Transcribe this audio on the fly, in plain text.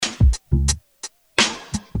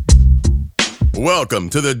Welcome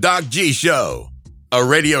to the Doc G Show, a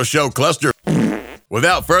radio show cluster.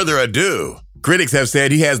 Without further ado, critics have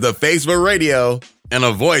said he has the face for radio and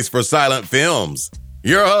a voice for silent films.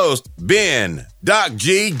 Your host, Ben Doc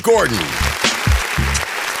G Gordon.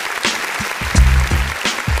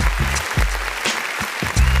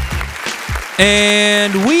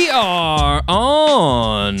 And we are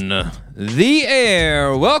on the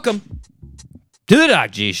air. Welcome to the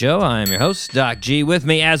Doc G Show. I am your host, Doc G. With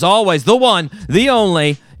me, as always, the one, the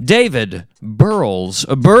only, David Burles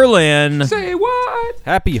Berlin. Say what?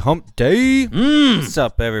 Happy hump day. What's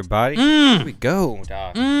up, everybody? Here we go,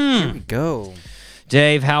 Doc. Here we go.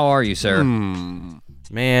 Dave, how are you, sir?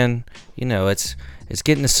 Man, you know, it's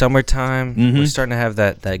getting to summertime. We're starting to have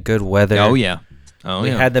that good weather. Oh, yeah. We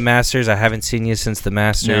had the Masters. I haven't seen you since the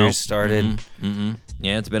Masters started.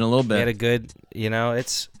 Yeah, it's been a little bit. We had a good,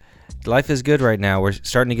 life is good right now. We're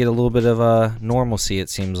starting to get a little bit of normalcy, it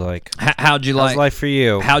seems like. How'd you How's life for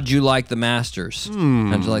you? How'd you like the Masters?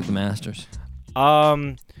 How'd you like the Masters?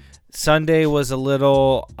 Sunday was a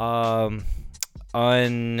little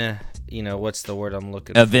what's the word I'm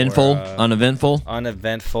looking Eventful? for? Uneventful?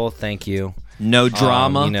 Uneventful, thank you. No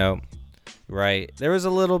drama? Right. There was a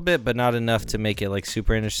little bit, but not enough to make it like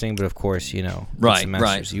super interesting. But of course, right, it's the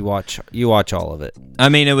Masters. You watch all of it. I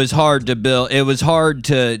mean, it was hard to build. It was hard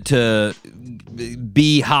to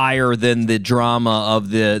be higher than the drama of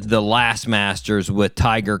the last Masters with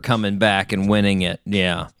Tiger coming back and winning it.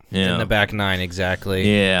 Yeah. In the back nine,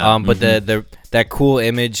 exactly. Yeah. But that cool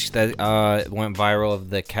image that went viral of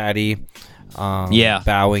the caddy,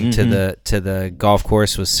 bowing to the golf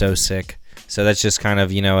course was so sick. So that's just kind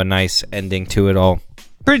of, a nice ending to it all.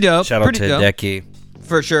 Pretty dope. Shout out to Hideki.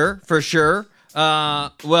 For sure.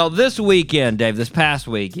 Well, this past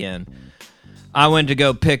weekend, I went to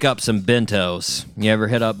go pick up some bentos. You ever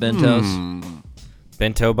hit up bentos?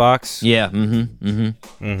 Bento box? Yeah.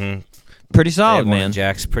 Pretty solid, man.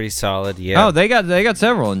 Jack's pretty solid, yeah. Oh, they got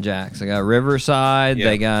several in Jack's. They got Riverside. Yep.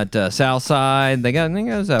 They got Southside. They got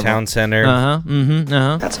several. Town Center.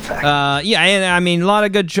 That's a fact. Yeah, and I mean a lot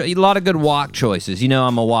of good wok choices.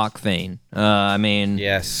 I'm a wok fiend.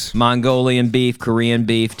 Yes. Mongolian beef, Korean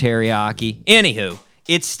beef, teriyaki. Anywho,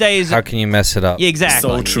 it stays. How can you mess it up? Exactly.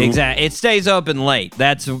 So true. Exactly. It stays open late.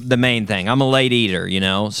 That's the main thing. I'm a late eater.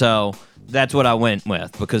 So. That's what I went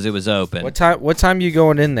with because it was open. What time you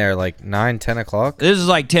going in there? Like 9, 10 o'clock? This is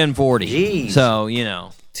like 10:40. Jeez. So,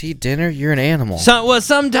 To eat dinner? You're an animal.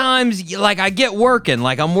 Sometimes, I get working.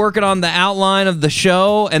 Like, I'm working on the outline of the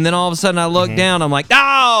show, and then all of a sudden I look down, I'm like,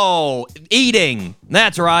 oh, eating.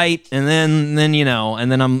 That's right. And then and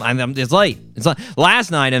then I'm it's late. It's like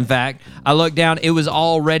last night, in fact, I looked down, it was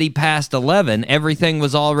already past 11. Everything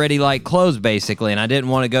was already closed basically, and I didn't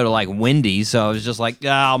want to go to Wendy's, so I was just like,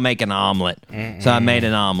 I'll make an omelet. So I made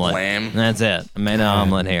an omelet. Blam. That's it. I made an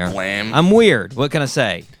omelet here. Blam. I'm weird. What can I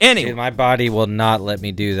say? Anyway, Dude, my body will not let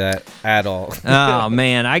me do that at all. Oh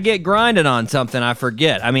man, I get grinded on something, I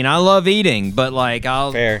forget. I mean, I love eating, but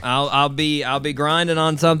I'll be grinding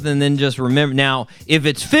on something and then just remember. Now, if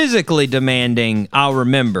it's physically demanding, I'll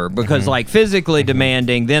remember because physically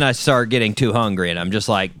demanding, then I start getting too hungry and I'm just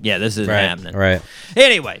like, yeah, this isn't happening. Right.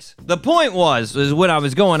 Anyways, the point was when I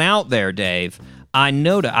was going out there, Dave,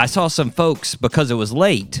 I saw some folks because it was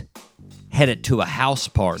late headed to a house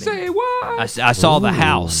party. Say what? I saw the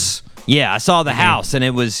house. Yeah, I saw the house, and it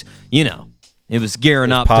was, it was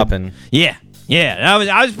gearing up. Popping. Yeah.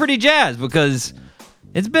 I was pretty jazzed because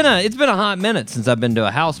it's been a hot minute since I've been to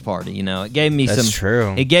a house party. It gave me That's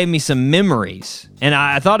true. It gave me some memories, and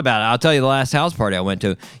I thought about it. I'll tell you the last house party I went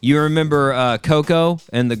to. You remember Coco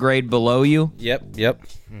and the grade below you? Yep.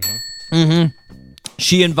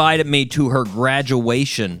 She invited me to her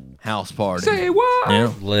graduation house party. Say what?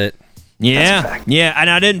 Yeah. Lit. Yeah, and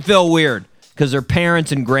I didn't feel weird because their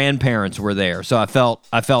parents and grandparents were there, so I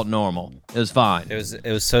felt normal. It was fine. It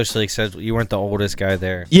was socially acceptable. You weren't the oldest guy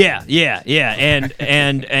there. Yeah,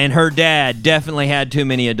 and her dad definitely had too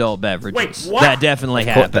many adult beverages. Wait, what? That definitely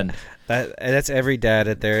happened. That's every dad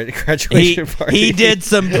at their graduation party. He did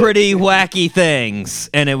some pretty wacky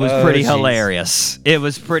things, and it was pretty geez. hilarious. It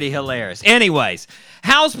was pretty hilarious. Anyways,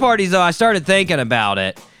 house parties, though, I started thinking about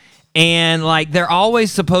it. And they're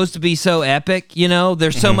always supposed to be so epic,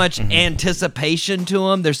 There's so much anticipation to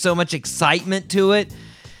them. There's so much excitement to it,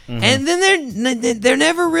 and then they're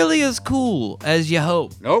never really as cool as you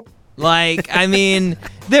hope. Nope.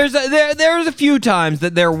 There's a few times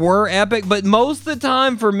that there were epic, but most of the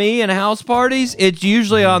time for me in house parties, it's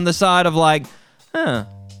usually on the side of I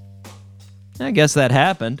guess that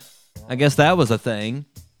happened. I guess that was a thing.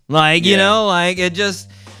 It just.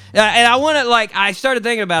 And I want to, like, I started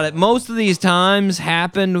thinking about it. Most of these times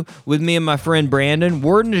happened with me and my friend Brandon.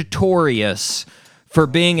 We're notorious for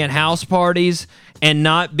being at house parties and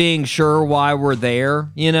not being sure why we're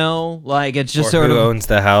there, you know? Like, it's just who owns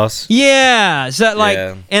the house. Yeah. So, like,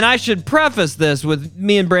 and I should preface this with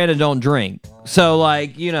me and Brandon don't drink. So,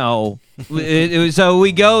 like, you know, so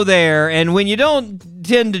we go there, and when you don't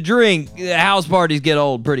tend to drink, house parties get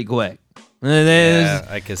old pretty quick. Yeah,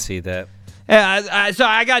 I can see that. Yeah, so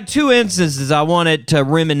I got two instances I wanted to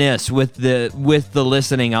reminisce with the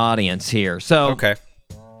listening audience here. So, okay.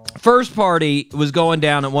 First party was going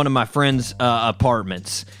down at one of my friend's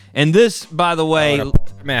apartments. And this, by the way...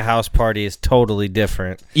 apartment house party is totally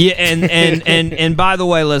different. Yeah, and by the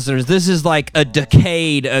way, listeners, this is like a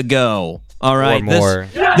decade ago. All right? Or more.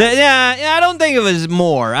 I don't think it was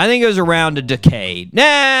more. I think it was around a decade.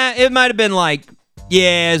 Nah, it might have been like...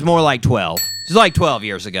 Yeah, it's more like 12. It's like 12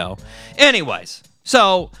 years ago. Anyways,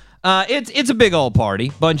 so... it's a big old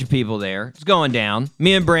party. Bunch of people there. It's going down.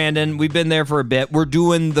 Me and Brandon, we've been there for a bit. We're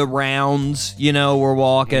doing the rounds. You know, we're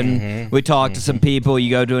walking. Mm-hmm. We talk to some people. You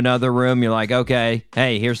go to another room. You're like, okay,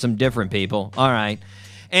 hey, here's some different people. All right.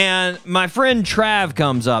 And my friend Trav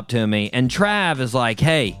comes up to me, and Trav is like,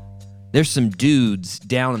 hey, there's some dudes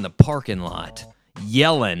down in the parking lot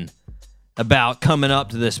yelling about coming up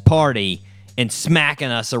to this party and smacking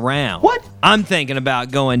us around. What? I'm thinking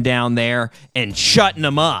about going down there and shutting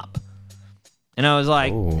them up. And I was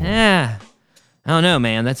like, I don't know,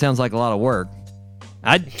 man. That sounds like a lot of work.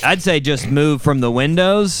 I'd say just move from the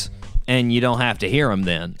windows, and you don't have to hear them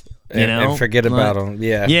then. You know? And forget about them.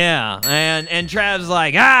 Yeah. Yeah. And Trav's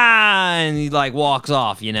like, and he like walks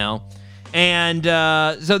off, you know. And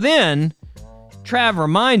so then Trav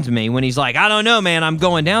reminds me when he's like, I don't know, man, I'm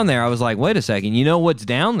going down there. I was like, wait a second. You know what's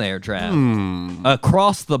down there, Trav?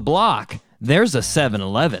 Across the block, there's a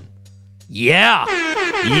 7-Eleven. Yeah.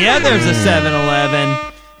 Yeah, there's a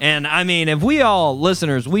 7-Eleven. And, I mean, if we all,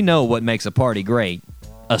 listeners, we know what makes a party great.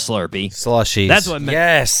 A Slurpee. Slushies. That's what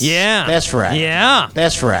Yes. Yeah. That's right. Yeah.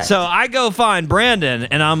 That's right. So I go find Brandon,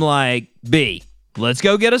 and I'm like, B, let's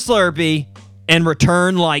go get a Slurpee and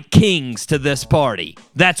return like kings to this party.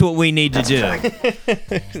 That's what we need to do.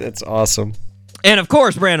 That's awesome. And of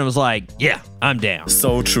course, Brandon was like, yeah, I'm down.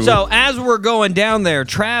 So true. So as we're going down there,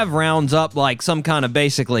 Trav rounds up like some kind of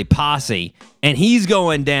basically posse, and he's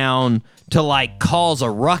going down to like cause a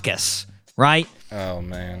ruckus, right? Oh,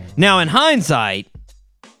 man. Now, in hindsight,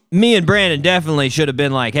 me and Brandon definitely should have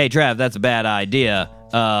been like, hey, Trav, that's a bad idea.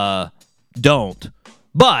 Don't.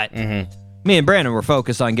 But me and Brandon were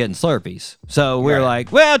focused on getting Slurpees. So we were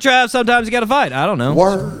like, well, Trav, sometimes you got to fight. I don't know.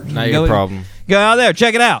 Word. Not your problem. Go out there,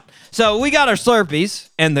 check it out. So we got our Slurpees,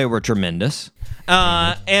 and they were tremendous.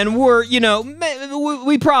 And we're, you know,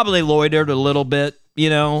 we probably loitered a little bit, you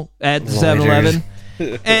know, at the 7-Eleven.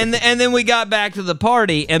 and then we got back to the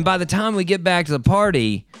party, and by the time we get back to the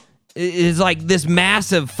party, it's like this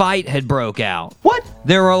massive fight had broke out. What?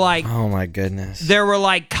 There were like... Oh, my goodness. There were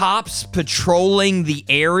like cops patrolling the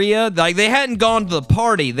area. Like they hadn't gone to the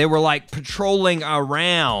party. They were like patrolling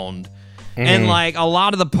around. And like a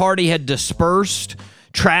lot of the party had dispersed.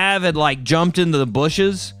 Trav had like jumped into the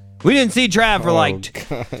bushes. We didn't see Trav for like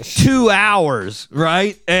 2 hours,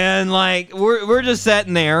 right? And like we're just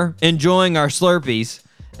sitting there enjoying our Slurpees.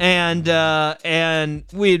 And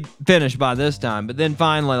we'd finished by this time. But then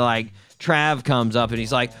finally, like, Trav comes up and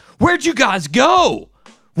he's like, where'd you guys go?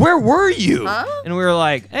 Where were you? Huh? And we were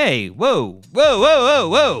like, hey, whoa.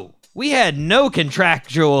 We had no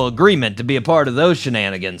contractual agreement to be a part of those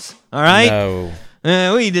shenanigans. All right?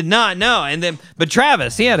 No. We did not know. But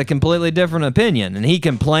Travis, he had a completely different opinion. And he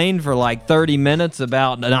complained for like 30 minutes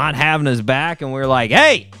about not having his back. And we were like,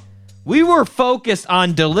 hey, we were focused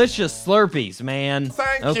on delicious Slurpees, man.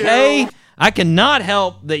 Thank you. I cannot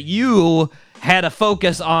help that you had a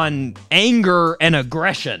focus on anger and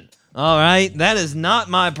aggression. All right? That is not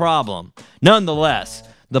my problem. Nonetheless,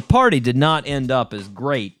 the party did not end up as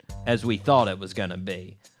great as we thought it was going to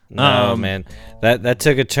be. No, man. That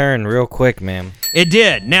took a turn real quick, man. It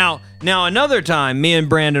did. Now, another time, me and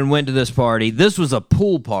Brandon went to this party. This was a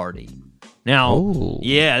pool party. Now,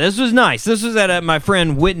 yeah, this was nice. This was at my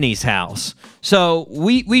friend Whitney's house. So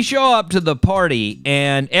we show up to the party,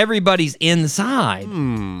 and everybody's inside.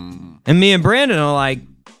 And me and Brandon are like,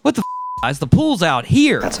 what the guys? The pool's out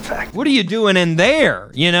here. That's a fact. What are you doing in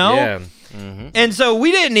there, you know? Yeah. And so we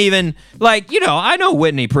didn't even, like, you know, I know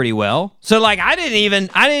Whitney pretty well. So, like, I didn't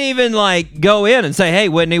even, like, go in and say, hey,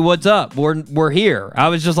 Whitney, what's up? We're here. I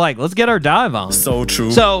was just like, let's get our dive on. So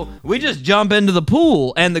true. So we just jump into the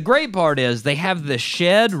pool. And the great part is they have the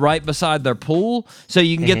shed right beside their pool. So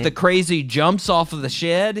you can get the crazy jumps off of the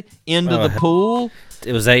shed into the pool.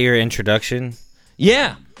 Was that your introduction?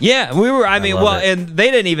 Yeah, we were. I mean, and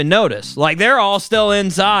they didn't even notice. Like, they're all still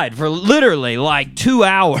inside for literally like 2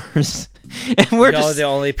 hours, and we're just the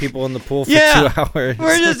only people in the pool for 2 hours.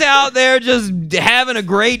 We're just out there, just having a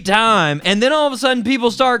great time, and then all of a sudden,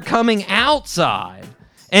 people start coming outside,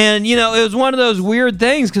 and it was one of those weird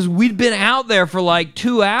things because we'd been out there for like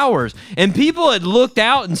 2 hours, and people had looked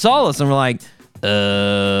out and saw us, and were like,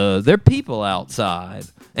 there are people outside.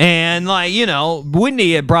 And, like,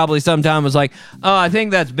 Whitney had probably sometime was like, oh, I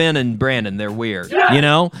think that's Ben and Brandon. They're weird,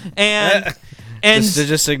 And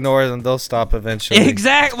just ignore them. They'll stop eventually.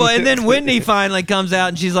 Exactly. Well, and then Whitney finally comes out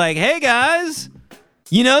and she's like, hey, guys,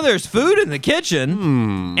 there's food in the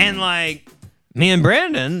kitchen. And, like, me and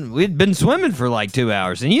Brandon, we'd been swimming for like 2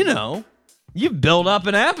 hours. And, you build up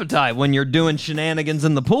an appetite when you're doing shenanigans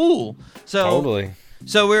in the pool. So totally.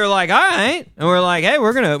 So we were like, all right. And we're like, hey,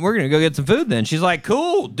 we're gonna go get some food then. She's like,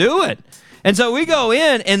 cool, do it. And so we go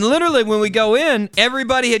in, and literally when we go in,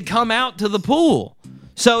 everybody had come out to the pool.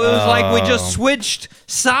 So it was like we just switched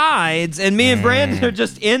sides, and me and Brandon are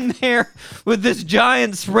just in there with this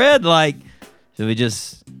giant spread. Like, should we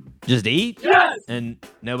just eat? Yes! And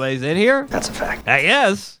nobody's in here? That's a fact. I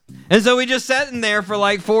guess. And so we just sat in there for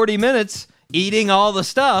like 40 minutes eating all the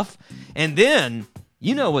stuff, and then...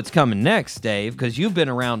 You know what's coming next, Dave, because you've been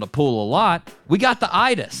around the pool a lot. We got the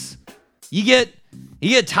itis. You get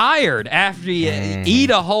tired after you eat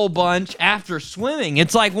a whole bunch after swimming.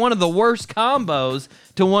 It's like one of the worst combos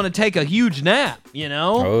to want to take a huge nap,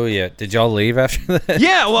 Oh, yeah. Did y'all leave after that?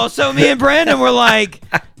 Yeah, well, so me and Brandon were like,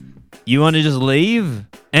 you want to just leave?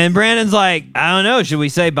 And Brandon's like, I don't know. Should we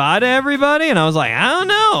say bye to everybody? And I was like, I don't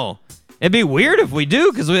know. It'd be weird if we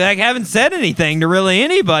do, because we haven't said anything to really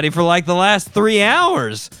anybody for like the last 3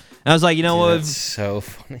 hours. And I was like, what? That's so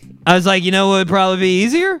funny. I was like, what would probably be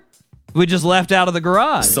easier? We just left out of the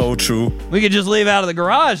garage. So true. We could just leave out of the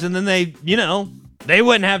garage, and then they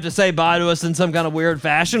wouldn't have to say bye to us in some kind of weird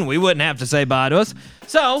fashion. We wouldn't have to say bye to us.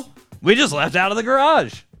 So we just left out of the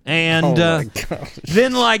garage. And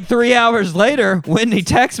then like 3 hours later, Whitney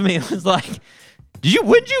texted me and was like,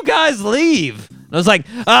 when'd you guys leave? I was like,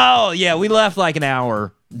 oh, yeah, we left like an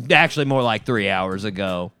hour. Actually, more like 3 hours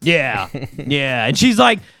ago. Yeah. Yeah. And she's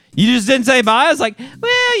like, you just didn't say bye? I was like,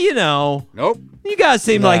 well, Nope. You guys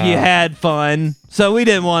seemed like you had fun, so we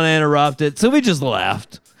didn't want to interrupt it, so we just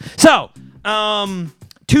left. So,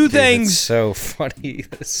 two things. It's so funny.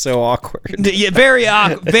 It's so awkward. Yeah, very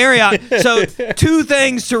awkward. Very awkward. So, two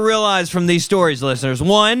things to realize from these stories, listeners.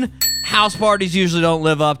 One, house parties usually don't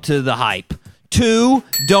live up to the hype. 2,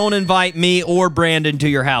 don't invite me or Brandon to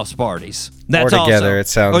your house parties. That's or together, also, it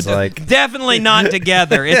sounds like. Definitely not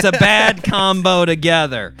together. It's a bad combo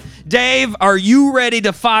together. Dave, are you ready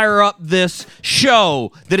to fire up this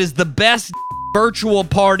show that is the best virtual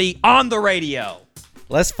party on the radio?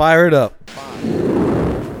 Let's fire it up.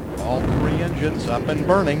 5. All 3 engines up and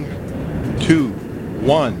burning. 2,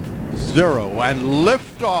 1, 0, and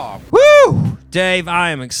lift off. Woo! Dave,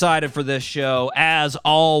 I am excited for this show. As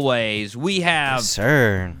always, we have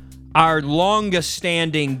our longest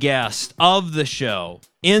standing guest of the show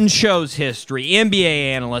in show's history, NBA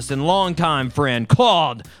analyst and longtime friend,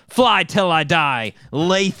 Claude Fly Till I Die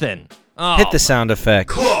Lathan. Oh, hit the sound effect.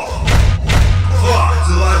 Claude Fly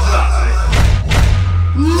Till I Die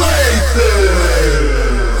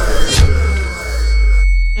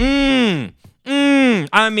Lathan.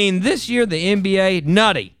 I mean, this year the NBA,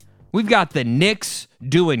 nutty. We've got the Knicks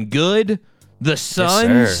doing good. The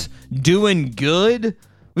Suns doing good.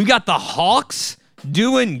 We've got the Hawks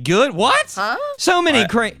doing good. What? Huh? So many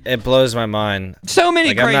crazy. It blows my mind. So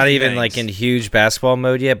many crazy I'm not even things. like in huge basketball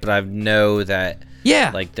mode yet, but I know that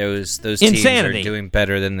like those teams Insanity. are doing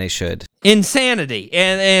better than they should. Insanity.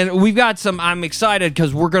 And we've got some. I'm excited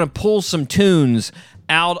because we're gonna pull some tunes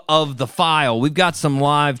out of the file. We've got some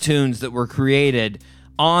live tunes that were created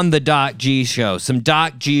on the Doc G Show, some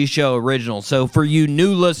Doc G Show originals. So for you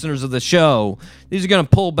new listeners of the show, these are going to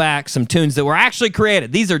pull back some tunes that were actually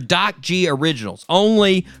created. These are Doc G originals,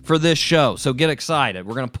 only for this show. So get excited.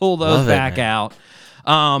 We're going to pull those back out.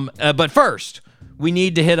 But first, we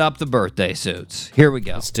need to hit up the birthday suits. Here we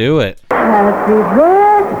go. Let's do it. Happy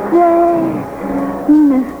birthday,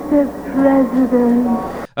 Mr.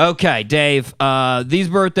 President. Okay, Dave, these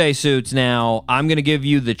birthday suits now, I'm going to give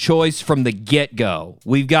you the choice from the get-go.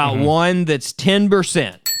 We've got one that's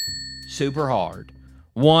 10%, super hard.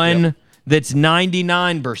 One that's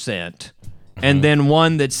 99%, and then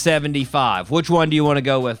one that's 75. Which one do you want to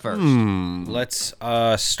go with first? Let's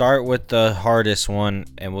start with the hardest one,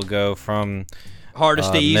 and we'll go from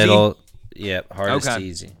hardest to easy? middle. Yep, hardest to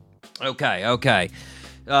easy. Okay.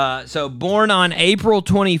 So born on April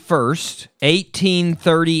 21st,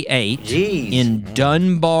 1838 in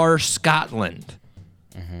Dunbar, Scotland.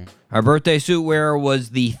 Our birthday suit wearer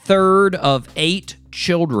was the third of 8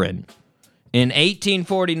 children. In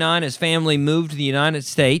 1849, his family moved to the United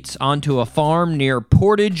States onto a farm near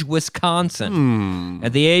Portage, Wisconsin.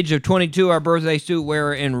 At the age of 22, our birthday suit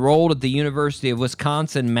wearer enrolled at the University of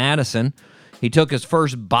Wisconsin-Madison. He took his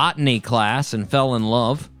first botany class and fell in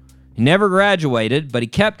love. He never graduated, but he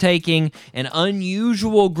kept taking an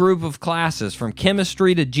unusual group of classes from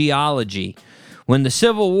chemistry to geology. When the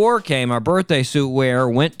Civil War came, our birthday suit wearer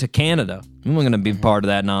went to Canada. I'm not going to be part of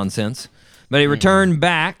that nonsense. But he returned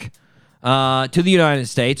back to the United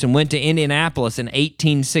States and went to Indianapolis in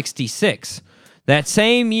 1866. That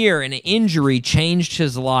same year, an injury changed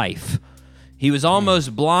his life. He was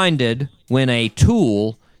almost blinded when a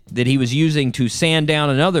tool that he was using to sand down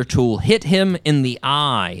another tool hit him in the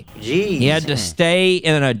eye. Jeez. He had to stay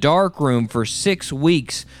in a dark room for 6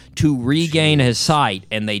 weeks to regain his sight,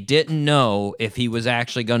 and they didn't know if he was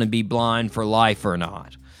actually going to be blind for life or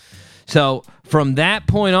not. So from that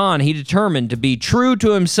point on, he determined to be true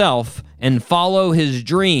to himself and follow his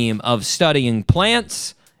dream of studying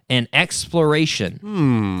plants and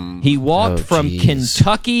exploration. He walked from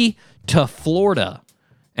Kentucky to Florida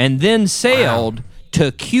and then sailed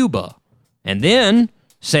to Cuba and then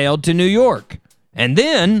sailed to New York and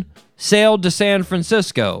then sailed to San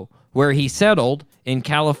Francisco, where he settled in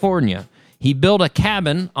California. He built a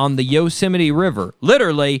cabin on the Yosemite River,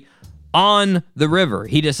 literally on the river.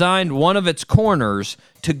 He designed one of its corners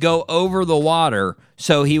to go over the water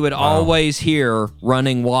so he would always hear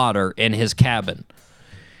running water in his cabin.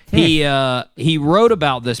 He wrote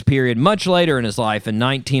about this period much later in his life in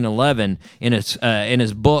 1911 in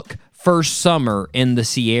his book First Summer in the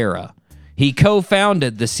Sierra. He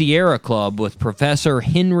co-founded the Sierra Club with Professor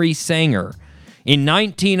Henry Sanger. In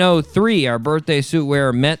 1903, our birthday suit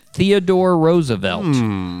wearer met Theodore Roosevelt.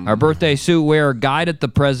 Our birthday suit wearer guided the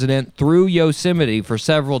president through Yosemite for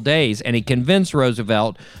several days, and he convinced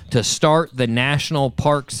Roosevelt to start the national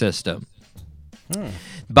park system.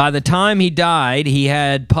 By the time he died, he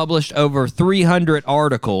had published over 300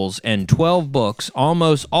 articles and 12 books,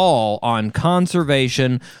 almost all on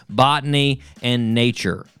conservation, botany, and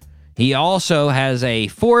nature. He also has a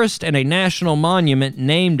forest and a national monument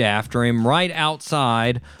named after him right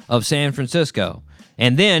outside of San Francisco.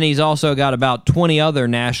 And then he's also got about 20 other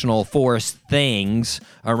national forest things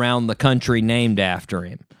around the country named after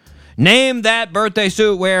him. Name that birthday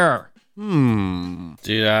suit wearer.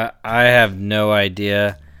 Dude, I have no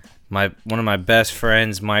idea. One of my best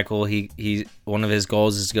friends, Michael, he one of his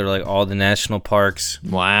goals is to go to like all the national parks.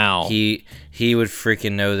 Wow. He would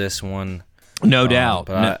freaking know this one. No doubt.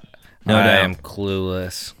 But No I doubt. am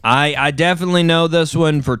clueless. I definitely know this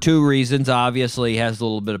one for 2 reasons. Obviously, it has a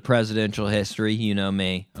little bit of presidential history. You know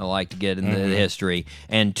me. I like to get into the history.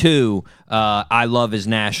 And 2, I love his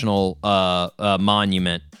national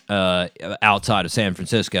monument outside of San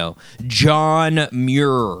Francisco. John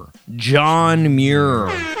Muir. John Muir.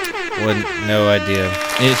 No idea.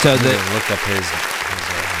 So Look up his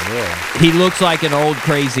he looks like an old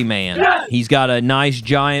crazy man. He's got a nice,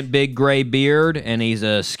 giant, big gray beard, and he's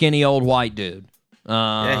a skinny old white dude.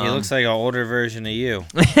 Yeah, he looks like an older version of you.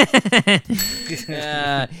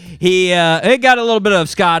 He got a little bit of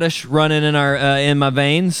Scottish running in my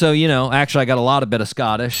veins, so actually I got a lot of bit of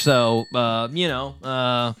Scottish. So You there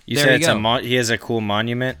said you go. he has a cool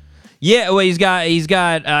monument. Yeah, well, he's got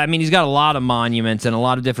a lot of monuments and a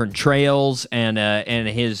lot of different trails, and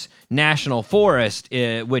his national forest,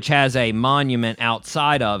 which has a monument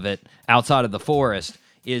outside of the forest,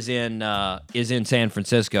 is in San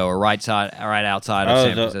Francisco, or right outside of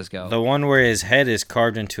San Francisco. The one where his head is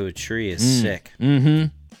carved into a tree is sick.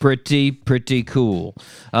 Pretty cool.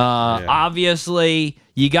 Obviously,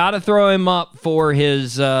 you got to throw him up for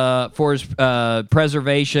his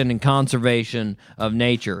preservation and conservation of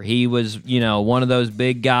nature. He was, one of those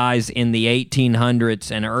big guys in the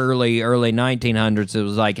 1800s and early 1900s. It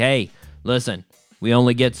was like, hey, listen, we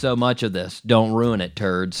only get so much of this. Don't ruin it,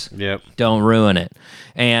 turds. Yep. Don't ruin it.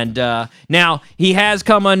 And now he has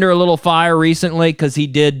come under a little fire recently because he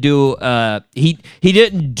did do he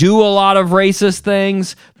didn't do a lot of racist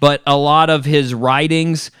things, but a lot of his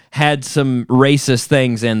writings had some racist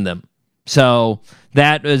things in them. So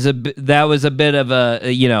that was a bit of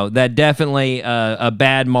that definitely a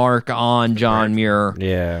bad mark on John Muir.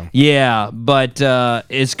 Yeah, but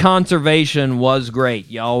his conservation was great.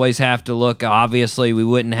 You always have to look. Obviously, we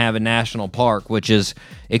wouldn't have a national park, which is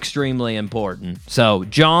extremely important. So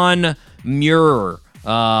John Muir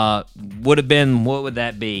would have been, what would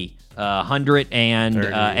that be?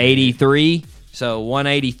 183. So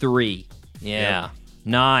 183. Yeah. Yep.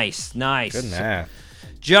 Nice. Good math.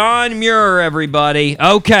 John Muir, everybody.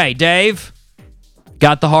 Okay, Dave.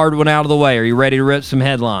 Got the hard one out of the way. Are you ready to rip some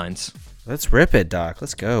headlines? Let's rip it, Doc.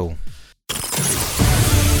 Let's go.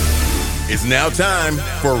 It's now time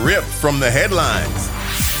for Rip from the Headlines.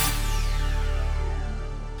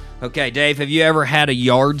 Okay, Dave, have you ever had a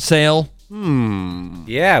yard sale?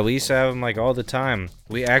 Yeah, we used to have them like all the time.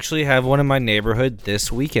 We actually have one in my neighborhood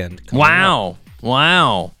this weekend. Wow.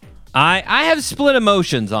 I have split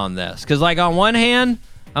emotions on this because, like, on one hand,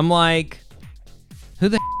 I'm like, who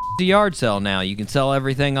the is a yard sale now? You can sell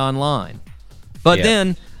everything online. But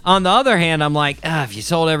then, on the other hand, I'm like, if you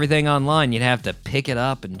sold everything online, you'd have to pick it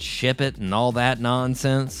up and ship it and all that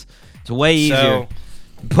nonsense. It's way easier.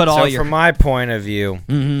 From my point of view,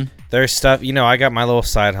 there's stuff, I got my little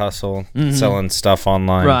side hustle selling stuff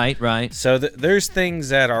online. Right. So there's things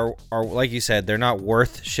that are, like you said, they're not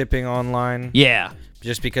worth shipping online. Yeah.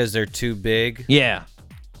 Just because they're too big. Yeah.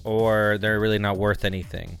 Or they're really not worth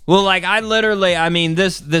anything. Well, like,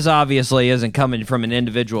 this obviously isn't coming from an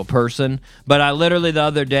individual person, but I literally the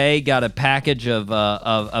other day got a package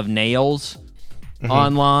of nails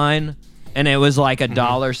online, and it was like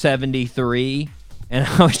 $1.73, and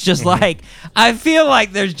I was just like, I feel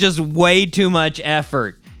like there's just way too much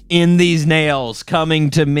effort in these nails coming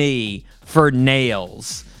to me for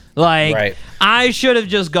nails. Like, I should have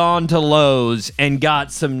just gone to Lowe's and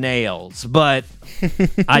got some nails, but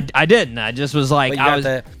I didn't. I just was like,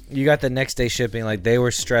 you got the next day shipping. Like, they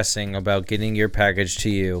were stressing about getting your package to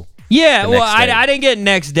you. Yeah, well, I didn't get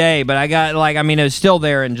next day, but I got, it was still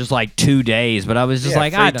there in just like 2 days. But I was just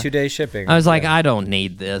like, 2-day shipping. I was like, I don't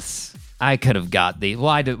need this. I could have got these.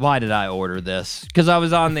 Why did I order this? Because I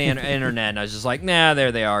was on the internet and I was just like, nah,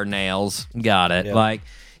 there they are, nails. Got it. Yep. Like,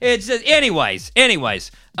 it's just, anyways.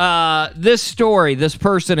 This story, this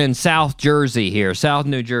person in South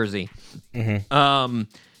New Jersey.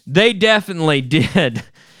 They definitely did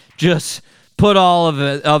just put all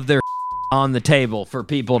of their on the table for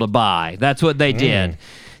people to buy. That's what they did.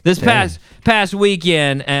 This past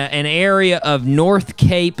weekend, an area of North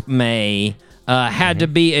Cape May had to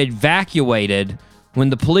be evacuated when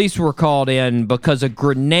the police were called in because a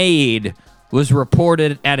grenade was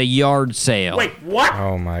reported at a yard sale. Wait, what?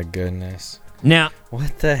 Oh my goodness. Now,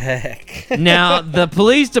 what the heck? Now, the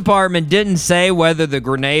police department didn't say whether the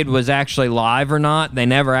grenade was actually live or not. They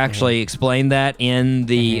never actually explained that in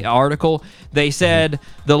the article. They said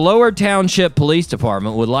the Lower Township Police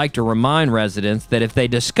Department would like to remind residents that if they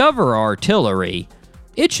discover artillery,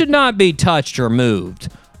 it should not be touched or moved.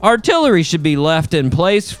 Artillery should be left in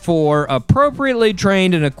place for appropriately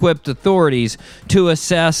trained and equipped authorities to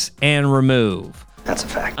assess and remove. That's a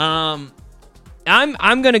fact.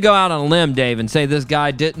 I'm going to go out on a limb, Dave, and say this guy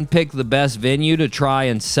didn't pick the best venue to try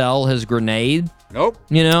and sell his grenade. Nope.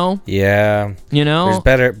 Yeah. There's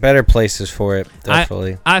better places for it,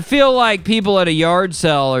 definitely. I feel like people at a yard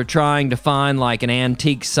sale are trying to find like an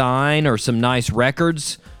antique sign or some nice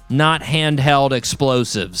records, not handheld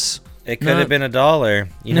explosives. It could have been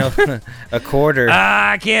 $1, a quarter.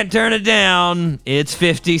 I can't turn it down. It's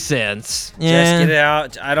 50 cents. Just get it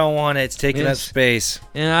out. I don't want it. It's taking up space.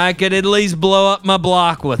 And I could at least blow up my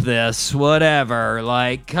block with this. Whatever.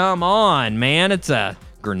 Like, come on, man. It's a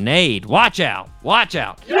grenade. Watch out.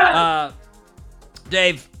 Yes!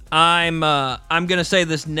 Dave, I'm gonna say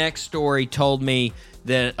this next story told me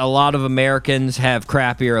that a lot of Americans have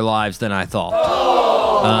crappier lives than I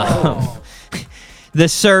thought. The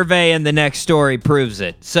survey in the next story proves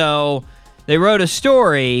it. So they wrote a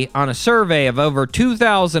story on a survey of over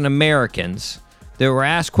 2,000 Americans that were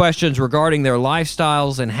asked questions regarding their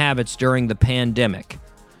lifestyles and habits during the pandemic.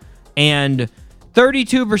 And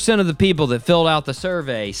 32% of the people that filled out the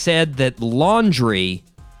survey said that laundry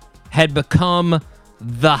had become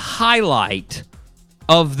the highlight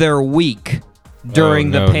of their week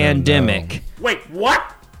during the pandemic. No. Wait,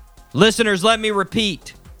 what? Listeners, let me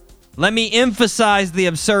repeat. Let me emphasize the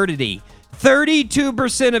absurdity.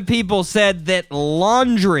 32% of people said that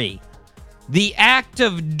laundry, the act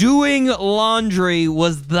of doing laundry,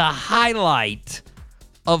 was the highlight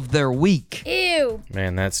of their week. Ew.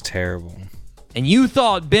 Man, that's terrible. And you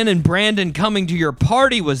thought Ben and Brandon coming to your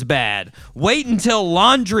party was bad. Wait until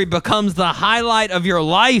laundry becomes the highlight of your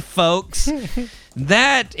life, folks.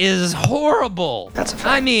 That is horrible. That's a fact.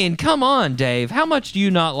 I mean, come on, Dave. How much do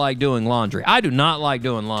you not like doing laundry? I do not like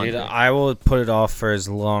doing laundry. Dude, I will put it off for as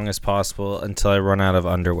long as possible until I run out of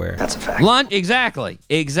underwear. That's a fact.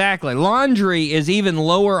 Exactly. Laundry is even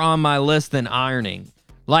lower on my list than ironing.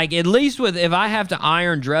 Like, at least if I have to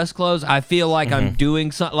iron dress clothes, I feel like I'm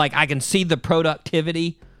doing something. Like, I can see the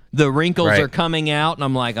productivity. The wrinkles are coming out, and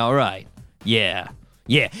I'm like, all right, Yeah.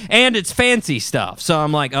 And it's fancy stuff. So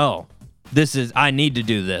I'm like, oh, I need to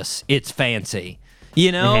do this. It's fancy.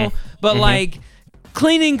 You know? But like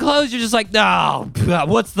cleaning clothes, you're just like, oh,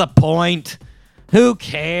 what's the point? Who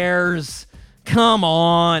cares? Come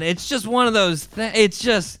on. It's just one of those things. It's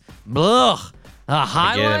just, ugh. The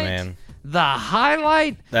highlight? I get it, man. The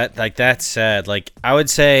highlight? That's sad. Like, I would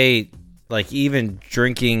say, like, even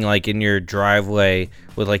drinking, like, in your driveway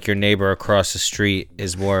with, like, your neighbor across the street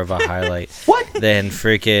is more of a highlight. What? Than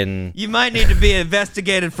freaking... You might need to be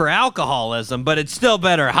investigated for alcoholism, but it's still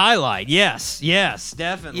better highlight. Yes,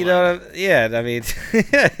 definitely. You know, yeah, I mean...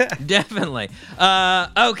 Definitely.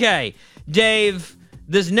 Okay, Dave...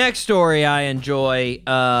 This next story I enjoy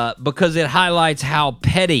because it highlights how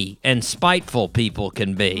petty and spiteful people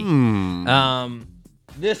can be.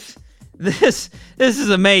 This is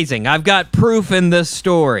amazing. I've got proof in this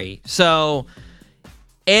story. So,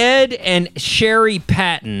 Ed and Sherry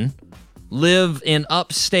Patton live in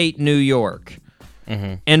upstate New York.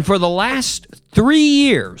 And for the last 3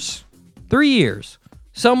 years,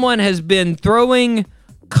 someone has been throwing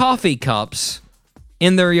coffee cups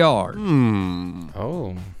in their yard.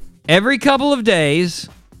 Oh. Every couple of days,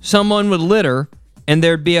 someone would litter, and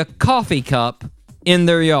there'd be a coffee cup in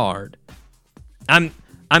their yard. I'm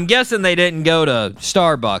guessing they didn't go to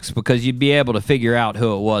Starbucks because you'd be able to figure out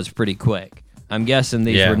who it was pretty quick. I'm guessing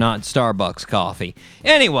these were not Starbucks coffee.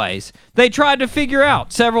 Anyways, they tried to figure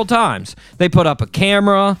out several times. They put up a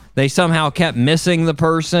camera. They somehow kept missing the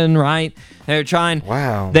person, right? They were trying.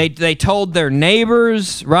 Wow. They told their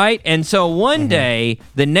neighbors, right? And so one day,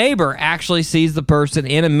 the neighbor actually sees the person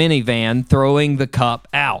in a minivan throwing the cup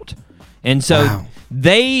out. And so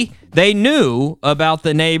they knew about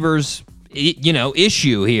the neighbor's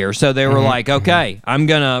issue here. So they were like, okay, I'm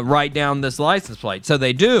going to write down this license plate. So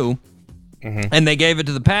they do. And they gave it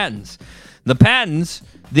to the Pattons. The Pattons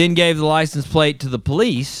then gave the license plate to the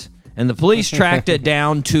police, and the police tracked it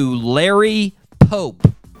down to Larry Pope.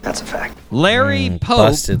 That's a fact. Larry Pope.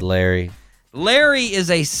 Busted Larry. Larry is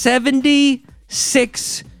a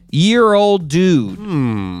 76-year-old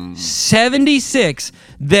dude. 76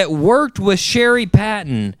 that worked with Sherry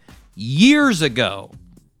Patton years ago.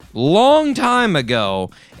 Long time ago,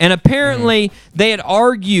 and apparently they had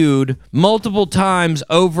argued multiple times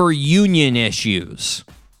over union issues.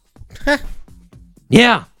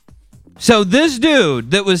 Yeah. So this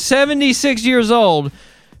dude that was 76 years old,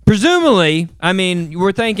 presumably, I mean,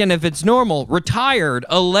 we're thinking if it's normal, retired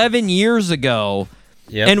 11 years ago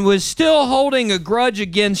and was still holding a grudge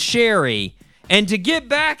against Sherry. And to get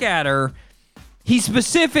back at her, he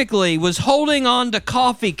specifically was holding on to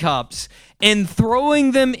coffee cups and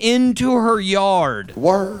throwing them into her yard.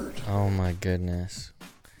 Word. Oh my goodness.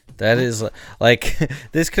 That is like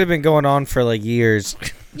this could have been going on for like years.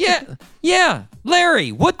 Yeah.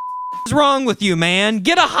 Larry, what is wrong with you, man?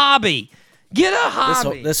 Get a hobby.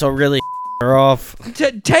 This will really her off.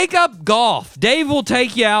 Take up golf. Dave will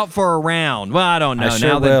take you out for a round. Well, I don't know. I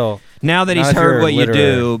sure will. Now that he's heard what you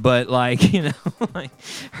do, but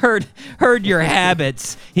heard your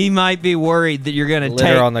habits, he might be worried that you're gonna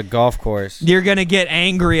litter on the golf course. You're gonna get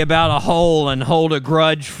angry about a hole and hold a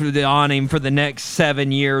grudge on him for the next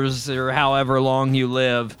 7 years or however long you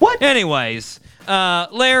live. What? Anyways,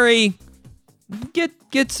 Larry,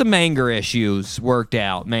 get some anger issues worked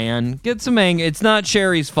out, man. Get some anger. It's not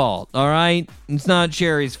Sherry's fault. All right, it's not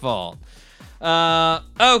Sherry's fault.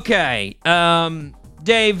 Okay.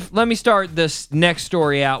 Dave, let me start this next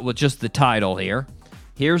story out with just the title here.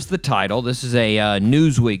 Here's the title. This is a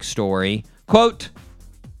Newsweek story. Quote,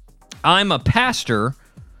 I'm a pastor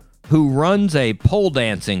who runs a pole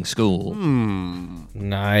dancing school.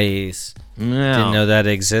 Nice. Yeah. Didn't know that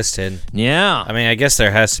existed. Yeah. I mean, I guess there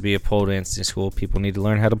has to be a pole dancing school. People need to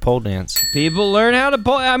learn how to pole dance. People learn how to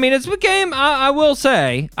pole. I mean, it's became, I will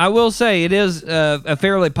say it is a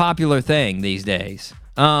fairly popular thing these days.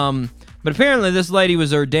 But apparently this lady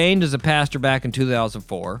was ordained as a pastor back in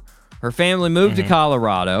 2004. Her family moved to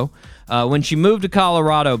Colorado. When she moved to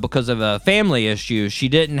Colorado because of a family issue, she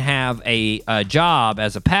didn't have a job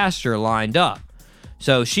as a pastor lined up.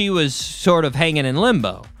 So she was sort of hanging in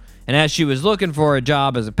limbo. And as she was looking for a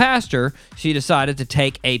job as a pastor, she decided to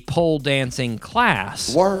take a pole dancing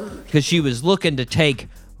class. Word. Because she was looking to take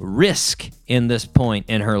risk in this point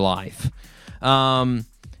in her life.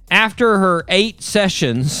 After her 8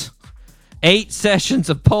 sessions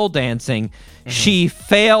of pole dancing, she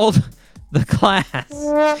failed the class.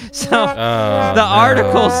 So the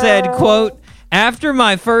article said, quote, after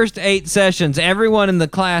my first 8 sessions, everyone in the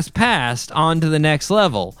class passed on to the next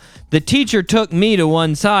level. The teacher took me to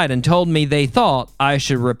one side and told me they thought I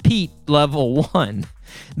should repeat level 1.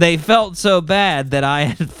 They felt so bad that I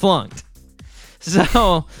had flunked.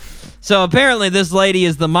 So apparently this lady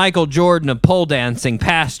is the Michael Jordan of pole dancing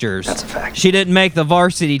pastors. That's a fact. She didn't make the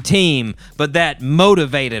varsity team, but that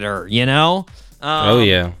motivated her, you know? Oh,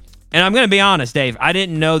 yeah. And I'm going to be honest, Dave, I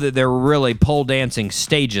didn't know that there were really pole dancing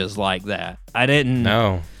stages like that. I didn't.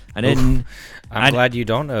 No. I didn't. I'm glad you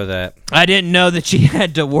don't know that. I didn't know that she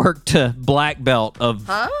had to work to black belt of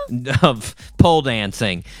pole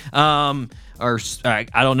dancing. Or I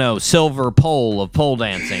don't know, silver pole of pole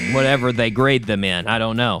dancing, whatever they grade them in. I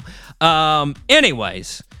don't know.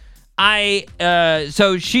 Anyways,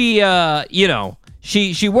 so she,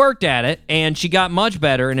 she worked at it and she got much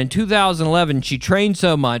better. And in 2011, she trained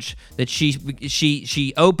so much that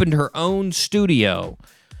she opened her own studio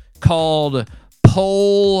called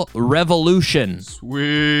Pole Revolution.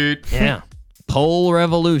 Sweet. Yeah, Pole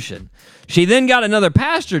Revolution. She then got another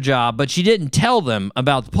pastor job, but she didn't tell them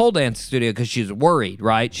about the pole dance studio because she was worried,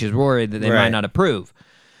 right? She was worried that they might not approve.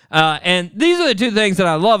 And these are the two things that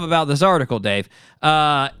I love about this article, Dave.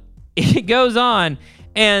 It goes on,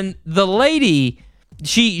 and the lady,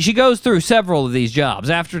 she goes through several of these jobs.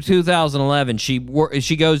 After 2011, she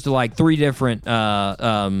goes to like 3 different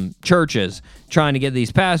churches trying to get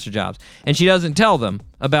these pastor jobs, and she doesn't tell them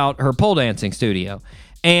about her pole dancing studio,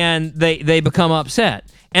 and they become upset.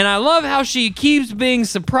 And I love how she keeps being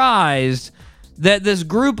surprised that this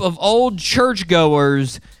group of old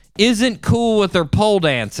churchgoers isn't cool with their pole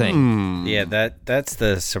dancing. Yeah, that's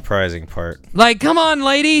the surprising part. Like, come on,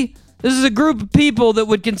 lady. This is a group of people that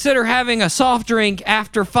would consider having a soft drink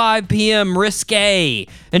after 5 p.m. risque.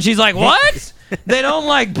 And she's like, what? They don't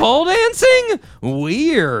like pole dancing?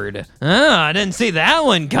 Weird. I didn't see that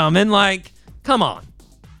one coming. Like, come on.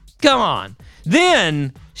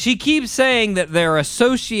 Then she keeps saying that they're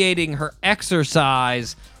associating her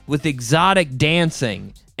exercise with exotic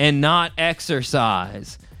dancing and not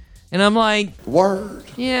exercise. And I'm like, Word.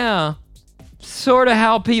 yeah, sort of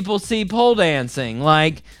how people see pole dancing.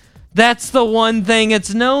 Like, that's the one thing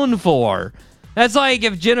it's known for. That's like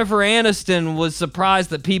if Jennifer Aniston was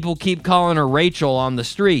surprised that people keep calling her Rachel on the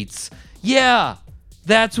streets. Yeah,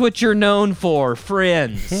 that's what you're known for,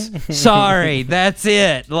 Friends. Sorry, that's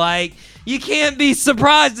it. Like, you can't be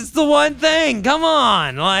surprised. It's the one thing. Come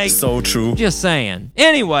on. Like, So true. just saying.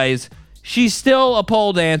 Anyways, she's still a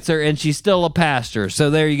pole dancer and she's still a pastor.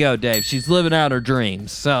 So there you go, Dave. She's living out her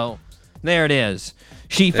dreams. So there it is.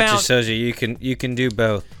 That just shows you can do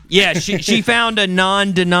both. Yeah, she found a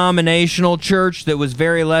non-denominational church that was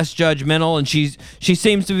very less judgmental, and she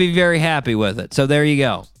seems to be very happy with it. So there you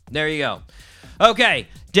go. Okay,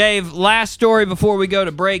 Dave, last story before we go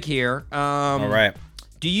to break here. All right.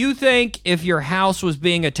 Do you think if your house was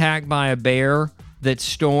being attacked by a bear, that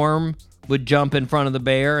Storm would jump in front of the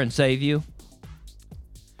bear and save you?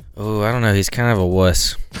 Oh, I don't know. He's kind of a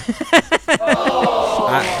wuss.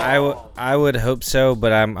 I would hope so,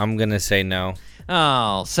 but I'm gonna say no.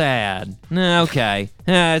 Oh, sad. Okay.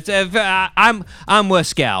 I'm with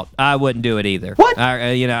Scout. I wouldn't do it either. What?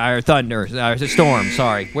 Our Thunder, our Storm.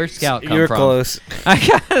 Sorry, where'd Scout come from? You're close.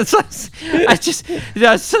 I just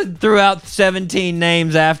threw out 17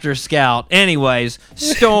 names after Scout. Anyways,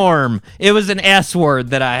 Storm. It was an S word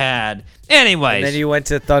that I had. Anyways, And then you went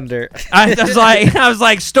to Thunder. I was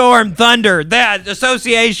like Storm, Thunder, that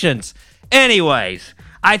associations. Anyways,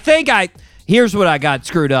 here's what I got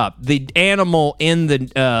screwed up. The animal in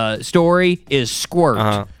the story is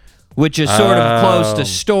Squirt, which is sort of close to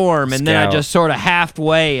Storm, and then I just sort of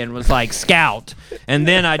halfway and was like Scout, and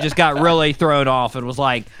then I just got really thrown off and was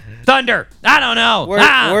like Thunder. I don't know.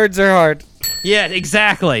 Words are hard. Yeah,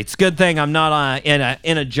 exactly. It's a good thing I'm not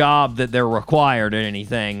in a job that they're required or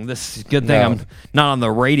anything. This is a good thing I'm not on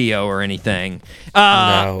the radio or anything.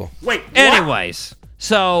 No. Wait, Anyways,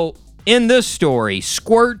 so in this story,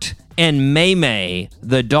 Squirt and May,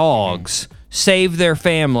 the dogs, saved their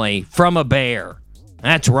family from a bear.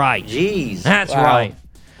 That's right. Jeez. That's right.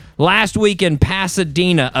 Last week in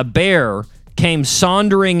Pasadena, a bear came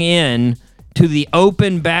sauntering in to the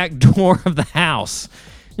open back door of the house.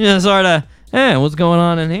 Sort of, hey, what's going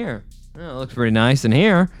on in here? Oh, it looks pretty nice in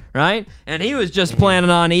here, right? And he was just planning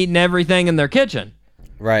on eating everything in their kitchen.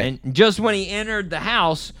 Right. And just when he entered the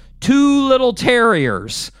house, 2 little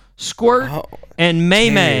terriers, Squirt and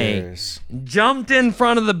May, jumped in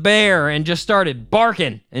front of the bear and just started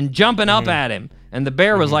barking and jumping up at him. And the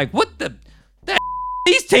bear was like, what the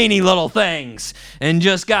these teeny little things? And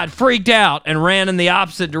just got freaked out and ran in the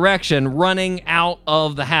opposite direction, running out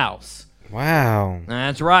of the house. Wow.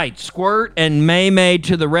 That's right. Squirt and May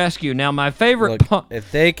to the rescue. Now, my favorite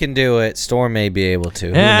if they can do it, Storm may be able to.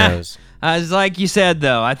 Who knows? As like you said,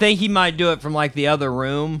 though, I think he might do it from like the other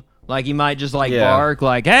room. Like he might just bark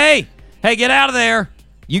like, hey, get out of there.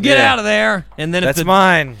 You get out of there. And then that's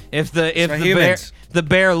mine. If the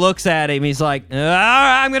bear looks at him, he's like, all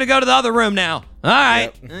right, I'm going to go to the other room now. All right,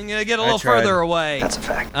 I'm going to get a little further away. That's a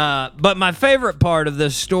fact. But my favorite part of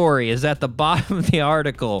this story is at the bottom of the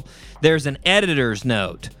article, there's an editor's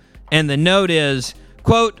note. And the note is,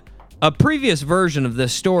 quote, a previous version of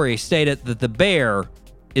this story stated that the bear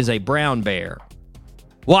is a brown bear.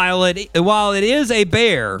 While it is a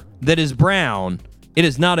bear that is brown, it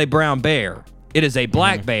is not a brown bear. It is a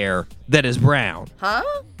black bear that is brown. Huh?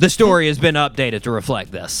 The story has been updated to reflect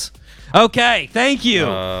this. Okay, thank you.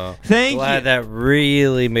 Thank glad you. That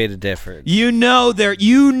really made a difference. You know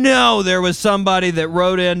there was somebody that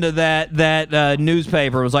wrote into that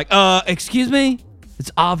newspaper and was like, excuse me?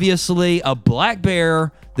 It's obviously a black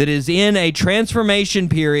bear that is in a transformation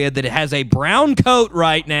period that has a brown coat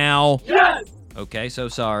right now. Yes! Okay, so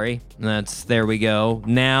sorry. There we go.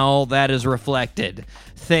 Now that is reflected.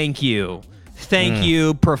 Thank you. Thank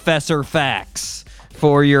you, Professor Facts,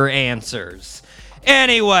 for your answers.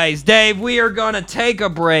 Anyways, Dave, we are going to take a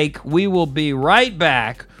break. We will be right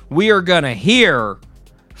back. We are going to hear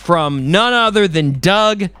from none other than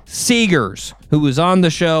Doug Seegers, who was on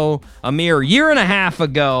the show a mere year and a half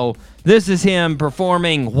ago. This is him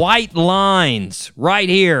performing White Lines right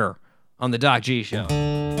here on the Doc G Show.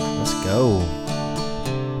 Let's go.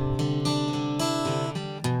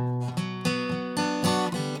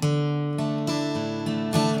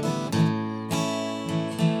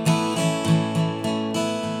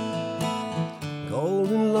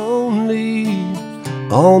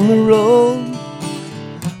 On the road,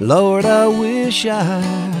 Lord, I wish I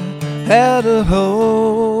had a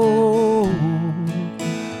hole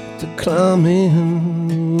to climb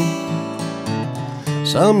in.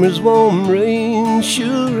 Summer's warm rain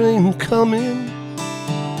sure ain't coming.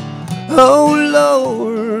 Oh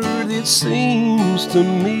Lord, it seems to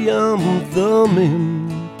me I'm thumbing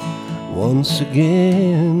once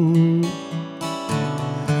again.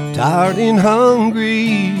 Tired and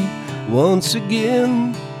hungry once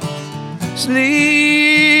again,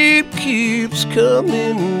 sleep keeps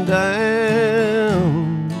coming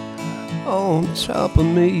down on top of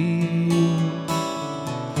me.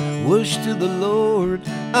 Wish to the Lord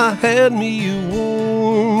I had me a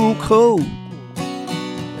warm coat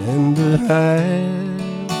and a hat,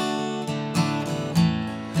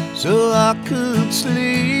 so I could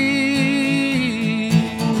sleep.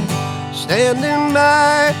 Standing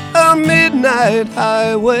by a midnight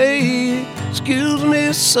highway, excuse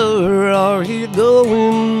me, sir, are you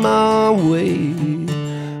going my way?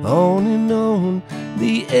 On and on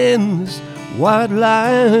the endless white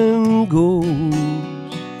line goes.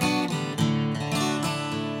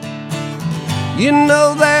 You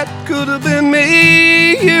know that could have been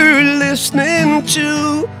me you're listening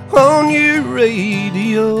to on your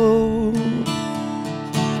radio.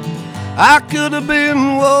 I could have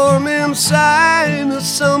been warm inside of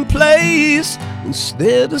some place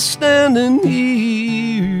instead of standing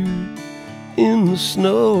here in the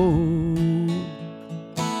snow.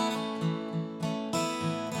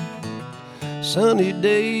 Sunny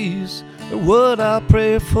days are what I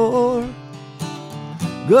pray for,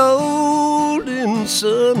 golden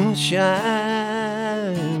sunshine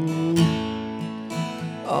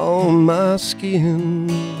on my skin.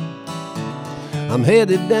 I'm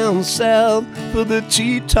headed down south for the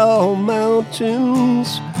Cheetah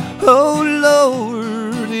Mountains. Oh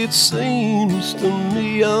Lord, it seems to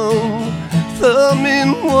me I'm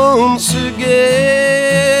thumbing once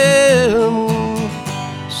again.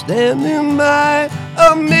 Standing by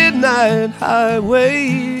a midnight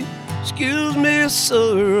highway, excuse me,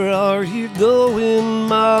 sir, are you going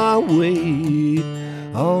my way?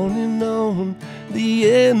 On and on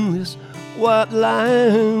the endless white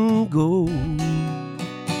line goes.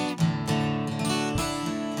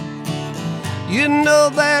 You know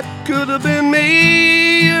that could have been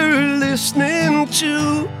me you're listening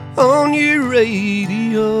to on your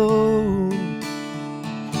radio.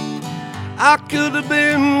 I could have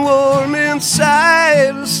been warm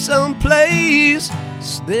inside of some place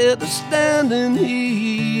instead of standing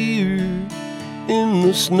here in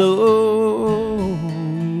the snow.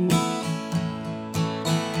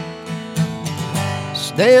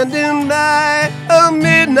 Standing by a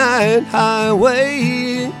midnight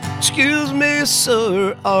highway, excuse me,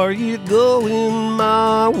 sir, are you going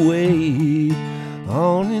my way?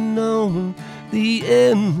 On and on the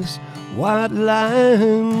endless white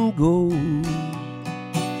line goes.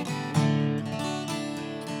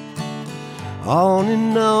 On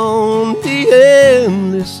and on the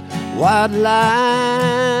endless white line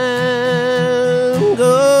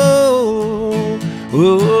goes.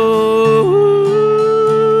 Oh.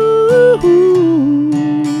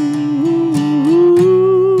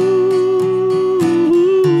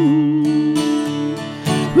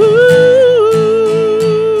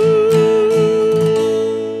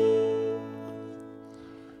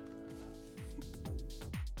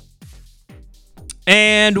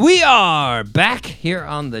 And we are back here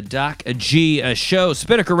on the Doc G Show.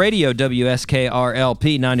 Spinnaker Radio,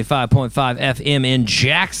 WSKRLP 95.5 FM in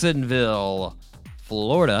Jacksonville,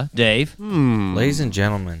 Florida. Dave? Ladies and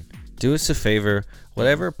gentlemen, do us a favor.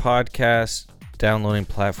 Whatever podcast downloading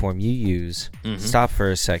platform you use, stop for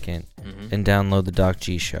a second and download the Doc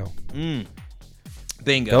G Show. Bingo.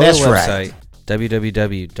 Go to the website,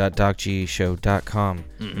 www.docgshow.com,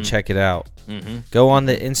 and check it out. Go on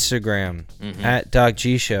the Instagram at Doc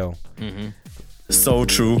G Show. So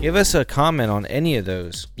true. Give us a comment on any of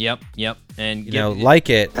those. Yep. And like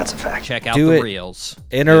it. That's a fact. check out Do the it. reels.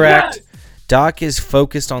 Interact. Doc is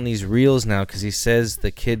focused on these reels now because he says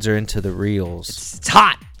the kids are into the reels. It's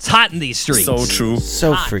hot. It's hot in these streets. So true.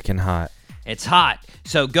 So freaking hot. It's hot.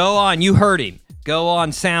 So go on. You heard him. Go on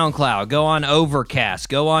SoundCloud. Go on Overcast.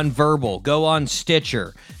 Go on Verbal. Go on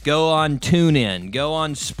Stitcher. Go on TuneIn. Go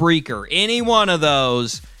on Spreaker. Any one of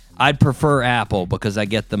those. I'd prefer Apple because I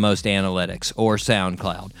get the most analytics, or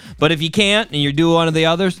SoundCloud. But if you can't and you do one of the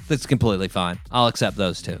others, that's completely fine. I'll accept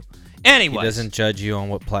those too. Anyway. He doesn't judge you on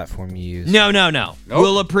what platform you use. No.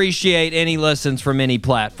 We'll appreciate any listens from any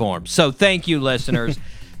platform. So thank you, listeners.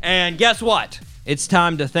 And guess what? It's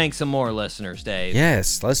time to thank some more listeners, Dave.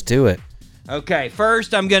 Yes, let's do it. Okay,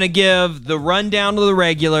 first I'm going to give the rundown of the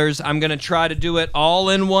regulars. I'm going to try to do it all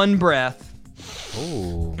in one breath.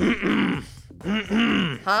 Ooh.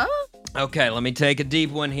 Huh? Okay, let me take a deep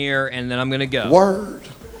one here, and then I'm going to go. Word.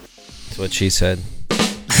 That's what she said.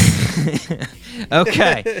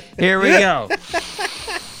 Okay, here we go.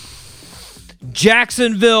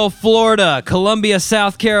 Jacksonville, Florida, Columbia,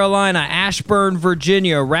 South Carolina, Ashburn,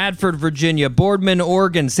 Virginia, Radford, Virginia, Boardman,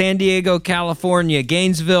 Oregon, San Diego, California,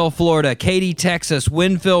 Gainesville, Florida, Katy, Texas,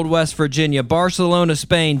 Winfield, West Virginia, Barcelona,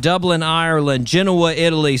 Spain, Dublin, Ireland, Genoa,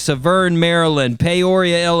 Italy, Severn, Maryland,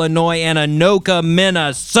 Peoria, Illinois, and Anoka,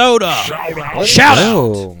 Minnesota. Shout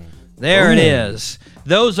out. There it is.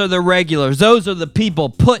 Those are the regulars. Those are the people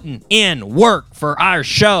putting in work for our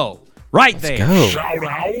show. Right there. Go.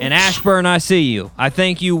 And Ashburn, I see you. I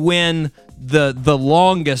think you win the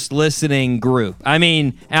longest listening group. I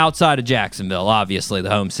mean, outside of Jacksonville, obviously, the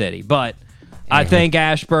home city. But I think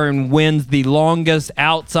Ashburn wins the longest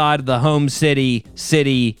outside of the home city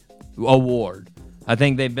award. I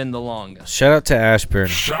think they've been the longest. Shout out to Ashburn.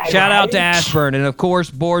 Shout out to Ashburn. And, of course,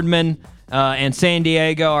 Boardman and San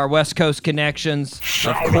Diego, our West Coast connections.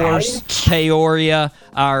 Of course, Peoria,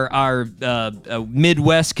 our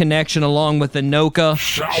Midwest connection along with Anoka.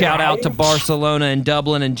 Shout out to Barcelona and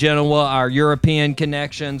Dublin and Genoa, our European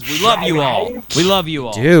connections. We love you all. We love you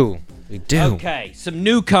all. We do. Okay, some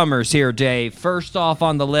newcomers here, Dave. First off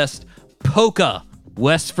on the list, Poca,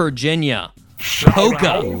 West Virginia.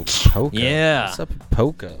 Poca. Ooh, Poca. Yeah. What's up with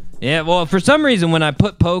Poca? Yeah, well, for some reason, when I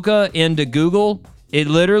put Poca into Google, it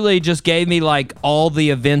literally just gave me, like, all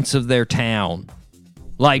the events of their town.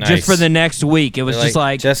 Like, just for the next week. It was just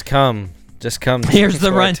like... Just come. Here's the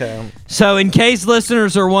to our run. town. So, in case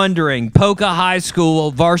listeners are wondering, Poca High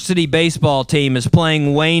School varsity baseball team is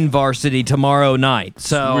playing Wayne varsity tomorrow night.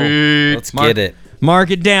 So, Let's get it.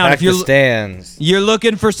 mark it down. Back If the stands. you're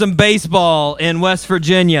looking for some baseball in West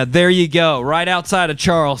Virginia, there you go. Right outside of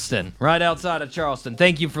Charleston.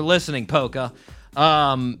 Thank you for listening, Poca.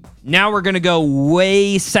 Now we're going to go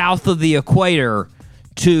way south of the equator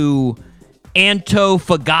to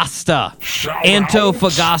Antofagasta.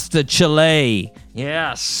 Antofagasta, Chile.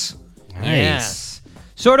 Yes. Nice. Yes.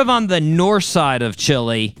 Sort of on the north side of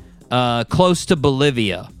Chile, close to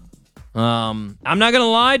Bolivia. I'm not going to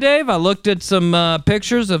lie, Dave. I looked at some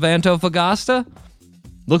pictures of Antofagasta.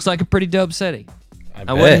 Looks like a pretty dope city. I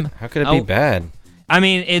bet. How could it be bad? I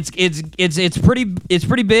mean, it's pretty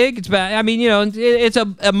big. It's about, I mean, you know, it's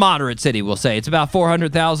a moderate city, we'll say. It's about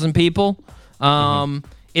 400,000 people.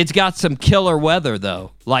 It's got some killer weather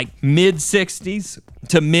though, like mid 60s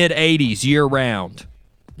to mid 80s year round.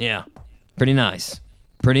 Yeah, pretty nice,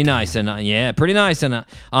 and pretty nice in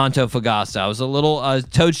Antofagasta. I was a little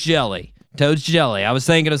Toad's jelly. I was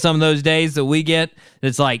thinking of some of those days that we get.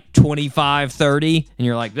 It's like 25, 30, and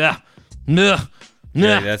you're like, ugh.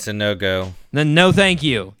 Yeah, that's a no-go. Then no thank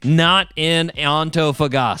you. Not in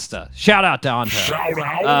Antofagasta. Shout out to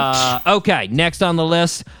Anto. Okay, next on the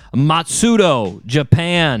list, Matsudo,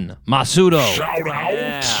 Japan. Matsudo.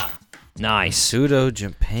 Yeah. Nice. Pseudo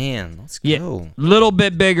Japan. Let's go. Yeah, little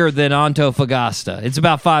bit bigger than Antofagasta. It's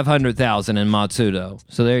about 500,000 in Matsudo.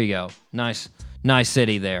 So there you go. Nice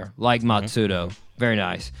city there. Like Matsudo. Very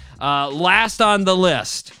nice. Last on the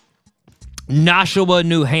list, Nashua,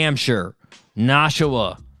 New Hampshire.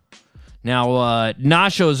 Nashua. Now,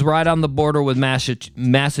 Nashua is right on the border with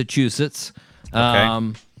Massachusetts.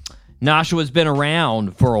 Okay. Nashua's been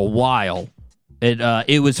around for a while.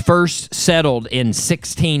 It was first settled in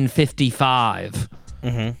 1655.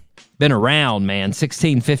 Mm-hmm. Been around, man.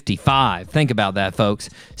 1655. Think about that, folks.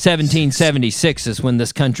 1776 is when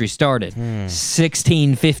this country started.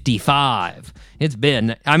 1655. It's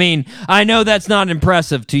been, I mean, I know that's not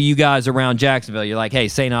impressive to you guys around Jacksonville. You're like, hey,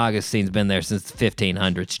 St. Augustine's been there since the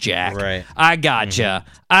 1500s, Jack. Right. I gotcha.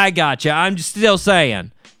 I gotcha. I'm just still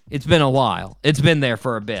saying, it's been a while. It's been there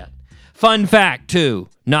for a bit. Fun fact, too.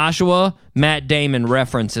 Nashua, Matt Damon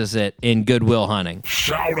references it in Good Will Hunting.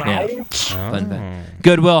 Shout out. Fun fact.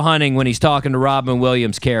 Good Will Hunting, when he's talking to Robin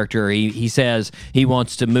Williams' character, he says he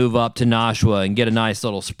wants to move up to Nashua and get a nice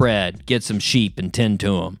little spread, get some sheep and tend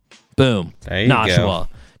to them. Boom. There you Nashua.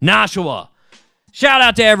 go. Nashua. Shout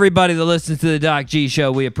out to everybody that listens to the Doc G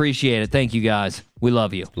Show. We appreciate it. Thank you, guys. We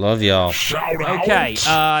love you. Love y'all. Shout out. Okay,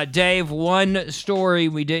 Dave, one story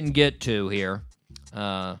we didn't get to here.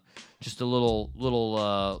 Just a little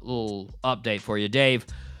update for you, Dave.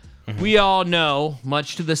 Mm-hmm. We all know,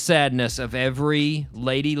 much to the sadness of every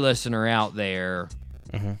lady listener out there,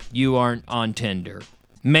 you aren't on Tinder.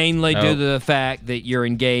 Mainly due to the fact that you're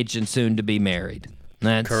engaged and soon to be married.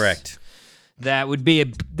 That's correct. That would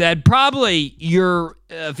be that probably your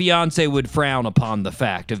fiance would frown upon the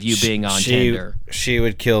fact of you being on Tinder. She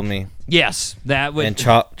would kill me. Yes, that would. And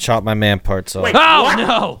chop my man parts off. Oh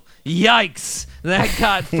no! Yikes! That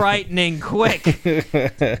got frightening quick.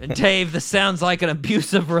 Dave, this sounds like an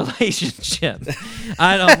abusive relationship.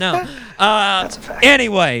 I don't know.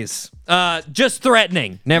 Anyways, just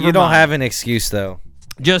threatening. Never mind. You don't have an excuse, though.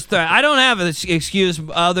 I don't have an excuse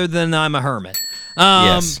other than I'm a hermit.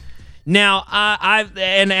 Yes. Now,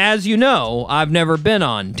 and as you know, I've never been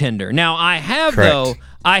on Tinder. Now, I have, though,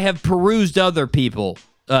 I have perused other people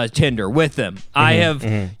Tinder with them. I have,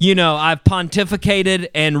 I've pontificated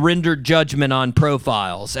and rendered judgment on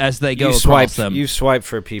profiles as they go across them. You swipe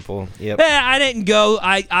for people. Yep. I didn't go.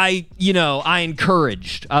 I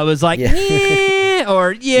encouraged. I was like,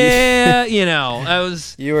 or yeah, I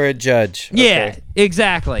was. You were a judge. Yeah,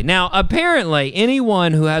 exactly. Now, apparently,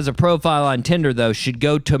 anyone who has a profile on Tinder, though, should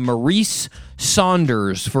go to Maurice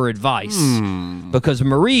Saunders for advice because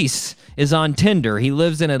Maurice is on Tinder. He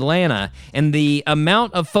lives in Atlanta, and the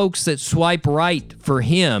amount of folks that swipe right for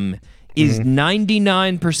him is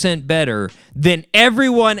 99% better than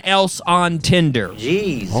everyone else on Tinder.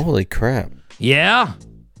 Jeez. Holy crap. Yeah.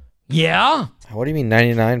 Yeah. What do you mean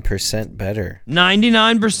 99% better?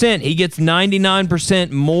 99%. He gets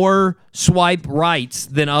 99% more swipe rights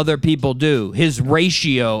than other people do. His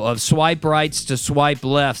ratio of swipe rights to swipe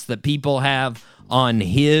lefts that people have on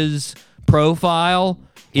his profile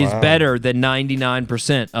is better than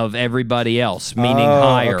 99% of everybody else, meaning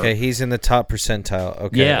higher. Okay, he's in the top percentile.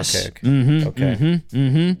 Okay. Yes.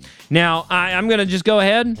 Okay. Now, I'm going to just go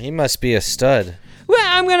ahead. He must be a stud. Well,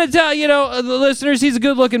 I'm going to tell, the listeners, he's a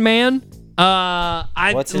good-looking man.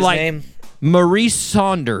 What's his name? Maurice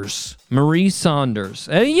Saunders. Maurice Saunders.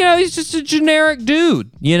 And, he's just a generic dude.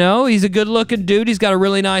 He's a good-looking dude. He's got a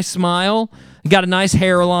really nice smile. Got a nice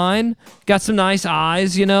hairline. Got some nice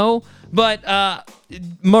eyes, But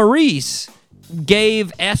Maurice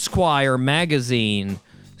gave Esquire magazine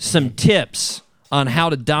some tips on how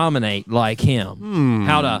to dominate like him.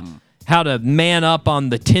 How to man up on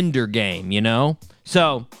the Tinder game,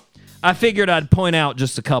 So I figured I'd point out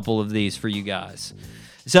just a couple of these for you guys.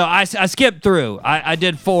 So I skipped through. I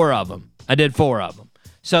did 4 of them.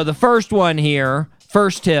 So the first one here,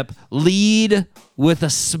 first tip, lead with a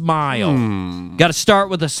smile. Got to start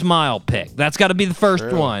with a smile pic. That's got to be the first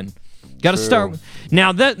one. Got to start.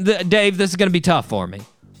 Now, Dave, this is going to be tough for me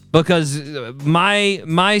because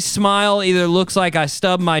my smile either looks like I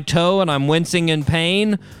stubbed my toe and I'm wincing in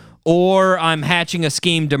pain, or I'm hatching a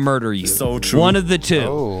scheme to murder you. So true. One of the two.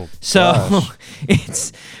 Oh, so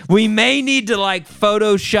we may need to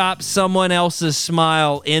Photoshop someone else's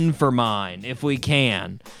smile in for mine if we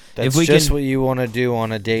can. That's what you want to do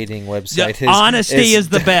on a dating website. Honesty is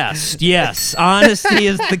the best. Yes, honesty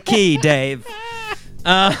is the key, Dave.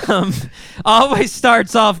 Always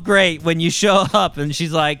starts off great when you show up and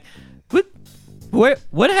she's like,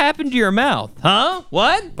 what happened to your mouth? Huh?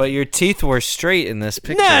 What? But your teeth were straight in this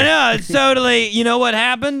picture. No, it's totally, you know what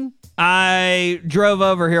happened? I drove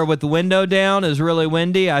over here with the window down. It was really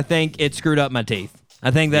windy. I think it screwed up my teeth.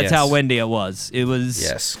 I think that's how windy it was. It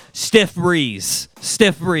was stiff breeze.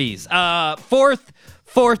 Fourth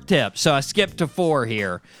tip. So I skipped to 4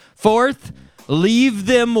 here. Fourth, leave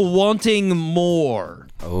them wanting more.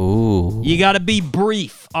 Oh. You got to be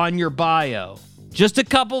brief on your bio. Just a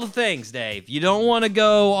couple of things, Dave. You don't want to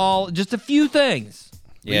go just a few things.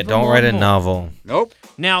 Yeah, don't write a novel. Nope.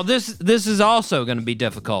 Now, this is also going to be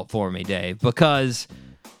difficult for me, Dave, because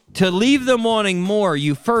to leave them wanting more,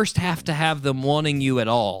 you first have to have them wanting you at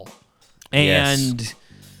all. And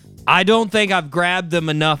I don't think I've grabbed them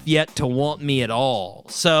enough yet to want me at all.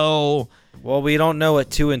 So... Well, we don't know what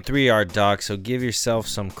 2 and 3 are, Doc, so give yourself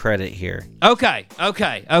some credit here. Okay,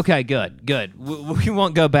 good. We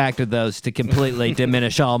won't go back to those to completely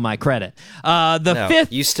diminish all my credit.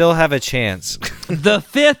 Fifth... You still have a chance. The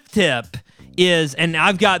fifth tip is, and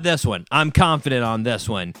I've got this one. I'm confident on this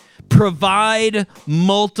one. Provide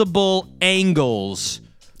multiple angles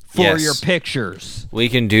for your pictures. We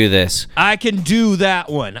can do this. I can do that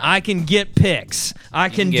one. I can get pics. I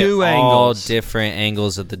can do all angles. All different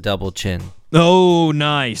angles of the double chin. Oh,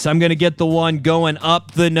 nice. I'm going to get the one going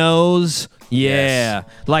up the nose. Yeah.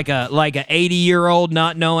 Yes. Like a 80-year-old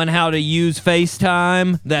not knowing how to use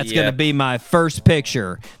FaceTime. That's going to be my first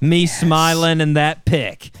picture. Me smiling in that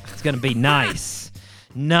pic. It's going to be nice.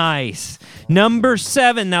 Nice. Number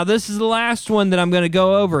 7. Now, this is the last one that I'm going to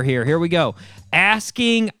go over here. Here we go.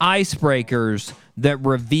 Asking icebreakers that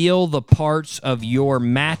reveal the parts of your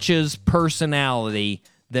match's personality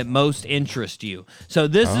that most interest you. So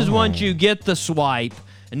this is once you get the swipe.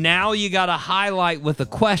 Now you got to highlight with a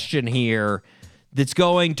question here that's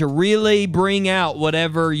going to really bring out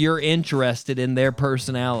whatever you're interested in their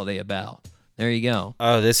personality about. There you go.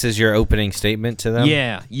 Oh, this is your opening statement to them?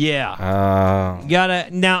 Yeah.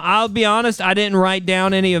 Now, I'll be honest, I didn't write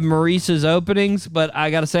down any of Maurice's openings, but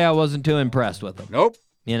I got to say I wasn't too impressed with them. Nope.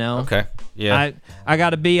 You know? Okay. Yeah. I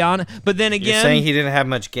got to be honest. But then again... You're saying he didn't have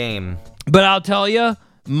much game. But I'll tell you,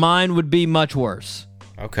 mine would be much worse.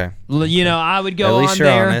 Okay. You know, I would go At least on you're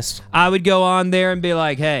there. Honest. I would go on there and be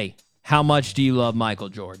like, hey, how much do you love Michael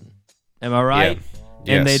Jordan? Am I right?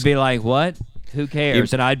 Yeah. And yes. they'd be like, what? Who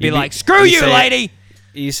cares? And I'd be like, screw you, lady!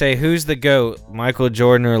 You say, who's the GOAT, Michael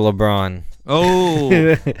Jordan or LeBron?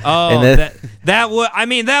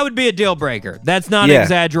 That would be a deal breaker. That's not an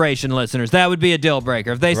exaggeration, listeners. That would be a deal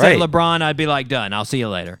breaker. If they say LeBron, I'd be like, done. I'll see you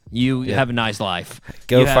later. You have a nice life.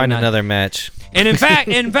 Go find another match. And in fact,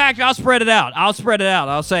 I'll spread it out.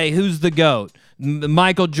 I'll say, who's the GOAT?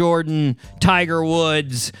 Michael Jordan, Tiger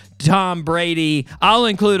Woods, Tom Brady. I'll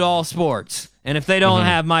include all sports. And if they don't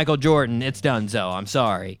have Michael Jordan, it's done. I'm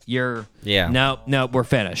sorry. Nope, we're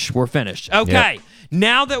finished. Okay,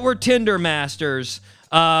 now that we're Tinder masters,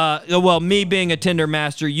 me being a Tinder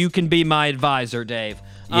master, you can be my advisor, Dave.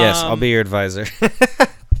 Yes, I'll be your advisor.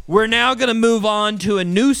 We're now going to move on to a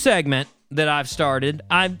new segment that I've started.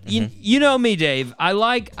 You know me, Dave. I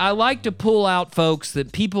like to pull out folks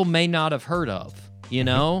that people may not have heard of, you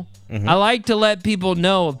know? I like to let people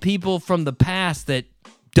know of people from the past that,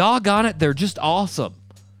 doggone it, they're just awesome.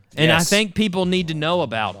 And I think people need to know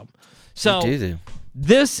about them. So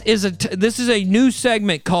this is a new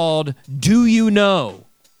segment called Do You Know?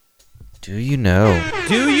 Do you know?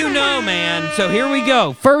 Do you know, man? So here we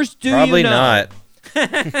go. First, Probably you know?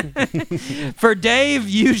 Probably not. For Dave,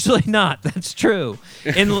 usually not. That's true.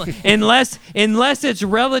 Unless it's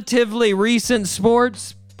relatively recent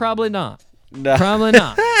sports, probably not. No. Probably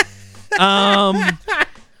not.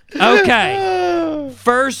 Okay.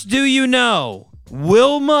 First, do you know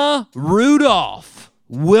Wilma Rudolph?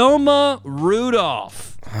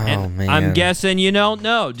 Oh, man. I'm guessing you don't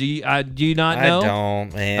know. Do you not know? I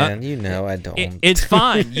don't, man. I don't. It's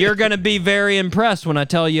fine. You're going to be very impressed when I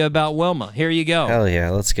tell you about Wilma. Here you go. Hell yeah,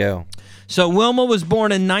 let's go. So Wilma was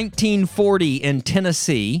born in 1940 in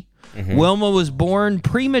Tennessee. Wilma was born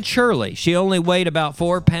prematurely. She only weighed about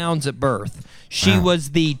 4 pounds at birth. She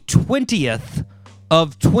was the 20th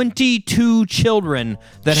of 22 children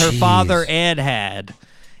that her father Ed had.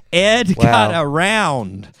 Ed got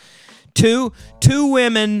around. Two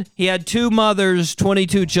women. He had 2 mothers,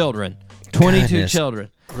 22 children. 22 children.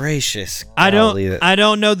 Gracious. I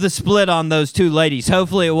don't know the split on those 2 ladies.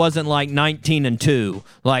 Hopefully it wasn't like 19 and 2.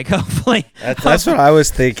 Like hopefully that's what I was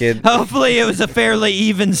thinking. Hopefully it was a fairly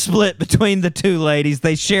even split between the 2 ladies.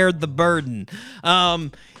 They shared the burden.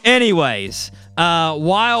 Anyways,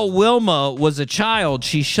 while Wilma was a child,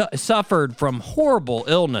 she suffered from horrible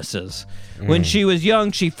illnesses. When she was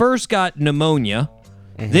young, she first got pneumonia.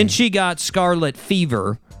 Then she got scarlet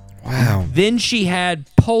fever. Wow. Then she had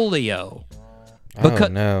polio.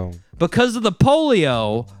 No. Because of the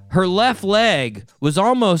polio, her left leg was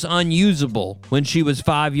almost unusable when she was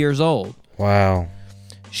 5 years old. Wow.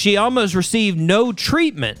 She almost received no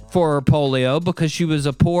treatment for her polio because she was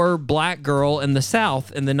a poor black girl in the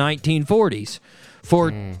South in the 1940s.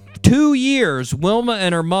 For 2 years, Wilma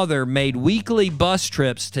and her mother made weekly bus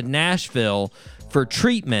trips to Nashville for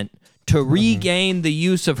treatment to regain the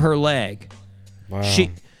use of her leg. Wow.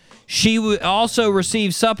 She also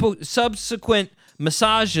received subsequent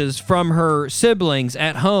massages from her siblings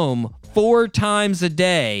at home 4 times a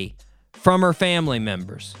day from her family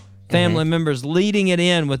members. Family members leading it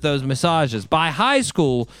in with those massages. By high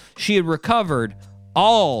school, she had recovered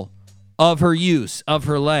all of her use of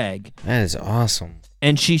her leg. That is awesome.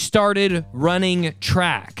 And she started running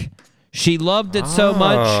track. She loved it so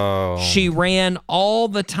much, she ran all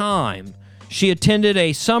the time. She attended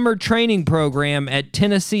a summer training program at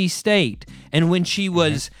Tennessee State. And when she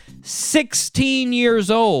was 16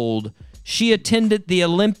 years old, she attended the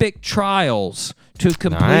Olympic trials to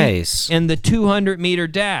complete in the 200-meter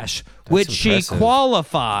dash, which she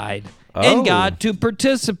qualified and got to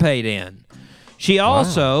participate in. She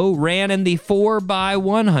also ran in the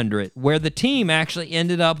 4x100, where the team actually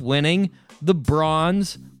ended up winning the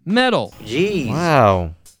bronze medal. Jeez.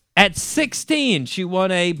 Wow. At 16, she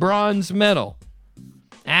won a bronze medal.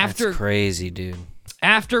 That's crazy, dude.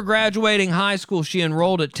 After graduating high school, she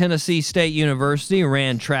enrolled at Tennessee State University and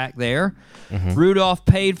ran track there. Rudolph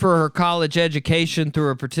paid for her college education through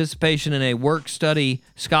her participation in a work-study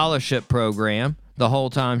scholarship program the whole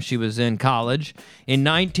time she was in college. In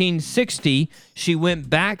 1960, she went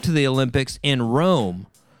back to the Olympics in Rome.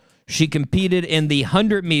 She competed in the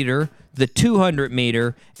 100-meter, the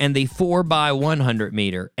 200-meter, and the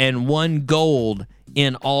 4x100-meter, and won gold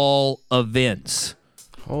in all events.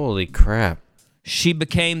 Holy crap. She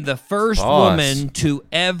became the first woman to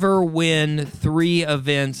ever win 3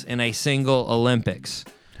 events in a single Olympics.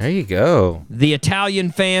 There you go. The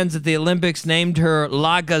Italian fans at the Olympics named her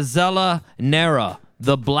La Gazzella Nera,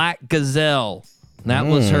 the Black Gazelle. That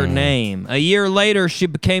was her name. A year later, she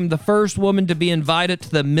became the first woman to be invited to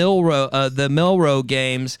the Melrose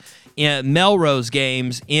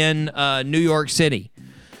Games in New York City.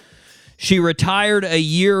 She retired a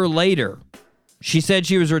year later. She said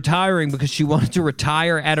she was retiring because she wanted to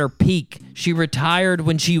retire at her peak. She retired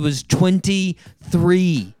when she was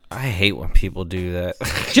 23. I hate when people do that.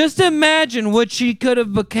 Just imagine what she could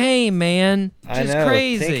have became, man. Just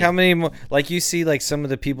crazy. Think how many more, like you see like some of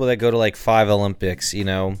the people that go to like 5 Olympics, you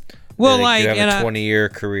know. Well, like have a 20-year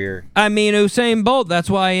career. I mean, Usain Bolt, that's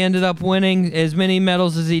why he ended up winning as many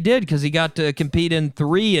medals as he did, because he got to compete in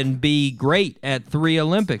 3 and be great at 3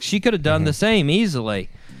 Olympics. She could have done the same easily.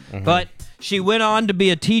 But she went on to be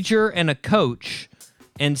a teacher and a coach,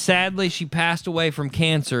 and sadly, she passed away from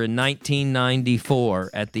cancer in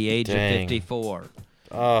 1994 at the age of 54.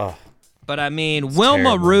 Oh. But I mean,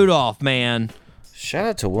 Wilma Rudolph, man. Shout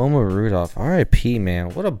out to Wilma Rudolph. R.I.P., man.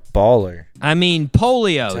 What a baller. I mean,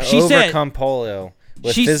 polio. To she overcome polio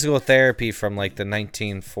with physical therapy from like the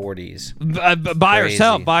 1940s. By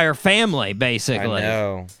herself, by her family, basically. I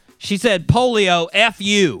know. She said, polio, F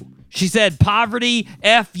you. She said, poverty,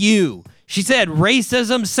 F you. She said,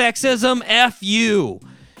 racism, sexism, F you.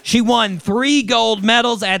 She won 3 gold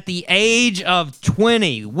medals at the age of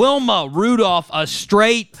 20. Wilma Rudolph, a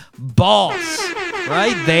straight boss.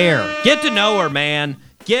 Right there. Get to know her, man.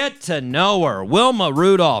 Get to know her. Wilma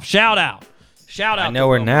Rudolph. Shout out. Shout out. I know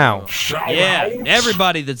her now. Yeah,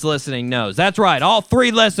 everybody that's listening knows. That's right. All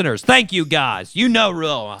 3 listeners. Thank you, guys. You know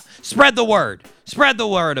Wilma. Spread the word. Spread the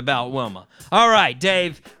word about Wilma. All right,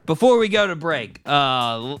 Dave, before we go to break,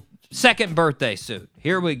 second birthday suit.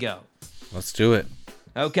 Here we go. Let's do it.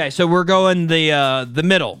 Okay, so we're going the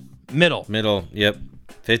middle. Middle, yep.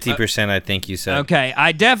 50%, I think you said. Okay,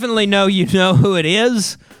 I definitely know you know who it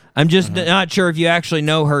is. I'm just not sure if you actually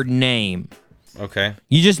know her name. Okay.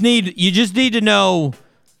 You just need to know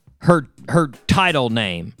her title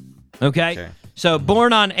name. Okay? So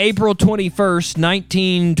born on April 21st,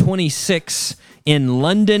 1926 in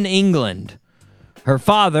London, England. Her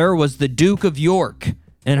father was the Duke of York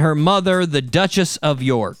and her mother the Duchess of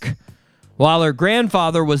York. While her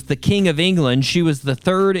grandfather was the King of England, she was the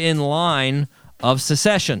 3rd in line of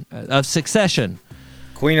succession.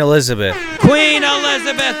 Queen Elizabeth. Queen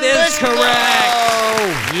Elizabeth is correct.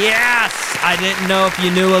 Yes. I didn't know if you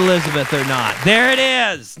knew Elizabeth or not. There it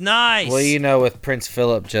is. Nice. Well, you know, with Prince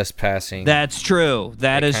Philip just passing. That's true.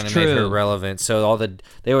 That is true. Made her relevant. So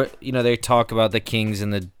they talk about the kings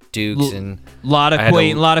and the dukes and a lot of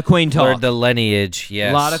queen talk. The lineage,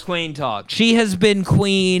 yes. A lot of queen talk. She has been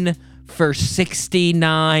queen for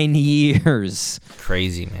 69 years.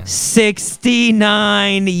 Crazy, man.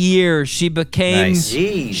 69 years. She became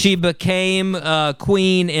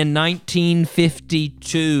queen in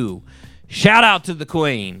 1952. Shout out to the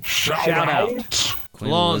queen. Shout out.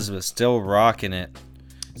 Queen Elizabeth still rocking it.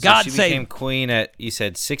 So she became queen at, you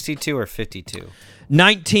said 62 or 52?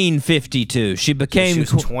 1952. She became. So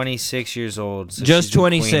she was 26 years old. So just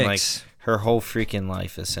 26. Queen, like, her whole freaking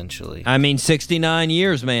life, essentially. I mean, 69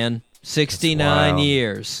 years, man. 69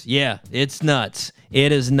 years. Yeah, it's nuts.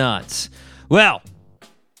 It is nuts. Well,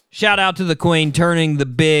 Shout out to the Queen turning the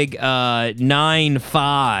big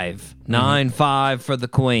 9-5. 9-5 for the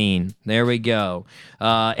Queen. There we go.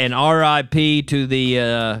 And R.I.P. to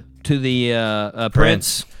the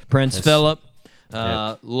Prince Philip.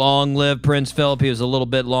 Long live Prince Philip. He was a little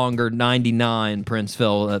bit longer. 99. Prince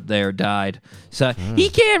Philip there died. So he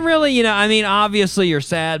can't really, obviously you're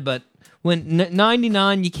sad, but when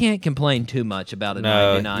 99, you can't complain too much about a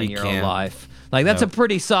 99-year-old life. Like that's a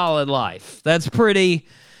pretty solid life. That's pretty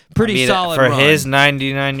solid for run. His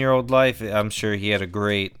 99-year-old life. I'm sure he had a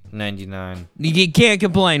great 99. You can't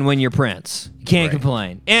complain when you're Prince. You can't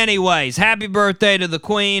complain. Anyways, happy birthday to the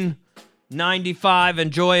Queen. 95.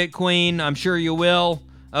 Enjoy it, Queen. I'm sure you will.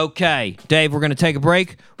 Okay, Dave, we're going to take a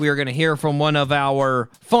break. We are going to hear from one of our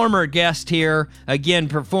former guests here, again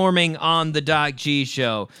performing on the Doc G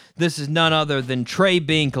Show. This is none other than Trey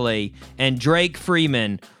Binkley and Drake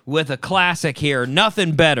Freeman with a classic here,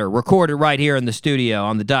 Nothing Better, recorded right here in the studio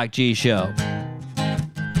on the Doc G Show.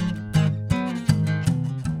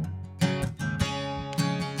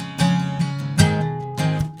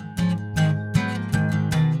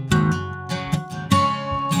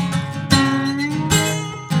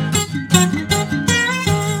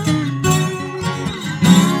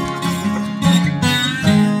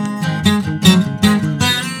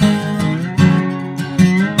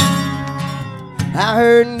 I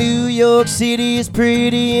heard New York City is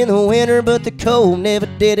pretty in the winter, but the cold never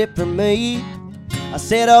did it for me. I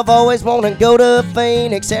said I've always wanted to go to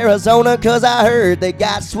Phoenix, Arizona, 'cause I heard they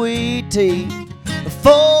got sweet tea.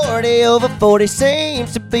 40 over 40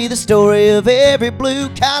 seems to be the story of every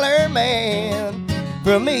blue-collar man.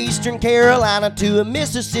 From Eastern Carolina to a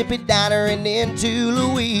Mississippi diner and then to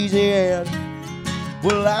Louisiana.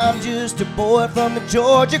 Well, I'm just a boy from the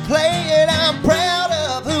Georgia clay, and I'm proud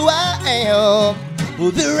of who I am. Well,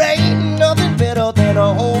 there ain't nothing better than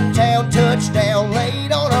a hometown touchdown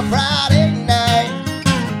late on a Friday night.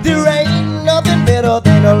 There ain't nothing better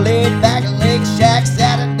than a laid-back Lake Shack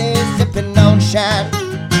Saturday sipping on shine.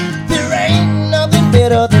 There ain't nothing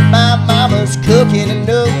better than my mama's cooking and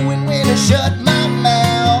knowing when to shut my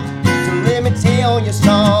mouth. So let me tell you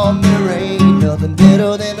something, there ain't nothing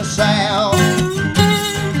better than the South.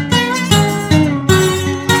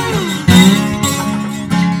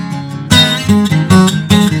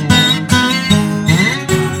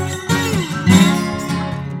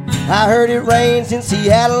 I heard it rains in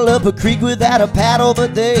Seattle up a creek without a paddle,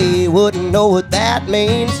 but they wouldn't know what that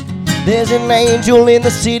means. There's an angel in the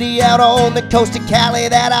city out on the coast of Cali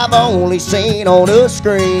that I've only seen on a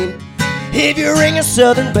screen. If you ring a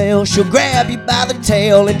southern belle, she'll grab you by the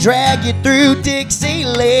tail and drag you through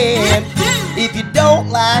Dixieland. If you don't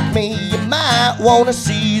like me, you might want to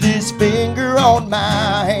see this finger on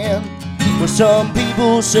my hand. Well, some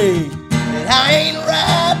people say that I ain't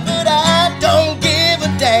right, but I don't give a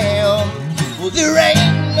damn. Well, there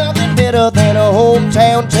ain't nothing better than a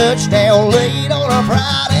hometown touchdown late on a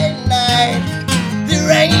Friday night. There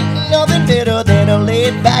ain't nothing better than a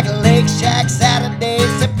laid-back Lake Shack Saturday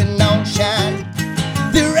sipping on shine.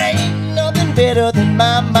 There ain't nothing better than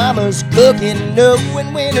my mama's cooking,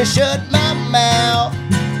 knowing when to shut my mouth.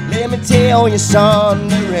 Let me tell you, son,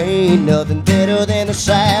 there ain't nothing better than the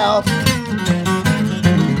South.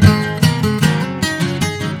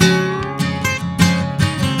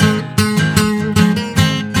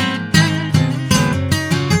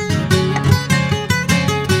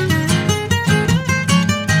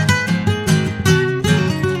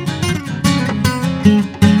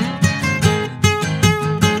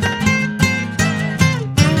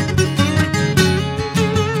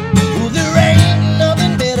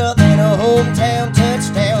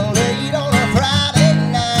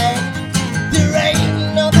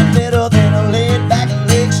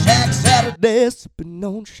 Sipping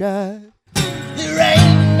on shine. There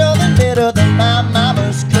ain't nothing better than my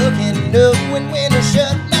mama's cooking, knowing when to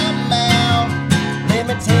shut my mouth. Let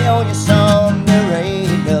me tell you something, there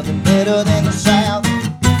ain't nothing better than the South.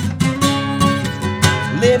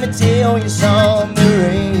 Let me tell you something,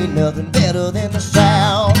 there ain't nothing better than the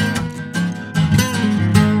South.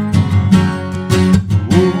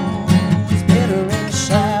 Ooh, it's better in the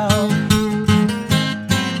South.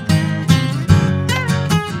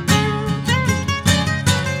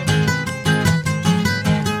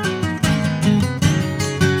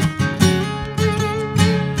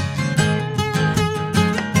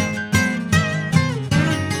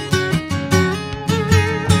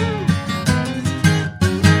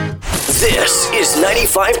 This is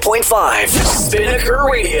 95.5 Spinnaker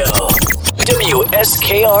Radio.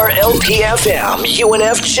 WSKR-LP-FM,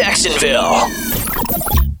 UNF Jacksonville.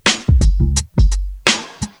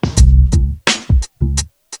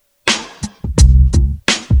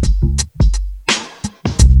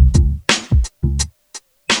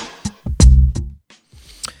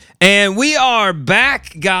 And we are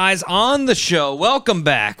back, guys, on the show. Welcome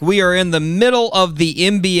back. We are in the middle of the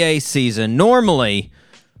NBA season. Normally,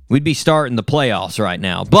 we'd be starting the playoffs right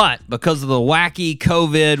now. But because of the wacky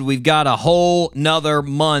COVID, we've got a whole nother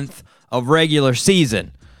month of regular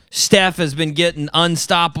season. Steph has been getting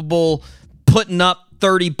unstoppable, putting up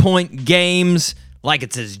 30-point games like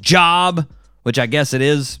it's his job, which I guess it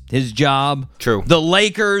is his job. True. The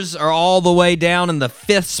Lakers are all the way down in the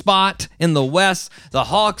 5th spot in the West. The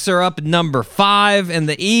Hawks are up at number 5 in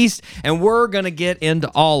the East, and we're going to get into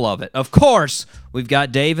all of it. Of course, we've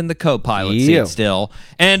got Dave in the co-pilot seat still.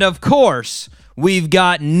 And of course, we've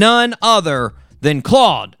got none other than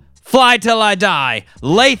Claude, Fly Till I Die,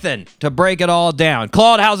 Lathan to break it all down.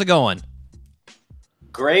 Claude, how's it going?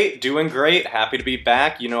 Great, doing great. Happy to be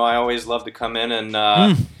back. You know, I always love to come in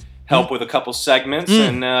and help with a couple segments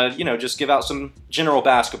and, just give out some general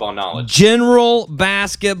basketball knowledge. General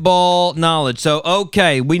basketball knowledge. So,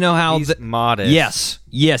 okay, we know how... He's modest.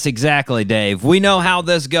 Yes, exactly, Dave. We know how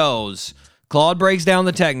this goes. Claude breaks down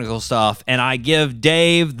the technical stuff, and I give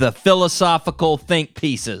Dave the philosophical think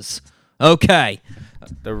pieces. Okay.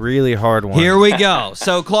 The really hard one. Here we go.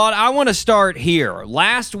 So, Claude, I want to start here.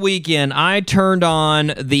 Last weekend, I turned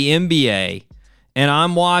on the NBA, and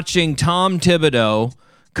I'm watching Tom Thibodeau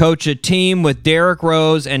coach a team with Derrick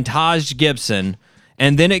Rose and Taj Gibson,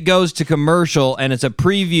 and then it goes to commercial, and it's a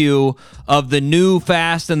preview of the new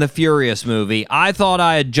Fast and the Furious movie. I thought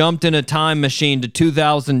I had jumped in a time machine to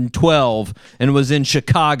 2012 and was in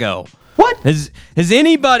Chicago. What? Has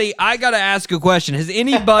anybody, I got to ask a question, has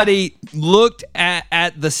anybody looked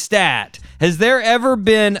at the stat? Has there ever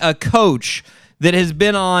been a coach that has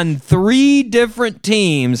been on 3 different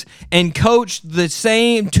teams and coached the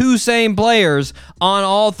two same players on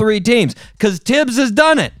all 3 teams? Because Tibbs has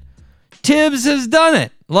done it.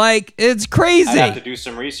 Like, it's crazy. I have to do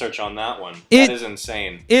some research on that one. That is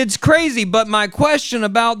insane. It's crazy, but my question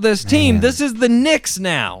about this team, this is the Knicks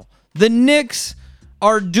now. The Knicks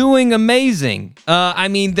are doing amazing. They're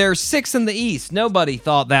 6th in the East. Nobody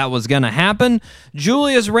thought that was going to happen.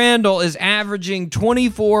 Julius Randle is averaging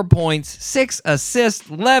 24 points, 6 assists,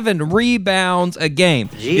 11 rebounds a game.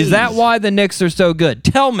 Jeez. Is that why the Knicks are so good?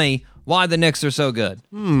 Tell me why the Knicks are so good.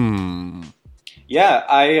 Yeah,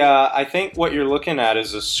 I think what you're looking at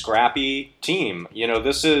is a scrappy team. You know,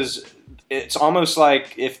 it's almost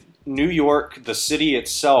like if New York, the city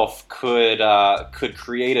itself, could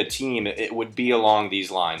create a team, it would be along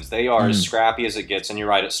these lines. They are as scrappy as it gets, and you're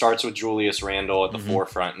right, it starts with Julius Randle at the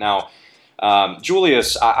forefront. Now,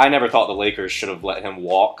 Julius, I never thought the Lakers should have let him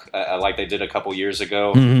walk like they did a couple years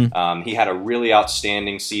ago. He had a really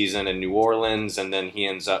outstanding season in New Orleans, and then he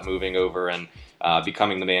ends up moving over and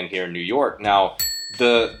becoming the man here in New York. Now,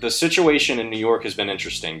 the situation in New York has been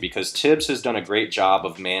interesting because Tibbs has done a great job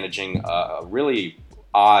of managing a really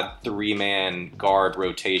odd 3-man guard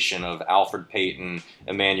rotation of Alfred Payton,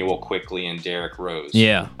 Emmanuel Quickley, and Derrick Rose.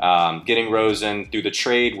 Yeah. Getting Rose in through the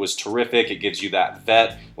trade was terrific. It gives you that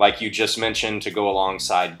vet, like you just mentioned, to go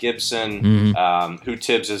alongside Gibson, who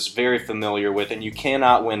Tibbs is very familiar with, and you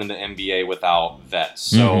cannot win in the NBA without vets.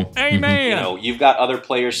 So, you've got other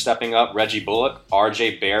players stepping up. Reggie Bullock,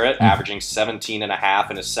 RJ Barrett, averaging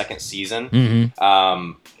 17.5 in his second season.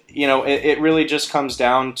 It really just comes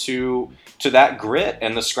down to that grit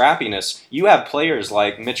and the scrappiness. You have players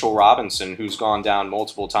like Mitchell Robinson, who's gone down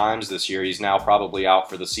multiple times this year. He's now probably out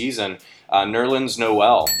for the season. Nerlens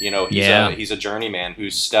Noel, he's a journeyman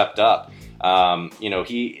who's stepped up.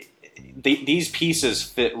 These pieces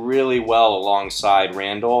fit really well alongside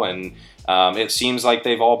Randle, and it seems like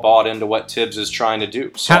they've all bought into what Tibbs is trying to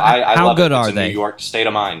do. So I love good it. Are it's a they? New York state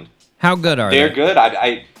of mind. How good are they? They're good.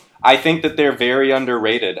 I think that they're very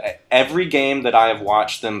underrated. Every game that I have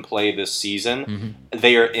watched them play this season,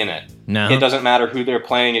 they are in it. No. It doesn't matter who they're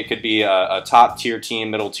playing. It could be a top-tier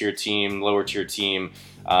team, middle-tier team, lower-tier team,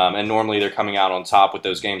 and normally they're coming out on top with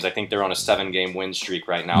those games. I think they're on a 7-game win streak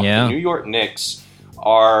right now. Yeah. The New York Knicks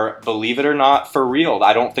are, believe it or not, for real.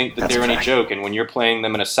 I don't think that they're any joke. And when you're playing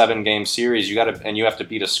them in a 7-game series, you have to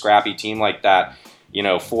beat a scrappy team like that,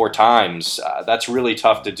 4 times. That's really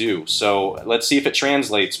tough to do. So let's see if it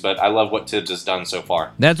translates, but I love what Tibbs has done so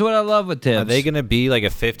far. That's what I love with Tibbs. Are they going to be like a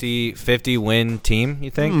 50 win team, you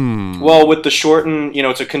think? Well, with the shortened,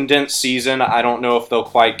 it's a condensed season. I don't know if they'll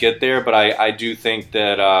quite get there, but I do think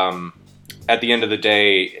that at the end of the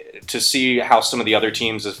day, to see how some of the other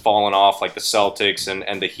teams have fallen off, like the Celtics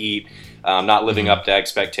and the Heat, not living up to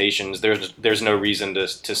expectations, there's no reason to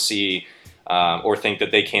see or think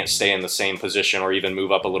that they can't stay in the same position or even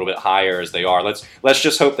move up a little bit higher as they are. Let's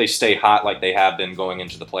just hope they stay hot like they have been going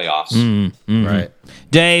into the playoffs. Right.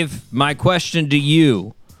 Dave, my question to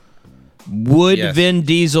you. Would Yes. Vin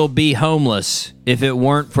Diesel be homeless if it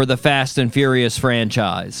weren't for the Fast and Furious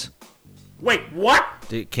franchise? Wait, what?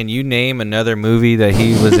 Can you name another movie that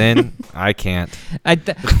he was in? I can't. I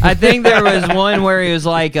think there was one where he was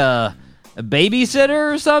like a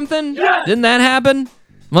babysitter or something. Didn't that happen?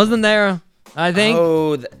 Wasn't there? I think.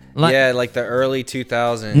 Oh, yeah, like the early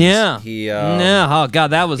 2000s. Yeah. He. Oh God,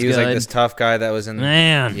 that was He good. was like this tough guy that was in.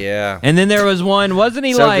 Man. Yeah. And then there was one, wasn't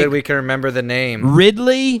he so like good we can remember the name.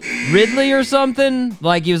 Ridley or something?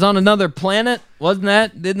 Like he was on another planet? Didn't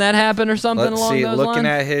that happen or something Let's along see. those Looking lines?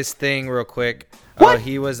 at his thing real quick. Oh,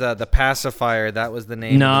 he was the pacifier. That was the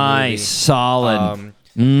name. Nice, of the solid.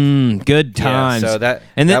 Good times. Yeah, so that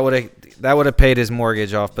and then, that would have paid his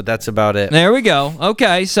mortgage off, but that's about it. There we go.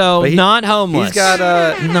 Okay, so not homeless. He's got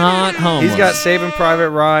not homeless. He's got Saving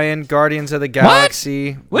Private Ryan, Guardians of the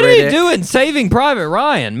Galaxy. What are you doing, Saving Private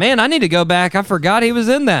Ryan? Man, I need to go back. I forgot he was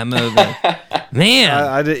in that movie.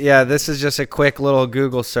 Man. This is just a quick little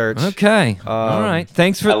Google search. Okay. All right.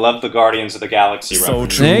 Thanks for. I love the Guardians of the Galaxy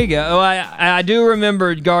reference. There you go. Oh, I do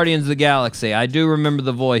remember Guardians of the Galaxy. I do remember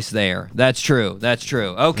the voice there. That's true.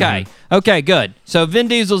 Okay. Okay, good. So Vin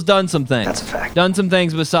Diesel's done some things. That's a fact. Done some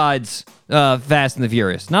things besides Fast and the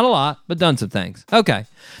Furious. Not a lot, but done some things. Okay.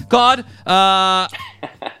 Claude, now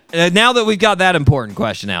that we've got that important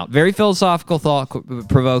question out, very philosophical,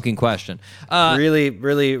 thought-provoking question. Really,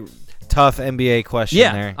 really tough NBA question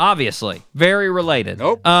there. Obviously. Very related.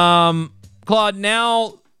 Nope. Claude,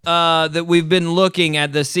 now that we've been looking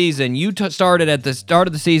at this season, you started at the start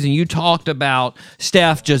of the season, you talked about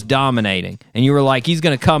Steph just dominating. And you were like, he's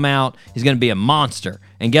going to come out, he's going to be a monster.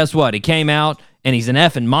 And guess what? He came out, and he's an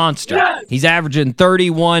effing monster. Yes! He's averaging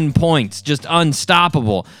 31 points, just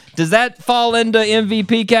unstoppable. Does that fall into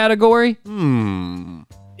MVP category?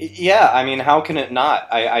 Yeah, I mean, how can it not?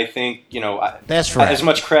 I think, That's right. As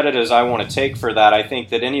much credit as I want to take for that, I think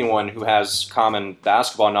that anyone who has common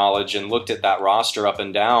basketball knowledge and looked at that roster up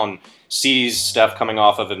and down sees Steph coming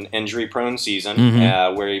off of an injury-prone season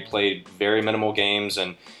where he played very minimal games.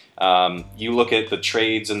 And you look at the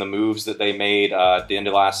trades and the moves that they made at the end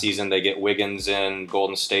of last season. They get Wiggins in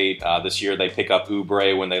Golden State. This year they pick up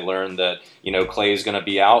Oubre when they learn that, Clay is going to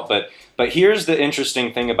be out. But here's the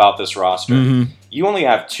interesting thing about this roster. You only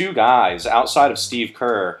have two guys outside of Steve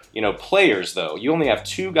Kerr, players though. You only have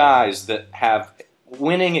two guys that have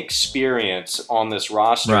winning experience on this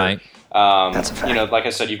roster. Right. That's a fact. Like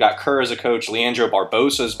I said, you've got Kerr as a coach, Leandro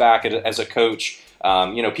Barbosa's back as a coach.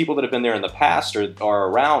 People that have been there in the past are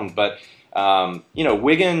around, but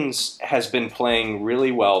Wiggins has been playing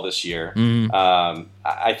really well this year.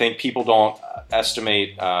 I think people don't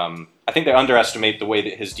estimate. I think they underestimate the way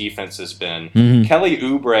that his defense has been. Kelly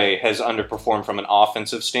Oubre has underperformed from an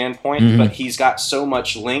offensive standpoint, but he's got so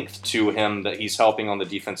much length to him that he's helping on the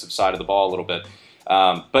defensive side of the ball a little bit.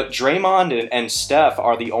 But Draymond and Steph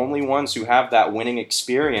are the only ones who have that winning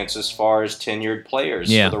experience as far as tenured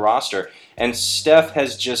players for the roster. And Steph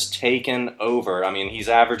has just taken over. I mean, he's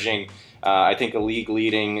averaging, I think, a league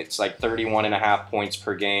leading, it's like 31.5 points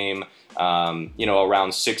per game.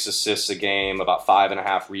 Around 6 assists a game, about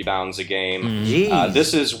 5.5 rebounds a game.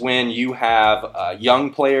 This is when you have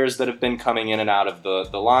young players that have been coming in and out of the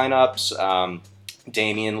lineups.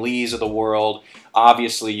 Damian Lees of the world.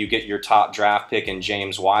 Obviously, you get your top draft pick in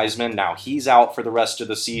James Wiseman. Now he's out for the rest of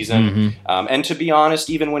the season. And to be honest,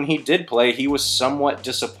 even when he did play, he was somewhat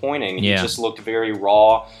disappointing. He just looked very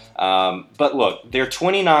raw. But look, they're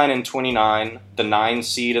 29-29, the 9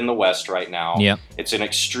 seed in the West right now. It's an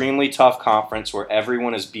extremely tough conference where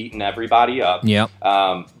everyone is beating everybody up.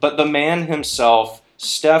 But the man himself,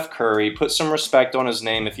 Steph Curry, put some respect on his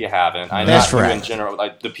name if you haven't. I know you in general,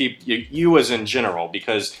 like the people, you as in general,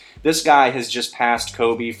 because this guy has just passed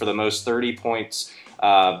Kobe for the most 30 points.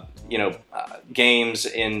 Games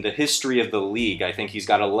in the history of the league. I think he's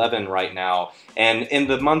got 11 right now. And in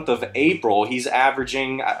the month of April, he's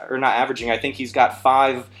averaging, or not averaging, I think he's got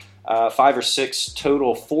 5 or 6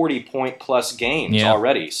 total 40-point plus games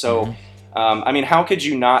already. So, how could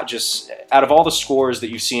you not just, out of all the scores that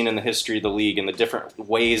you've seen in the history of the league and the different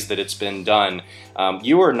ways that it's been done,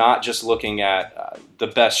 you are not just looking at the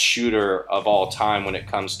best shooter of all time when it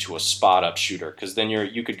comes to a spot-up shooter, because then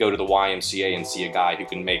you could go to the YMCA and see a guy who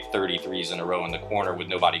can make 33s in a row in the corner with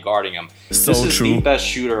nobody guarding him. This is the best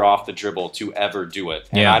shooter off the dribble to ever do it.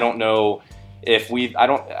 And I don't know if we've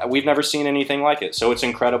never seen anything like it. So it's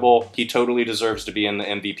incredible. He totally deserves to be in the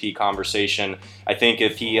MVP conversation. I think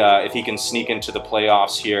if he can sneak into the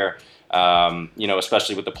playoffs here,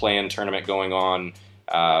 especially with the play-in tournament going on,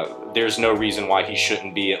 there's no reason why he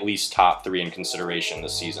shouldn't be at least top 3 in consideration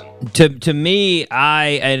this season. To me,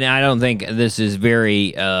 I don't think this is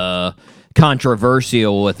very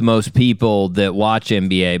controversial with most people that watch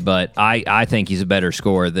NBA, but I think he's a better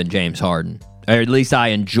scorer than James Harden. Or at least I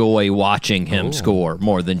enjoy watching him score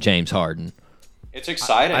more than James Harden. It's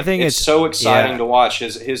exciting. I think it's so exciting to watch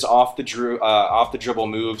his off the dribble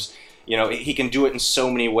moves. You know, he can do it in so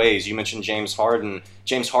many ways. You mentioned James Harden.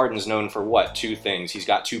 James Harden's known for what? Two things. He's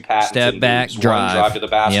got two patented step back, moves. drive. One, drive to the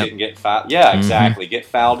basket and get fouled. Yeah, exactly. Get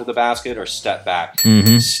fouled to the basket or step back.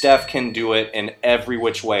 Steph can do it in every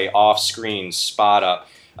which way, off screen, spot up.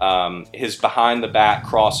 His behind the back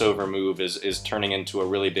crossover move is turning into a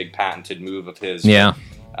really big patented move of his. Yeah.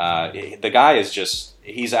 The guy is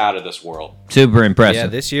he's out of this world. Super impressive. Yeah,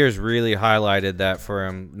 this year's really highlighted that for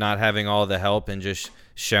him, not having all the help and just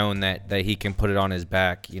shown that he can put it on his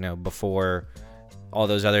back, before all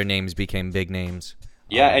those other names became big names.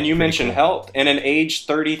 Yeah, and you mentioned health in an age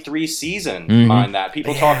 33 season. Mind that.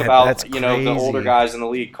 People talk about, the older guys in the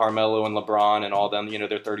league, Carmelo and LeBron and all them,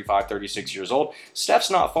 they're 35, 36 years old.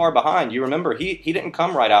 Steph's not far behind. You remember, he didn't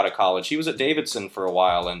come right out of college. He was at Davidson for a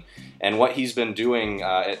while, and what he's been doing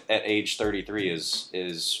at age 33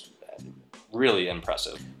 is really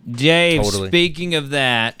impressive. Dave, speaking of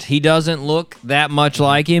that, he doesn't look that much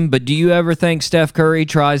like him, but do you ever think Seth Curry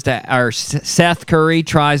tries to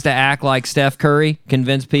act like Steph Curry,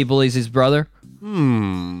 convince people he's his brother?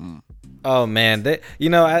 Oh man,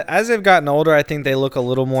 as they've gotten older, I think they look a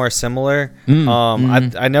little more similar.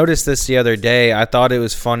 I noticed this the other day. I thought it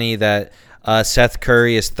was funny that Seth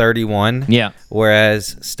Curry is 31,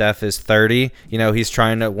 whereas Steph is 30. He's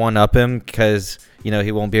trying to one-up him because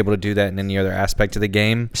he won't be able to do that in any other aspect of the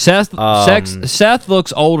game. Seth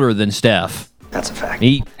looks older than Steph. That's a fact.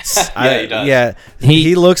 He does. Yeah,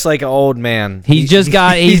 he looks like an old man. He just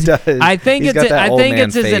got. He does. I think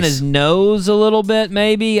it's face. in his nose a little bit.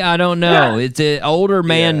 Maybe I don't know. Yeah. It's an older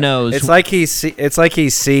man nose. It's like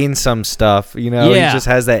he's seen some stuff. He just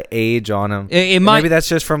has that age on him. Maybe that's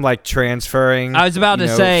just from like transferring. I was about to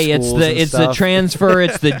say it's the transfer.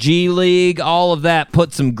 It's the G League. All of that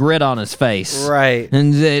put some grit on his face. Right.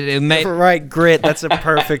 And it made grit. That's a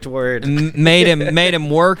perfect word. Made him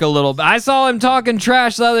work a little bit. I saw him talking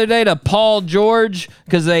trash the other day to Paul George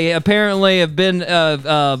because they apparently have been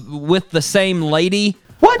with the same lady.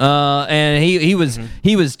 What? And he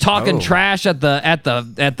was talking trash at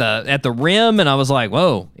the rim, and I was like,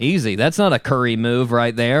 "Whoa, easy! That's not a Curry move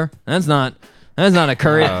right there. That's not a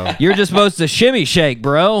Curry. You're just supposed to shimmy shake,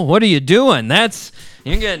 bro. What are you doing?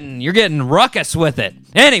 You're getting ruckus with it."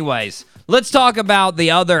 Anyways. Let's talk about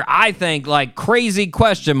the other, I think, crazy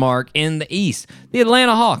question mark in the East. The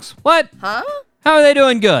Atlanta Hawks. What? Huh? How are they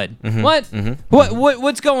doing good? What?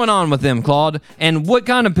 What's going on with them, Claude? And what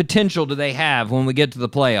kind of potential do they have when we get to the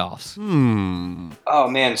playoffs? Oh,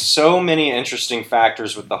 man, so many interesting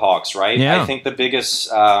factors with the Hawks, right? Yeah. I think the biggest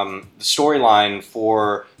storyline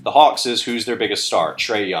for the Hawks is who's their biggest star,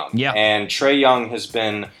 Trae Young. Yeah. And Trae Young has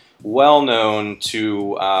been well known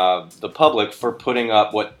to the public for putting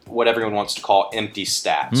up what everyone wants to call empty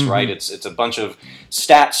stats, right? It's a bunch of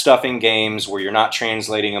stat stuffing games where you're not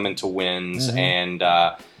translating them into wins, and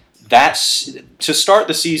that's to start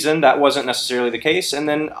the season. That wasn't necessarily the case, and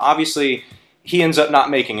then obviously he ends up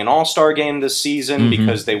not making an All-Star game this season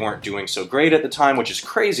because they weren't doing so great at the time, which is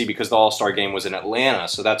crazy because the All-Star game was in Atlanta,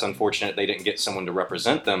 so that's unfortunate they didn't get someone to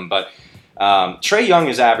represent them, but Trae Young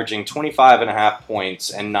is averaging 25.5 points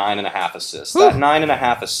and 9.5 assists. That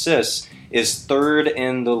 9.5 assists is third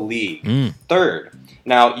in the league. Third.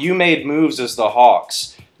 Now, you made moves as the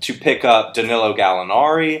Hawks to pick up Danilo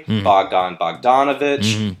Gallinari, Bogdan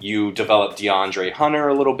Bogdanovic. You developed DeAndre Hunter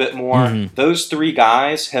a little bit more. Those three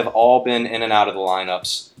guys have all been in and out of the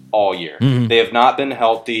lineups all year. They have not been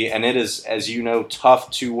healthy, and it is, as you know,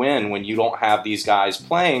 tough to win when you don't have these guys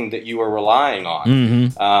playing that you are relying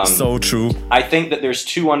on. So true. I think that there's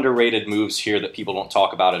two underrated moves here that people don't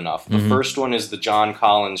talk about enough. The first one is the John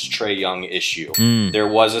Collins, Trae Young issue. There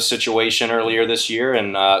was a situation earlier this year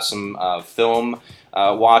in some film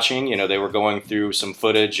watching. They were going through some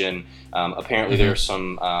footage, and apparently there's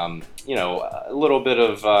some a little bit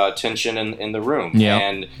of tension in the room.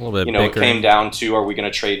 And it came down to, are we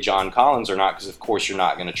going to trade John Collins or not? Because of course you're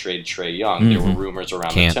not going to trade Trae Young. There were rumors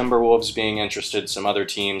around the Timberwolves being interested, some other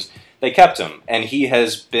teams. They kept him, and he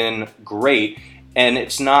has been great. And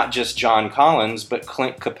it's not just John Collins, but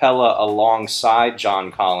Clint Capella alongside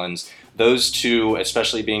John Collins. Those two,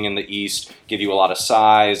 especially being in the East, give you a lot of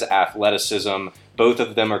size, athleticism. Both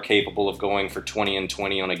of them are capable of going for 20 and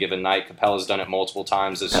 20 on a given night. Capella's done it multiple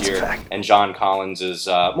times this year. And John Collins is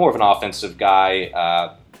more of an offensive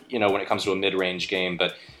guy, when it comes to a mid-range game.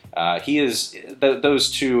 But He is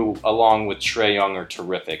those two, along with Trae Young, are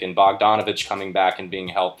terrific. And Bogdanovich coming back and being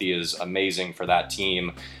healthy is amazing for that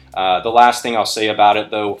team. The last thing I'll say about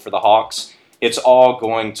it, though, for the Hawks, it's all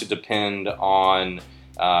going to depend on,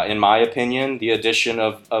 in my opinion, the addition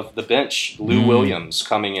of the bench. Lou Williams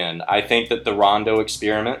coming in. I think that the Rondo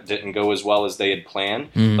experiment didn't go as well as they had planned.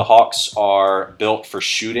 The Hawks are built for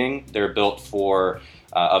shooting. They're built for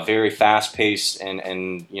a very fast-paced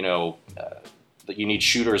and you need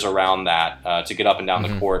shooters around that to get up and down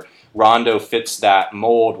the court. Rondo fits that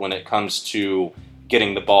mold when it comes to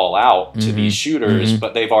getting the ball out to these shooters,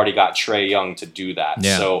 but they've already got Trae Young to do that.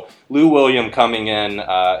 Yeah. So Lou Williams coming in,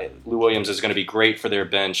 Lou Williams is going to be great for their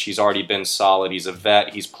bench. He's already been solid. He's a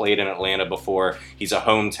vet. He's played in Atlanta before. He's a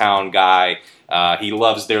hometown guy. He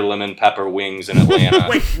loves their lemon pepper wings in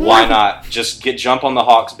Atlanta. Why not just jump on the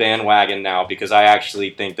Hawks bandwagon now? Because I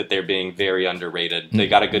actually think that they're being very underrated. They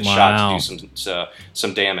got a good shot to do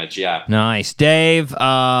some damage. Yeah. Nice, Dave.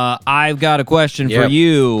 I've got a question for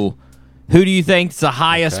you. Who do you think's the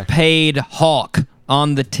highest paid Hawk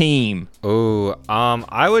on the team? Oh,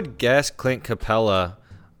 I would guess Clint Capella.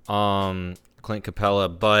 But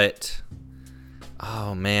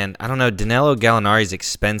oh man, I don't know. Danilo Gallinari's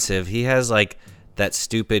expensive. He has like that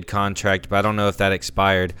stupid contract, but I don't know if that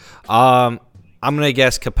expired. I'm gonna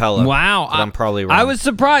guess Capella. Wow, but I'm probably wrong. I was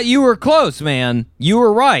surprised. You were close, man. You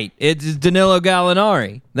were right. It's Danilo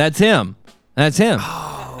Gallinari. That's him.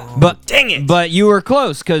 But dang it! But you were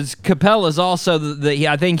close because Capella's also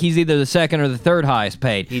I think he's either the second or the third highest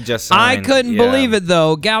paid. He just signed, I couldn't believe it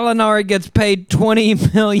though. Gallinari gets paid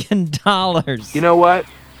 $20 million. You know what?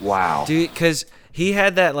 Wow, dude, because he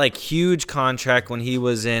had that like huge contract when he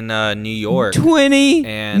was in New York.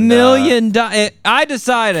 $20 million. I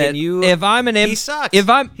decided if I'm an he sucks.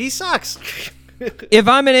 He sucks. If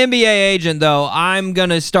I'm an NBA agent, though, I'm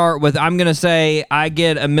gonna say I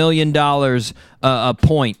get $1 million a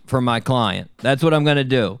point for my client. That's what I'm gonna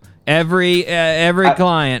do. Every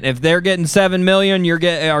client, if they're getting $7 million,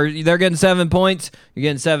 they're getting 7 points. You're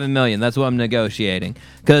getting $7 million. That's what I'm negotiating.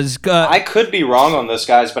 Because I could be wrong on this,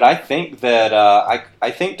 guys, but I think that I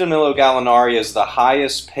think Danilo Gallinari is the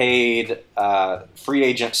highest paid free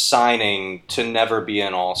agent signing to never be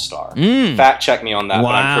an All-Star. Fact check me on that, but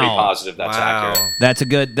I'm pretty positive that's accurate.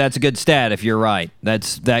 That's a good stat if you're right.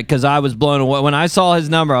 That's because I was blown away when I saw his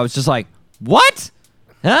number. I was just like, what?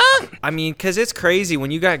 Huh? I mean, because it's crazy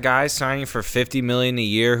when you got guys signing for $50 million a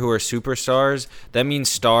year who are superstars. That means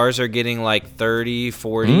stars are getting like 30,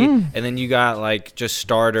 40, and then you got like just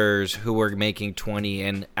starters who are making 20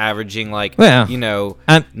 and averaging like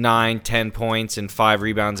 9, 10 points and 5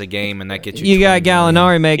 rebounds a game, and that gets you. You got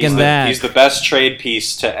Gallinari making that. He's the best trade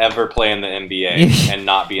piece to ever play in the NBA and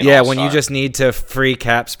not be an All-Star. When you just need to free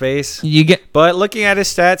cap space. But looking at his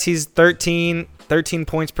stats, he's 13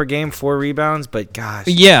 points per game, 4 rebounds, but gosh,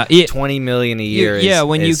 $20 million a year.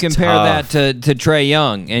 When you compare tough. that to Trae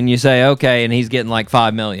Young, and you say, okay, and he's getting like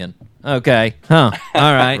 $5 million. Okay, all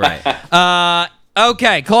right, right.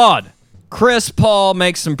 Okay, Claude. Chris Paul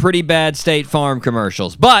makes some pretty bad State Farm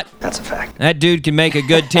commercials, but that's a fact. That dude can make a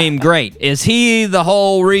good team great. Is he the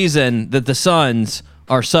whole reason that the Suns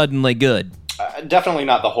are suddenly good? Definitely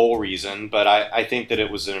not the whole reason, but I think that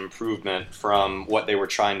it was an improvement from what they were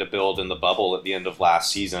trying to build in the bubble at the end of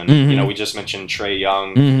last season. We just mentioned Trae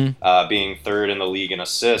Young being third in the league in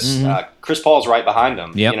assists. Chris Paul's right behind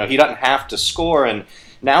him. Yep. He doesn't have to score, and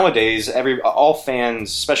nowadays all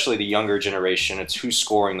fans, especially the younger generation, it's who's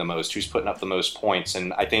scoring the most, who's putting up the most points.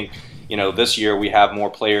 And I think this year we have more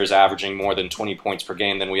players averaging more than 20 points per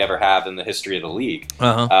game than we ever have in the history of the league.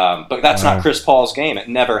 But that's not Chris Paul's game. It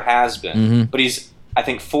never has been. But he's, I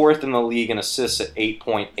think, 4th in the league in assists at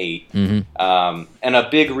 8.8. And a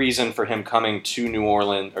big reason for him coming to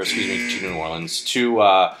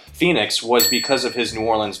Phoenix was because of his New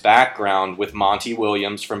Orleans background with Monty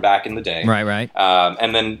Williams from back in the day. Right.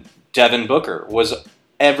 And then Devin Booker was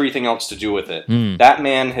everything else to do with it. That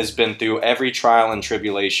man has been through every trial and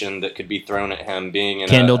tribulation that could be thrown at him, being in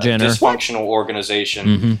a dysfunctional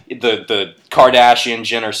organization, the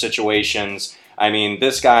Kardashian-Jenner situations. I mean,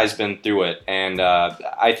 this guy's been through it. And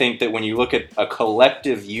I think that when you look at a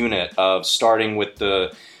collective unit of starting with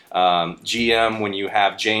the GM, when you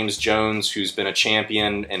have James Jones, who's been a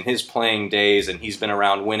champion in his playing days, and he's been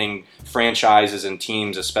around winning franchises and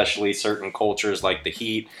teams, especially certain cultures like the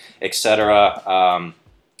Heat, etc.,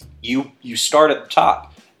 you start at the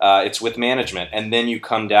top. It's with management, and then you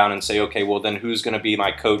come down and say, okay, well then who's going to be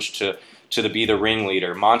my coach to be the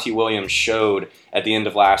ringleader? Monty Williams showed at the end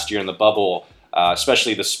of last year in the bubble,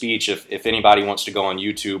 especially the speech, if anybody wants to go on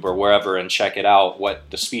YouTube or wherever and check it out, what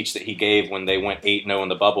the speech that he gave when they went 8-0 in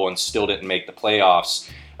the bubble and still didn't make the playoffs.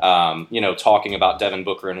 talking about Devin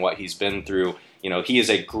Booker and what he's been through. He is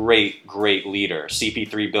a great, great leader.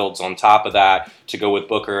 CP3 builds on top of that to go with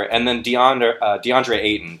Booker. And then DeAndre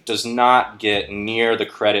Ayton does not get near the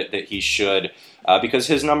credit that he should because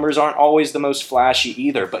his numbers aren't always the most flashy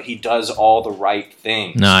either, but he does all the right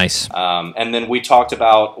things. Nice. And then we talked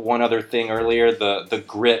about one other thing earlier, the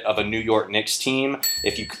grit of a New York Knicks team.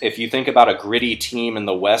 If you think about a gritty team in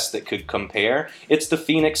the West that could compare, it's the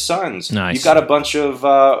Phoenix Suns. Nice. You've got a bunch of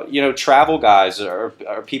travel guys or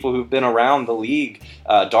people who've been around the league.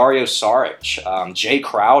 Dario Saric, Jay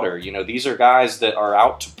Crowder. These are guys that are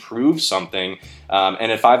out to prove something.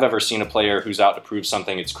 And if I've ever seen a player who's out to prove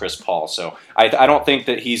something, it's Chris Paul. So I don't think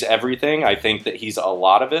that he's everything. I think that he's a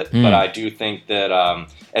lot of it. But I do think that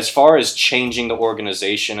as far as changing the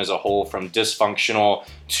organization as a whole from dysfunctional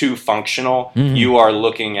to functional, you are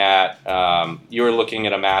looking at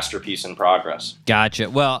a masterpiece in progress. Gotcha.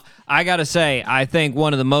 Well, I got to say, I think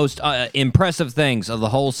one of the most impressive things of the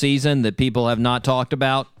whole season that people have not talked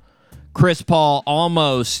about, Chris Paul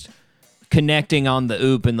almost connecting on the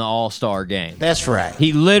oop in the All-Star game. That's right.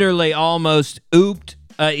 He literally almost ooped.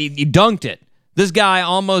 He dunked it. This guy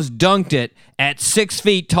almost dunked it at 6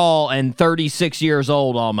 feet tall and 36 years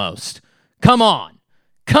old almost. Come on.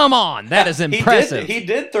 That is impressive. He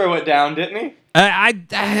did throw it down, didn't he? I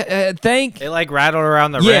think it rattled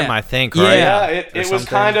around the rim, I think, right? Yeah, it was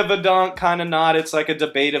kind of a dunk, kind of not. It's like a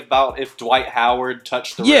debate about if Dwight Howard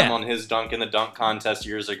touched the rim on his dunk in the dunk contest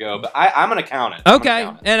years ago. But I'm going to count it. Okay,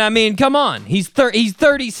 and I mean, come on. He's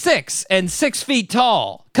 36 and 6 feet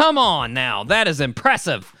tall. Come on now. That is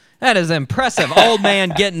impressive. Old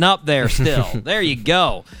man getting up there still. There you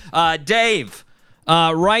go. Dave,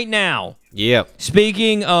 right now. Yep.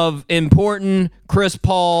 Speaking of important Chris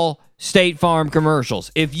Paul State Farm commercials,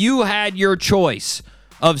 if you had your choice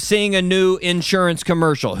of seeing a new insurance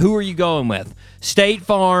commercial, who are you going with? State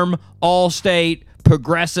Farm, Allstate,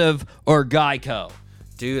 Progressive, or Geico?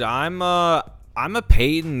 Dude, I'm a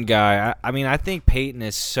Peyton guy. I mean, I think Peyton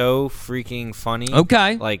is so freaking funny.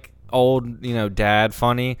 Okay. Like old, dad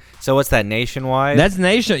funny. So what's that, Nationwide? That's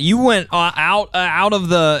Nation. You went out of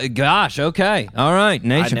the, gosh, okay. All right,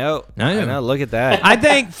 Nation. I know. Look at that. I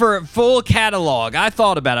think for full catalog, I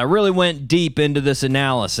thought about it. I really went deep into this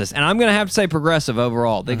analysis, and I'm going to have to say Progressive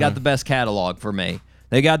overall. They got the best catalog for me.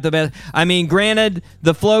 They got the best. I mean, granted,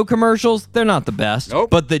 the Flo commercials, they're not the best. Nope.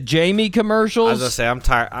 But the Jamie commercials. I was going to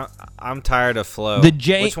say, I'm tired of Flo.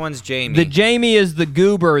 Which one's Jamie? The Jamie is the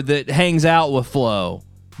goober that hangs out with Flo.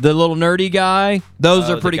 The little nerdy guy, those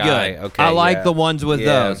are pretty good. Okay, I like the ones with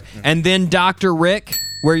those. And then Dr. Rick,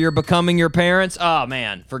 where you're becoming your parents. Oh,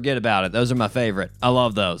 man, forget about it. Those are my favorite. I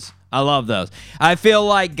love those. I feel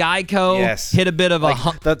like Geico hit a bit of a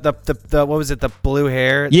hump. The what was it? The blue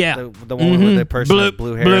hair? Yeah. The one with the person with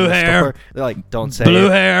blue hair. Blue in the hair. store. They're like, don't say blue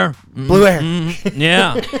it. hair. Blue hair.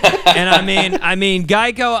 Yeah. And I mean,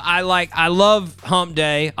 Geico, I love Hump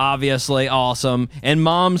Day, obviously, awesome. And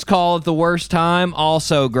Mom's Call at the Worst Time,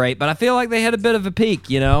 also great. But I feel like they hit a bit of a peak,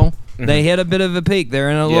 They hit a bit of a peak. They're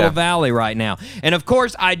in a little valley right now. And, of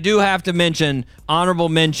course, I do have to honorable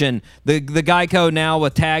mention, the Geico now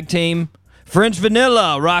with Tag Team. French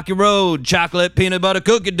Vanilla, Rocky Road, Chocolate Peanut Butter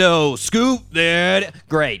Cookie Dough, Scoop there.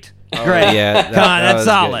 Great. Great. Yeah, Come on, that's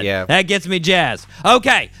solid. Good, yeah. That gets me jazzed.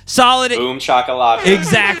 Okay, solid. Boom chocolate.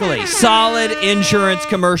 Exactly. Solid insurance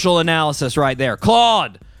commercial analysis right there.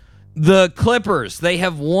 Claude, the Clippers, they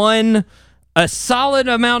have won a solid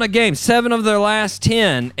amount of games, 7 of their last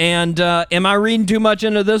 10. And am I reading too much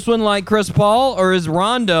into this one like Chris Paul, or is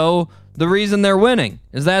Rondo the reason they're winning?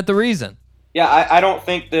 Is that the reason? Yeah, I don't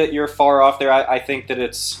think that you're far off there. I think that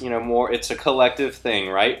it's it's a collective thing,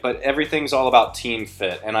 right? But everything's all about team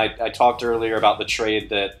fit. And I talked earlier about the trade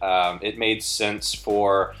that it made sense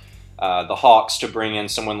for the Hawks to bring in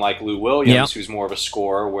someone like Lou Williams, who's more of a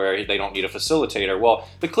scorer, where they don't need a facilitator. Well,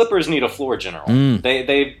 the Clippers need a floor general.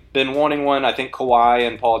 They've been wanting one. I think Kawhi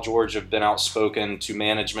and Paul George have been outspoken to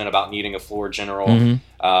management about needing a floor general.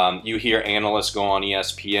 You hear analysts go on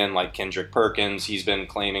ESPN like Kendrick Perkins. He's been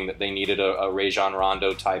claiming that they needed a Rajon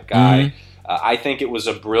Rondo type guy. I think it was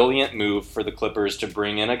a brilliant move for the Clippers to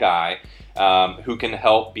bring in a guy who can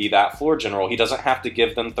help be that floor general. He doesn't have to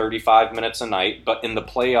give them 35 minutes a night, but in the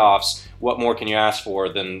playoffs, what more can you ask for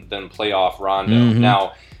than playoff Rondo?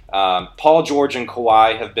 Now, Paul George and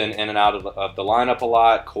Kawhi have been in and out of the lineup a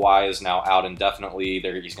lot. Kawhi is now out indefinitely.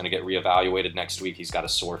 He's going to get reevaluated next week. He's got a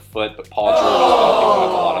sore foot, but Paul George is going to pick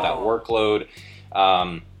up a lot of that workload.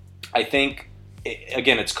 I think,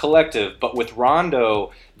 again, it's collective, but with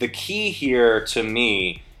Rondo, the key here to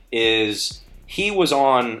me is he was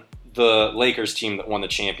on the Lakers team that won the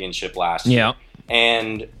championship last year.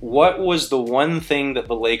 And what was the one thing that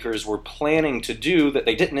the Lakers were planning to do that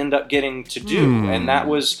they didn't end up getting to do? And that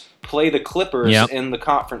was play the Clippers in the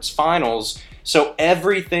conference finals. So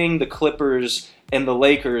everything the Clippers and the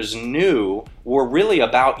Lakers knew were really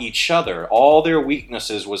about each other. All their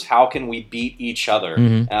weaknesses was how can we beat each other.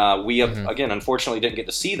 We again, unfortunately, didn't get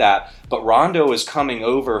to see that. But Rondo is coming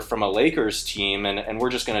over from a Lakers team, and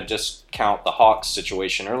we're just going to discount the Hawks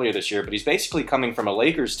situation earlier this year. But he's basically coming from a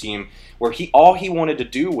Lakers team where all he wanted to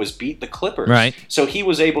do was beat the Clippers. Right. So he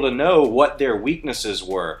was able to know what their weaknesses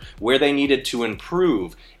were, where they needed to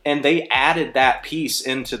improve. And they added that piece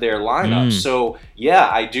into their lineup. So, yeah,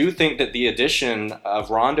 I do think that the addition of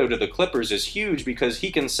Rondo to the Clippers is huge because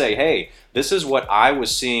he can say, hey, this is what I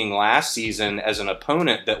was seeing last season as an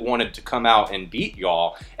opponent that wanted to come out and beat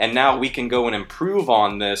y'all. And now we can go and improve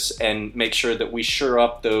on this and make sure that we shore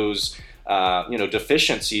up those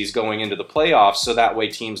deficiencies going into the playoffs, so that way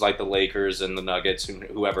teams like the Lakers and the Nuggets,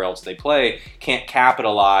 whoever else they play, can't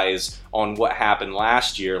capitalize on what happened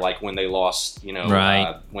last year, like when they lost,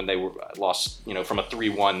 when they lost from a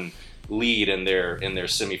 3-1 lead in their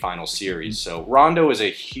semifinal series. So Rondo is a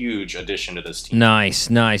huge addition to this team.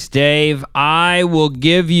 Nice. Dave, I will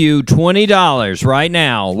give you $20 right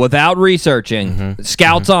now without researching.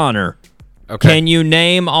 Scout's honor. Okay. Can you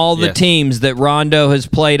name all the teams that Rondo has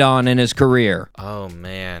played on in his career? Oh,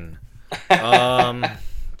 man.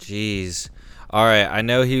 Jeez. All right. I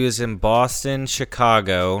know he was in Boston,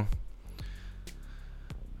 Chicago.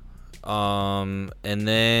 And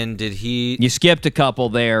then did he... You skipped a couple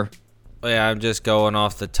there. Yeah, I'm just going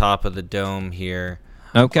off the top of the dome here.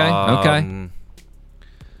 Okay.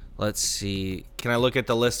 Let's see. Can I look at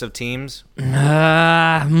the list of teams? Think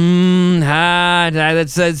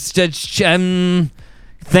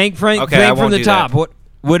from the top. That.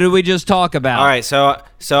 What did we just talk about? All right, so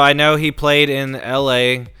I know he played in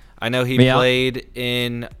L.A. I know he played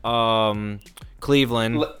in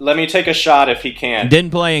Cleveland. Let me take a shot if he can.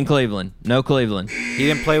 Didn't play in Cleveland. No Cleveland. He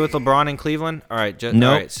didn't play with LeBron in Cleveland? All right. Nope.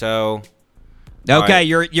 All right, so...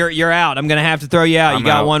 Okay, right. You're out. I'm gonna have to throw you out. You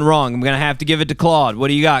got one wrong. I'm gonna have to give it to Claude. What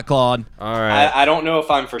do you got, Claude? All right. I don't know if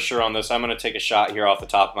I'm for sure on this. I'm gonna take a shot here off the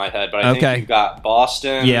top of my head, but I think you've got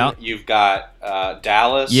Boston. Yeah. You've got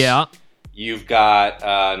Dallas. Yeah. You've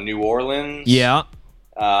got New Orleans. Yeah.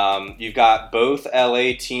 You've got both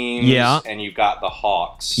LA teams. Yeah. And you've got the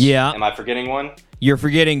Hawks. Yeah. Am I forgetting one? You're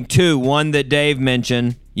forgetting two. One that Dave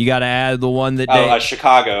mentioned. You got to add the one that Dave...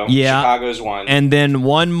 Chicago. Yeah. Chicago's one. And then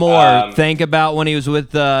one more. Think about when he was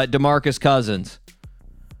with DeMarcus Cousins.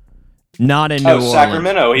 Not in New Orleans.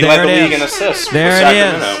 Sacramento. He led the league in assists. There it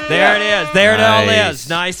is. There it is. There it all is.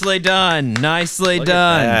 Nicely done. Nicely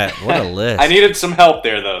done. At that. What a list. I needed some help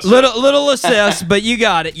there, though. So. Little assist, but you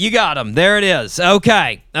got it. You got him. There it is.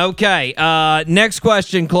 Okay. Next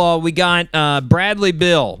question, Claude. We got Bradley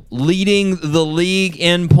Beal leading the league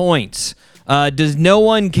in points. Does no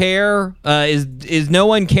one care? Is no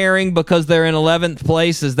one caring because they're in 11th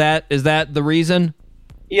place? Is that the reason?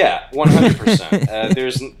 Yeah,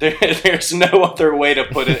 100%. There's no other way to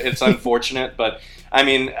put it. It's unfortunate, but I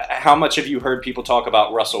mean, how much have you heard people talk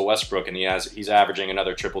about Russell Westbrook, and he's averaging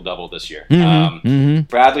another triple-double this year?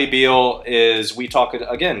 Bradley Beal is, we talk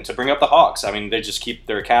again to bring up the Hawks. I mean, they just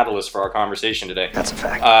they're a catalyst for our conversation today. That's a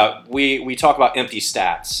fact. We talk about empty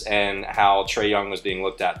stats and how Trae Young was being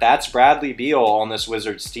looked at. That's Bradley Beal on this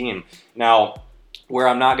Wizards team. Now, where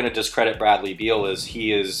I'm not going to discredit Bradley Beal is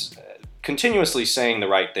he is continuously saying the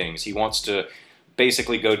right things. He wants to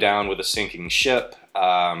basically go down with a sinking ship.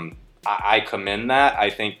 I commend that. I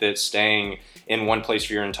think that staying in one place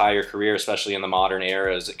for your entire career, especially in the modern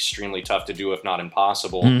era, is extremely tough to do, if not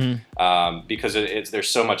impossible, because there's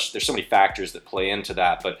so many factors that play into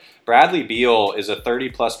that. But Bradley Beal is a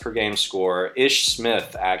 30-plus per game scorer. Ish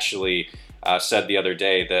Smith actually said the other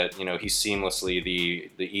day that he's seamlessly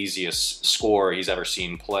the easiest scorer he's ever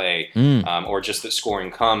seen play, or just that scoring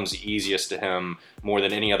comes easiest to him more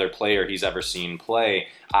than any other player he's ever seen play.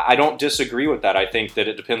 I don't disagree with that. I think that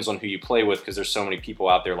it depends on who you play with, because there's so many people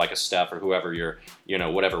out there like a Steph or whoever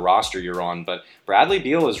whatever roster you're on. But Bradley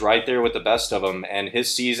Beal is right there with the best of them, and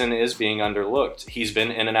his season is being underlooked. He's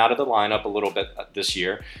been in and out of the lineup a little bit this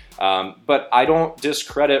year. But I don't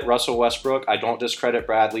discredit Russell Westbrook. I don't discredit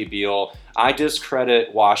Bradley Beal. I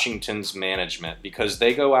discredit Washington's management, because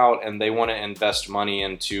they go out and they want to invest money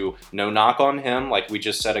into, no knock on him, like we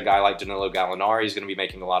just said, a guy like Danilo Gallinari is going to be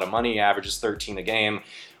making a lot of money, averages 13 a game.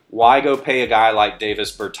 Why go pay a guy like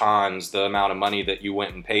Davis Bertans the amount of money that you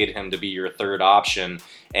went and paid him to be your third option,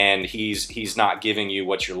 and he's not giving you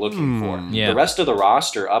what you're looking for? Yeah. The rest of the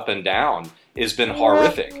roster, up and down, has been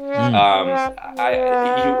horrific. Who are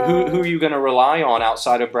you going to rely on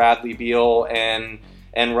outside of Bradley Beal and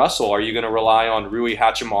Russell? Are you going to rely on Rui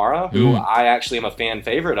Hachimura, who I actually am a fan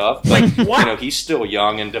favorite of, but he's still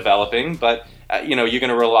young and developing. But you're going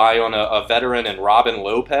to rely on a veteran and Robin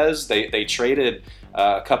Lopez. They traded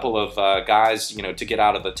a couple of guys, to get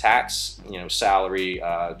out of the tax, salary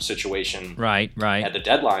situation right at the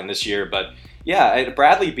deadline this year. But yeah,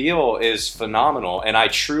 Bradley Beal is phenomenal, and I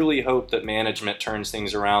truly hope that management turns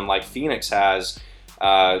things around like Phoenix has,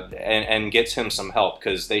 and gets him some help,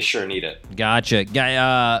 because they sure need it. Gotcha.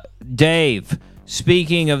 Dave,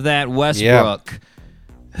 speaking of that, Westbrook,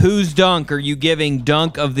 whose dunk are you giving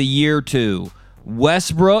dunk of the year to?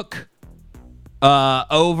 Westbrook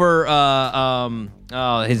over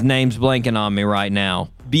his name's blanking on me right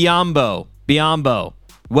now. Biyombo.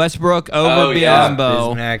 Westbrook over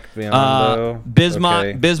Biyombo.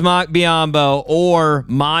 Bismack Biyombo, or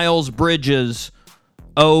Miles Bridges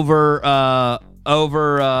over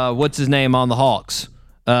what's his name on the Hawks?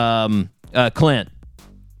 Clint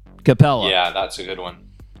Capella. Yeah, that's a good one.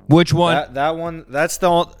 Which one? That one. That's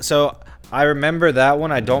so I remember that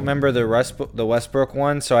one. I don't remember the Westbrook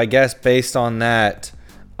one. So I guess based on that,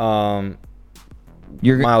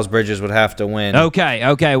 Miles Bridges would have to win.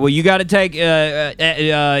 Okay. Well, you got to take a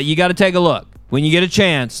look when you get a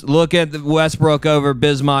chance. Look at the Westbrook over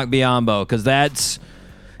Bismack Biyombo, because it's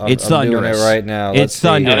thunderous. I'm doing it right now. It's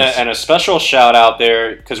thunderous. And a special shout out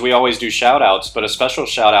there, because we always do shout outs, but a special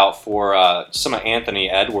shout out for some of Anthony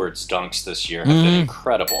Edwards' dunks this year have been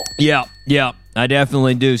incredible. Yeah. I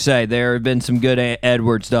definitely do say there have been some good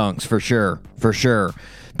Edwards dunks for sure.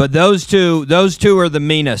 But those two are the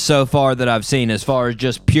meanest so far that I've seen, as far as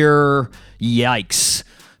just pure yikes,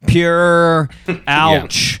 pure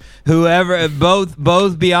ouch. Yeah. Whoever, both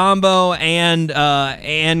Biyombo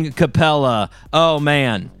and Capella. Oh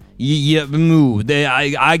man,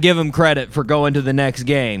 I give them credit for going to the next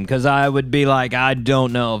game, because I would be like, I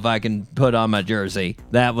don't know if I can put on my jersey.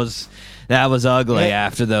 That was ugly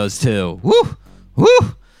after those two. Woo.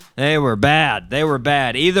 They were bad.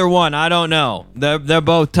 Either one, I don't know. They're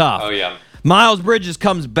both tough. Oh yeah. Miles Bridges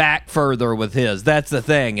comes back further with his. That's the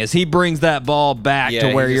thing, is he brings that ball back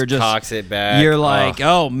to where you're just cocks it back. You're like,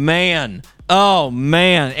 oh man,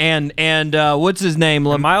 and what's his name?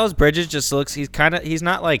 Miles Bridges just looks. He's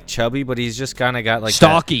not like chubby, but he's just kind of got like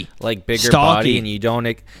stocky, like bigger body, and you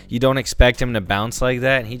don't expect him to bounce like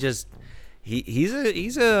that. And he just.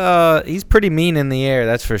 He's pretty mean in the air,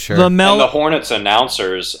 that's for sure. And the Hornets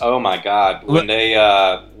announcers, oh my God,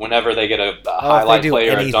 whenever they get a highlight play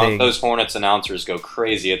or a dunk, those Hornets announcers go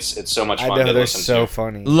crazy. It's so much fun to listen to. They're so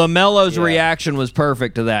funny. LaMelo's reaction was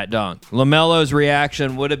perfect to that dunk. LaMelo's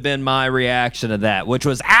reaction would have been my reaction to that, which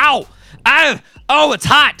was, ow! Oh, it's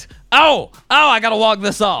hot! Oh, I gotta walk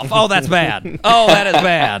this off. Oh, that's bad. Oh, that is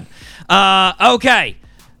bad. Okay.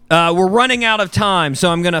 We're running out of time,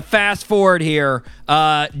 so I'm going to fast forward here.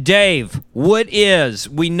 Dave,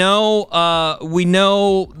 we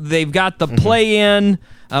know they've got the play-in.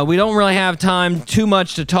 We don't really have time too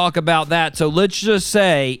much to talk about that, so let's just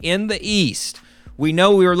say in the East, we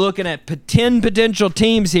know we were looking at 10 potential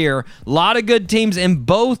teams here, a lot of good teams in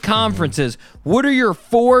both conferences. What are your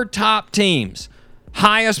 4 top teams?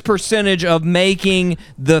 Highest percentage of making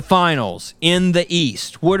the finals in the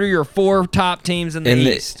East. What are your 4 top teams in the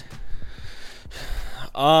East?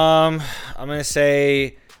 I'm gonna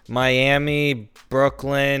say Miami,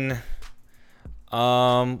 Brooklyn.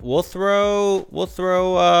 We'll throw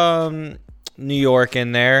New York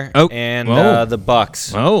in there, and the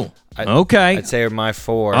Bucks. Okay. I'd say are my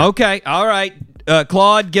 4. Okay, all right.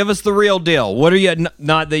 Claude, give us the real deal. What are you?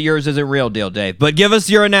 Not that yours isn't real deal, Dave, but give us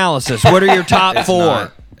your analysis. What are your top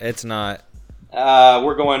 4? It's not.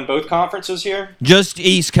 We're going both conferences here. Just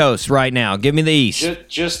East Coast right now. Give me the East.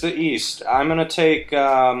 Just the East. I'm gonna take the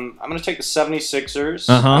 76ers.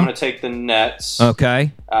 I'm gonna take the Nets.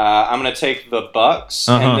 Okay. I'm gonna take the Bucks,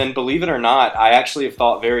 and then believe it or not, I actually have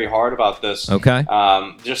thought very hard about this. Okay.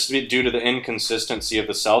 Just due to the inconsistency of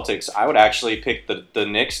the Celtics, I would actually pick the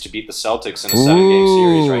Knicks to beat the Celtics in a 7-game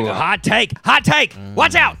series right now. Hot take.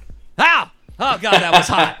 Watch out! Ow! Oh, God, that was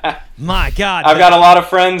hot. My God. I've got a lot of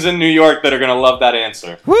friends in New York that are going to love that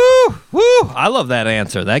answer. Woo! I love that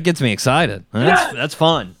answer. That gets me excited. That's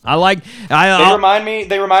fun. They remind me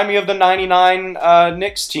of the 99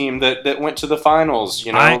 Knicks team that went to the finals,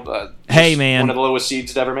 hey, man. One of the lowest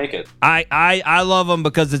seeds to ever make it. I love them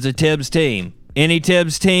because it's a Tibbs team. Any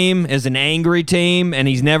Tibbs team is an angry team, and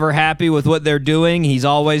he's never happy with what they're doing. He's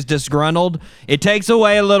always disgruntled. It takes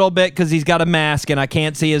away a little bit because he's got a mask, and I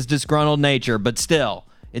can't see his disgruntled nature, but still,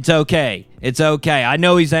 It's okay. It's okay. I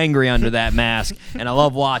know he's angry under that mask, and I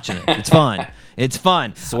love watching it. It's fun. It's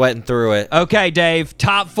fun. Sweating through it. Okay, Dave,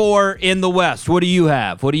 top 4 in the West. What do you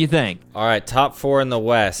have? What do you think? All right, top 4 in the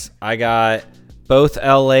West. I got both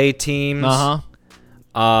LA teams.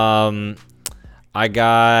 I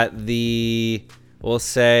got we'll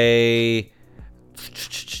say,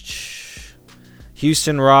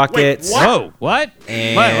 Houston Rockets. Wait, whoa, what?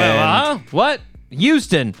 And what?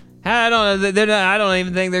 Houston. I don't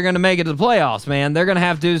even think they're going to make it to the playoffs, man. They're going to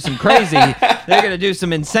have to do some crazy. They're going to do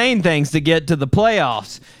some insane things to get to the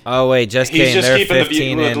playoffs. Oh wait, just kidding. He's just they're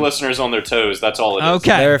keeping the listeners on their toes. That's all it is.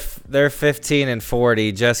 Okay, they're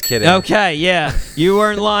 15-40. Just kidding. Okay, yeah, you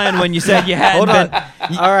weren't lying when you said you hadn't. Hold on.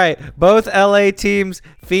 All right, both LA teams,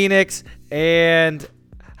 Phoenix and.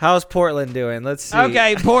 How's Portland doing? Let's see.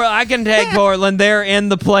 Okay, I can take Portland. They're in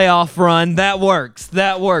the playoff run. That works.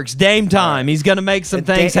 Dame time. He's going to make some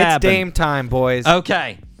things happen. It's Dame time, boys.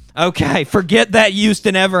 Okay. Forget that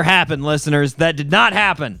Houston ever happened, listeners. That did not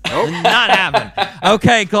happen. Did not happen.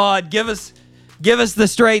 Okay, Claude, give us the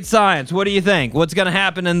straight science. What do you think? What's going to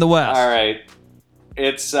happen in the West? All right.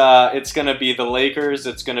 It's going to be the Lakers.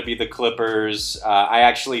 It's going to be the Clippers. I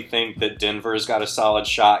actually think that Denver's got a solid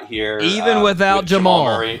shot here. Even without Jamal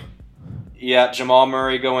Murray. Yeah, Jamal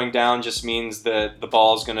Murray going down just means that the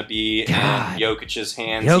ball's going to be in Jokic's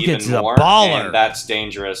hands even more. Baller. And that's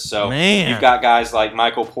dangerous. So Man. You've got guys like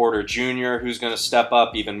Michael Porter Jr. who's going to step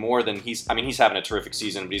up even more than he's having a terrific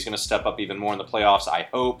season, but he's going to step up even more in the playoffs, I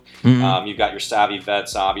hope. Mm-hmm. You've got your savvy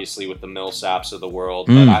vets, obviously, with the Millsaps of the world.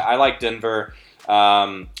 But I like Denver.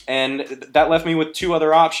 And that left me with 2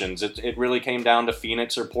 other options. It really came down to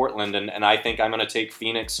Phoenix or Portland, and I think I'm going to take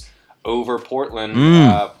Phoenix over Portland.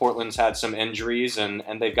 Portland's had some injuries, and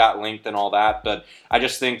they've got length and all that, but I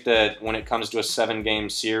just think that when it comes to a 7-game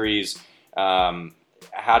series, how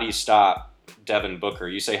do you stop Devin Booker?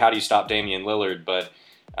 You say, how do you stop Damian Lillard? But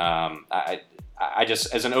I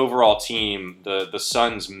just, as an overall team, the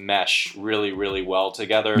Suns mesh really, really well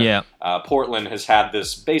together. Yeah. Portland has had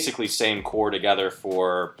this basically same core together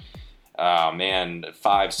for,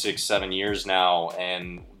 5, 6, 7 years now,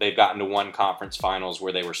 and they've gotten to one conference finals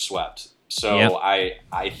where they were swept. So yep.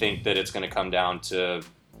 I think that it's going to come down to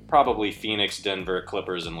probably Phoenix, Denver,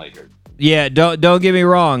 Clippers, and Lakers. Yeah, don't get me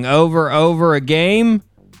wrong. Over a game.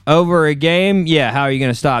 Yeah, how are you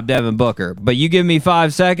going to stop Devin Booker? But you give me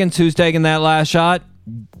 5 seconds. Who's taking that last shot?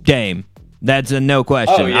 Dame. That's a no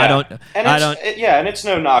question. Oh, yeah. And it's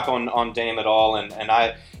no knock on Dame at all. And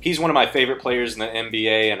he's one of my favorite players in the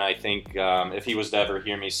NBA. And I think if he was to ever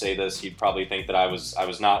hear me say this, he'd probably think that I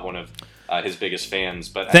was not one of his biggest fans.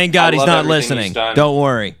 But thank God he's not listening. Don't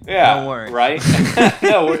worry. Yeah, don't worry. Right?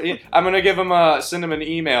 No, I'm gonna give him send him an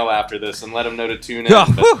email after this and let him know to tune in.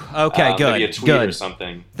 Okay, good. Maybe a tweet good. Or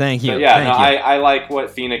something. Thank you. But yeah, Thank you. I like what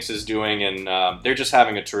Phoenix is doing, and they're just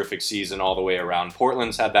having a terrific season all the way around.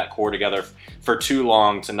 Portland's had that core together for too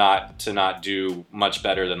long to not do much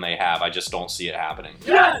better than they have. I just don't see it happening.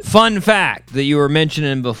 Yes! Fun fact that you were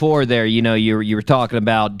mentioning before there. You were talking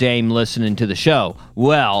about Dame listening to the show.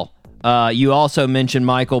 Well. You also mentioned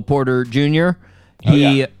Michael Porter Jr.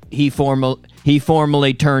 He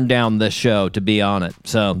formally turned down this show to be on it.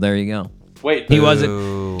 So there you go. Wait, he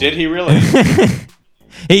wasn't. Did he really?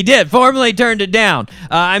 He did. Formally turned it down.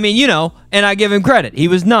 And I give him credit. He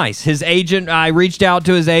was nice. His agent, I reached out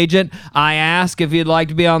to his agent. I asked if he'd like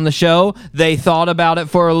to be on the show. They thought about it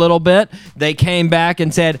for a little bit. They came back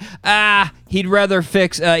and said, he'd rather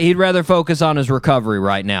focus on his recovery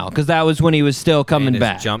right now, because that was when he was still coming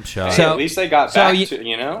back. Jump shot. Hey, at least they got back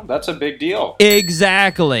to, that's a big deal.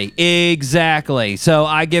 Exactly. So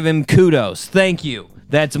I give him kudos. Thank you.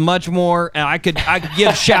 That's much more. I could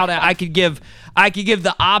give shout out. I could give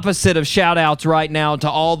the opposite of shout outs right now to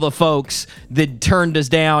all the folks that turned us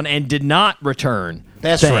down and did not return.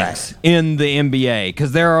 That's right. In the NBA,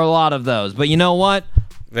 because there are a lot of those. But you know what?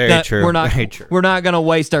 Very true. We're not going to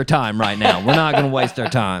waste our time right now. We're not going to waste our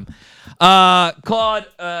time. Claude,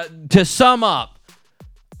 to sum up,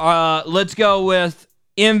 let's go with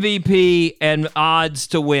MVP and odds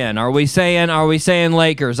to win. Are we saying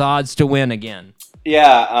Lakers odds to win again?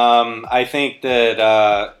 Yeah, I think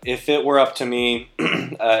that if it were up to me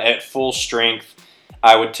at full strength,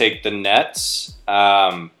 I would take the Nets.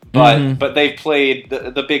 But they've played,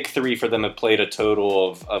 the big three for them have played a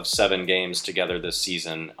total of 7 games together this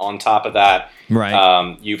season. On top of that,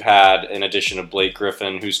 right. You've had an addition of Blake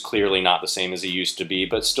Griffin, who's clearly not the same as he used to be,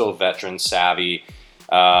 but still veteran savvy.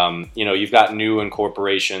 You've got new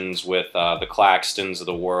incorporations with the Claxtons of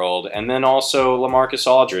the world, and then also LaMarcus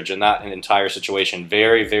Aldridge, and that entire situation.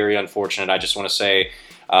 Very, very unfortunate. I just want to say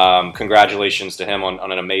congratulations to him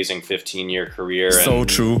on an amazing 15-year career. So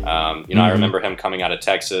true. I remember him coming out of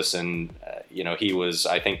Texas, and he was,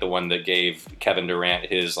 I think, the one that gave Kevin Durant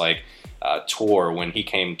his tour when he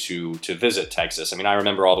came to visit Texas. I mean, I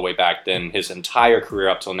remember all the way back then. His entire career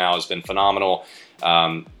up till now has been phenomenal.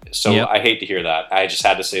 I hate to hear that. I just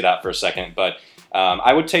had to say that for a second, but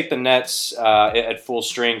I would take the Nets at full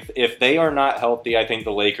strength. If they are not healthy, I think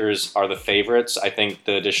the Lakers are the favorites. I think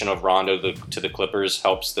the addition of Rondo to the Clippers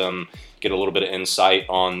helps them get a little bit of insight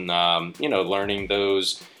on, learning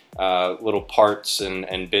those little parts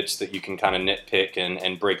and bits that you can kind of nitpick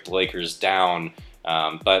and break the Lakers down.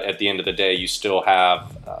 But at the end of the day, you still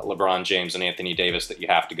have LeBron James and Anthony Davis that you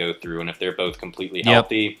have to go through. And if they're both completely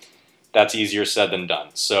healthy, that's easier said than done.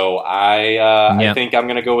 So I think I'm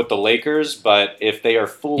going to go with the Lakers, but if they are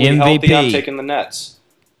fully healthy, I'm taking the Nets.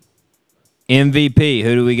 MVP,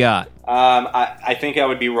 who do we got? I think I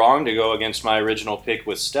would be wrong to go against my original pick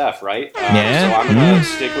with Steph, right? So I'm going to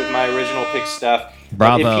stick with my original pick, Steph.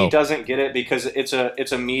 Bravo. If he doesn't get it, because it's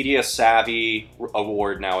a media savvy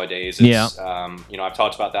award nowadays. It's, I've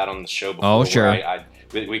talked about that on the show before. Oh, sure.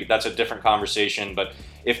 That's a different conversation. But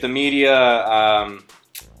if the media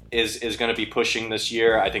is going to be pushing this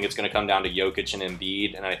year, I think it's going to come down to Jokic and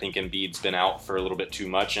Embiid, and I think Embiid's been out for a little bit too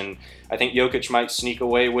much, and I think Jokic might sneak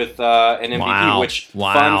away with an MVP.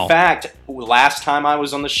 Fun fact, last time I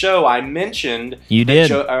was on the show, I mentioned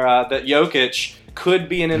that Jokic could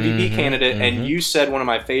be an MVP candidate, and you said one of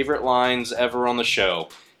my favorite lines ever on the show.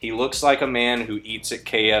 He looks like a man who eats at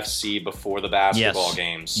KFC before the basketball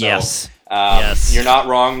games. So, you're not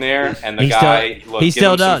wrong there. And the guy, give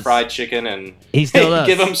him some fried chicken and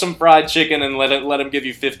give him some fried chicken and let him give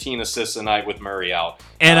you 15 assists a night with Murray out.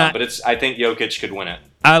 And I think Jokic could win it.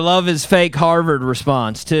 I love his fake Harvard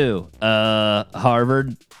response too.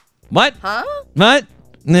 Harvard, what? Huh? What?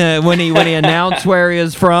 When he announced where he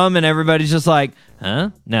is from, and everybody's just like,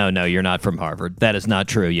 huh? No, you're not from Harvard. That is not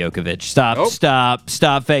true, Jokovic.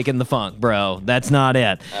 Stop faking the funk, bro. That's not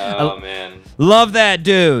it. Oh, man. Love that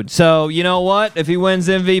dude. So, you know what? If he wins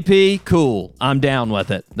MVP, cool. I'm down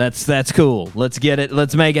with it. That's cool. Let's get it.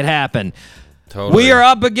 Let's make it happen. Totally. We are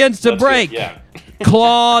up against a break.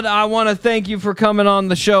 Claude, I want to thank you for coming on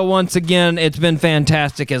the show once again. It's been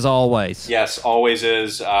fantastic as always. Yes, always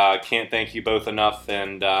is. Can't thank you both enough,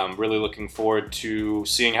 and really looking forward to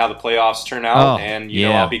seeing how the playoffs turn out.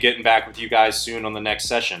 I'll be getting back with you guys soon on the next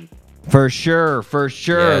session. For sure.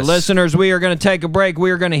 Yes. Listeners, we are going to take a break.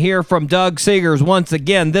 We are going to hear from Doug Seegers once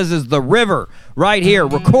again. This is The River right here,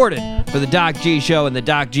 recorded for the Doc G Show and the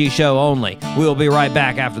Doc G Show only. We will be right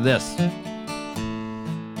back after this.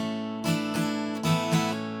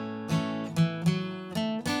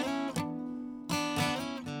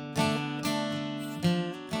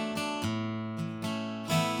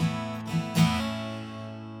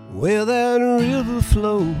 Where that river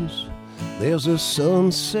flows, there's a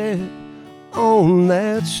sunset on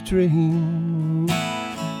that stream.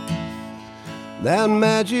 That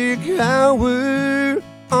magic hour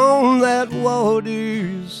on that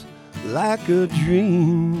water's like a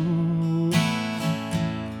dream.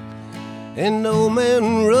 And no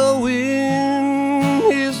man rowing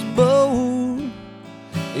his boat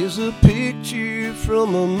is a picture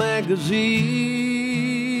from a magazine.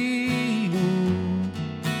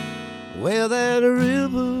 Where that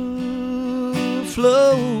river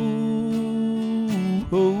flows,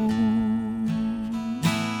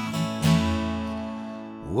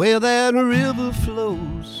 where that river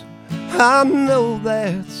flows, I know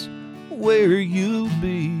that's where you'll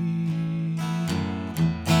be.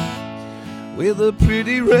 With a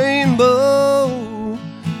pretty rainbow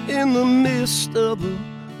in the midst of a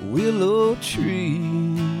willow tree.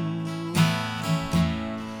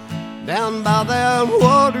 Down by that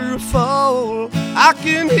waterfall, I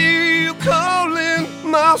can hear you calling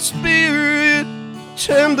my spirit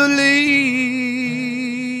tenderly.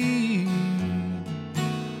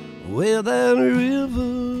 Where that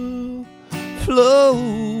river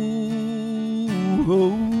flows.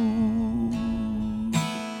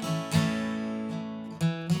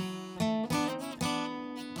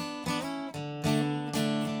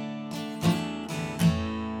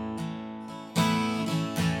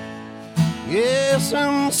 Yes,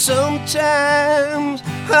 and sometimes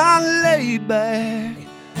I lay back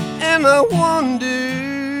and I wonder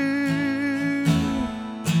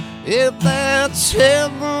if that's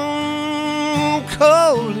heaven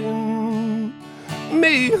calling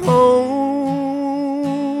me home.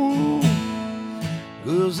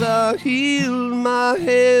 'Cause I healed my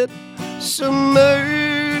head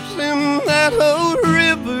submerged in that old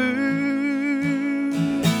river.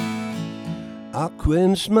 I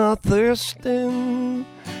quenched my thirst in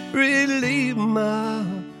relieve my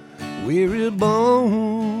weary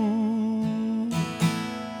bones.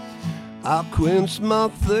 I'll quench my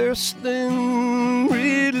thirst and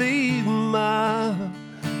relieve my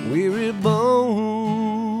weary bones.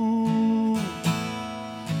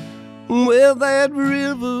 Where that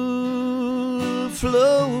river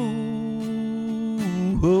flows,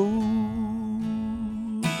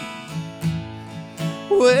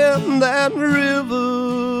 where that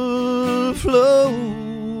river flows,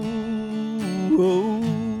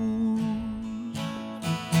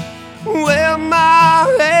 where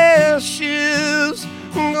my ashes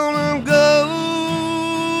gonna go.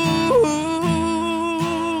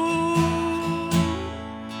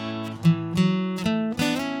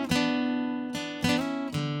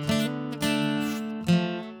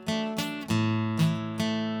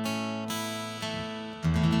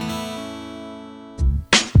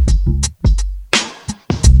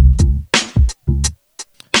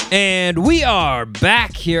 And we are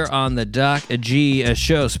back here on the Doc G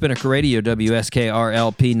show, Spinnaker Radio,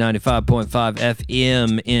 WSKRLP 95.5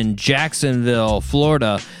 FM in Jacksonville,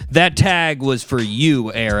 Florida. That tag was for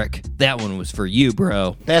you, Eric. That one was for you,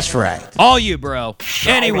 bro. That's right. All you, bro.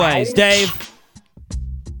 Anyways, Dave,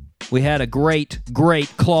 we had a great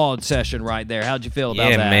Claude session right there. How'd you feel about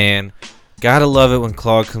that? Yeah, man. Gotta love it when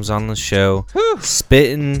Claude comes on the show,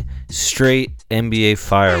 spitting straight NBA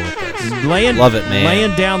fire with us. Love it, man.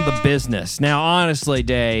 Laying down the business. Now, honestly,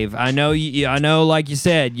 Dave, I know like you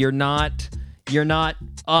said, you're not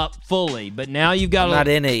up fully, but now you've got not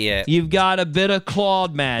in it yet. You've got a bit of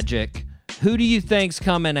Claude magic. Who do you think's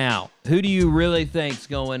coming out? Who do you really think's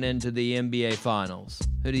going into the NBA Finals?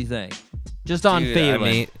 Who do you think? Just on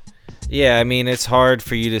feeling. I mean, it's hard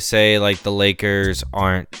for you to say like the Lakers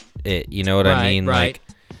aren't it. You know what I mean? Right.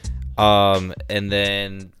 Like, and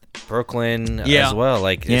then Brooklyn as well.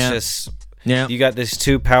 Like, it's just you got these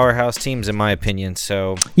two powerhouse teams, in my opinion.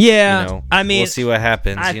 So I mean, we'll see what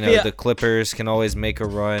happens. The Clippers can always make a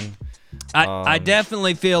run. I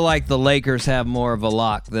definitely feel like the Lakers have more of a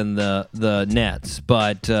lock than the Nets,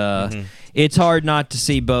 but it's hard not to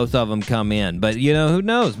see both of them come in. But who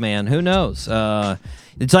knows, man? Who knows?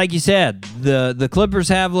 It's like you said, the Clippers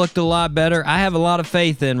have looked a lot better. I have a lot of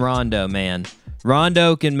faith in Rondo, man.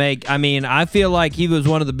 Rondo can make. I mean, I feel like he was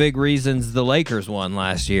one of the big reasons the Lakers won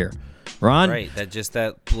last year. Right,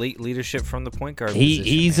 that leadership from the point guard position.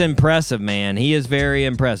 He's impressive, man. He is very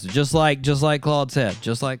impressive. Just like Claude said.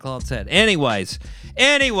 Anyways,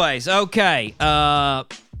 okay.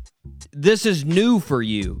 This is new for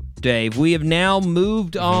you, Dave. We have now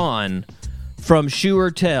moved on from shoe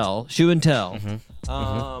and tell.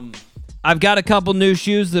 I've got a couple new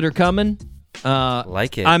shoes that are coming.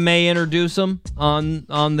 Like it. I may introduce them on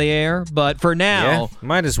the air, but for now,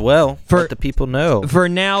 might as well let the people know. For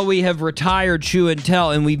now, we have retired shoe and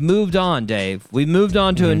tell, and we've moved on, Dave. We've moved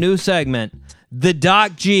on to a new segment, the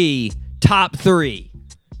Doc G Top 3.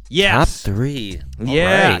 Yes. Top 3.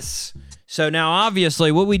 Yes. Right. So now,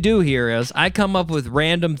 obviously, what we do here is I come up with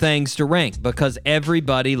random things to rank because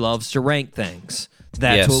everybody loves to rank things.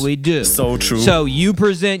 That's what we do. So true. So you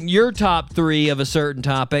present your top 3 of a certain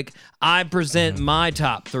topic. I present my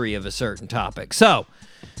top 3 of a certain topic. So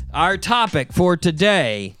our topic for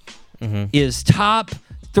today is top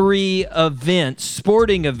 3 events,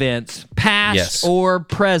 sporting events, past or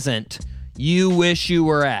present, you wish you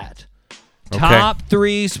were at. Okay. Top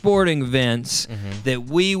 3 sporting events that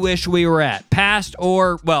we wish we were at. Past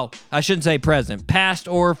or, well, I shouldn't say present. Past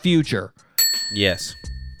or future. Yes.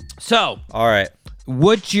 So. All right.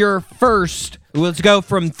 What's your first? Let's go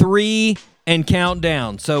from 3 and count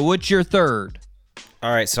down. So what's your third?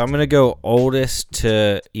 All right, so I'm going to go oldest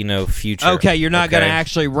to, future. Okay, you're not going to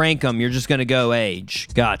actually rank them. You're just going to go age.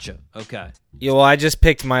 Gotcha. Okay. Yeah, well, I just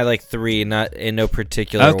picked my 3, not in no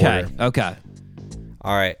particular order. Okay.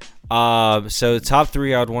 All right. So the top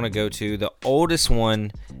 3 I would want to go to. The oldest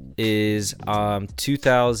one is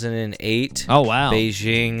 2008. Oh, wow.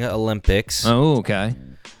 Beijing Olympics. Oh, okay.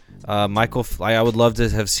 Michael, I would love to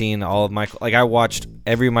have seen all of Michael. Like, I watched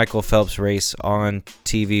every Michael Phelps race on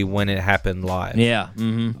TV when it happened live. Yeah.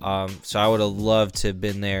 So I would have loved to have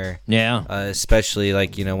been there. Yeah. Especially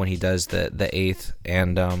when he does the 8th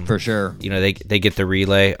and for sure. They get the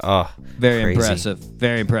relay. Oh, very crazy. impressive.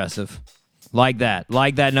 Very impressive. Like that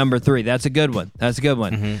number 3. That's a good one.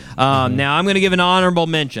 Now I'm going to give an honorable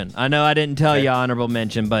mention. I know I didn't tell you honorable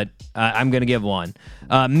mention, but I'm going to give one.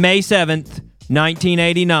 May 7th.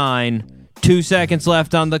 1989, 2 seconds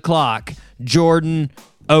left on the clock. Jordan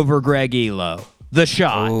over Greg Elo. The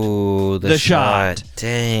Shot. Ooh, the shot.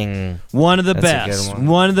 Dang. One of the best.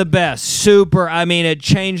 One of the best. Super. I mean, it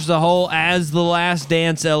changed the whole, as The Last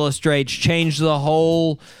Dance illustrates, changed the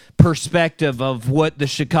whole perspective of what the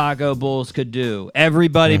Chicago Bulls could do.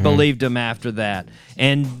 Everybody believed him after that.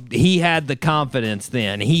 And he had the confidence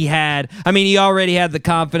then. He already had the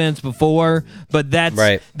confidence before, but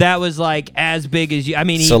that was like as big as you. I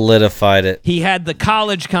mean, he solidified it. He had the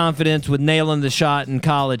college confidence with nailing the shot in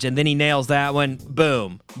college, and then he nails that one.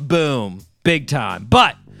 Boom, boom, big time.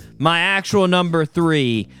 But my actual number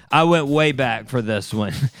 3, I went way back for this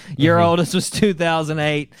one. Your oldest was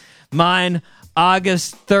 2008. Mine,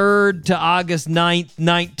 August 3rd to August 9th,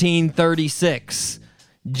 1936.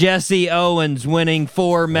 Jesse Owens winning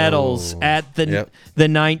 4 medals at the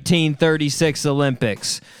 1936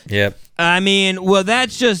 Olympics. Yep. I mean, well,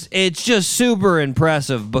 it's just super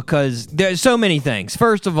impressive because there's so many things.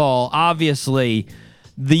 First of all, obviously,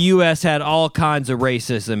 the U.S. had all kinds of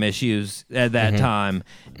racism issues at that time,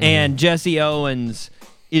 and Jesse Owens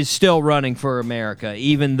is still running for America,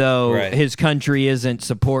 even though his country isn't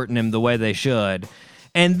supporting him the way they should.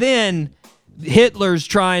 And then Hitler's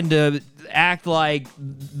trying to act like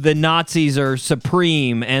the Nazis are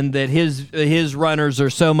supreme and that his runners are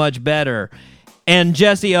so much better. And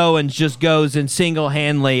Jesse Owens just goes and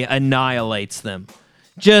single-handedly annihilates them.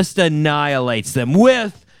 Just annihilates them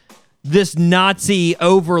with this Nazi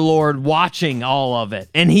overlord watching all of it.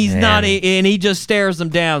 And he's and he just stares them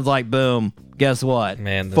down like, boom. Guess what?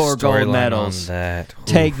 Man, the 4 gold medals. On that.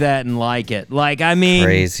 Take that and like it. Like, I mean,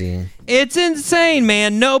 crazy. It's insane,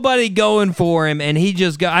 man. Nobody going for him, and he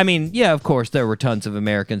just got. I mean, yeah, of course there were tons of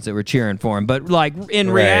Americans that were cheering for him, but like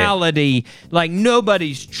in reality, like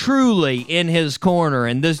nobody's truly in his corner,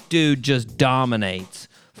 and this dude just dominates.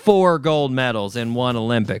 4 gold medals in one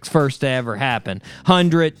Olympics, first to ever happen.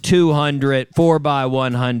 100, 200,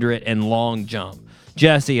 4x100, and long jump.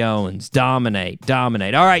 Jesse Owens, dominate.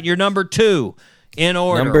 All right, you're number 2 in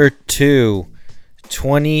order. Number 2,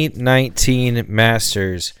 2019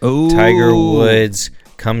 Masters. Ooh. Tiger Woods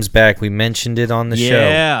comes back. We mentioned it on the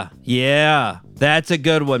show. Yeah. That's a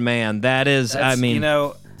good one, man. There's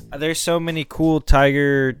so many cool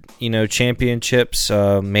Tiger, championships,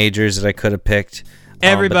 majors that I could have picked.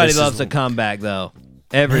 Everybody loves a comeback, though.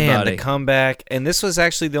 Everybody. Man, the comeback. And this was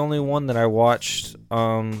actually the only one that I watched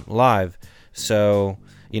live. So,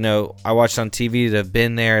 I watched on TV to have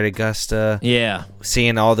been there at Augusta. Yeah.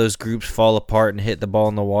 Seeing all those groups fall apart and hit the ball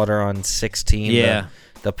in the water on 16. Yeah.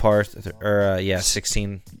 The par,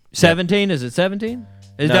 16. 17? Yep. Is it 17?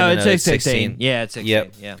 No, it's 16. Yeah, it's 16.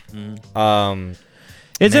 Yep. Yeah.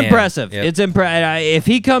 It's impressive. Yep. It's if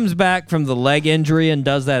he comes back from the leg injury and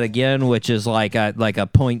does that again, which is like a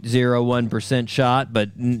 0.01% shot,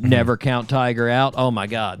 but never count Tiger out. Oh my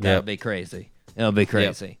God, that would be crazy. It'll be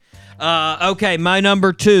crazy. Yep. Okay, my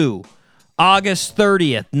number 2, August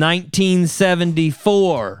 30th,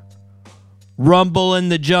 1974. Rumble in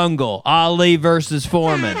the Jungle, Ali versus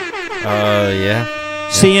Foreman.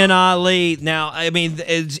 Seeing Ali. Now, I mean,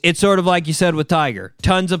 it's sort of like you said with Tiger.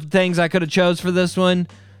 Tons of things I could have chose for this one,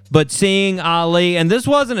 but seeing Ali, and this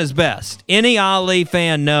wasn't his best. Any Ali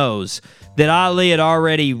fan knows that Ali had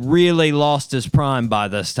already really lost his prime by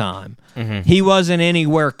this time. He wasn't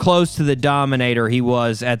anywhere close to the dominator he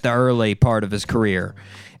was at the early part of his career.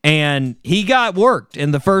 And he got worked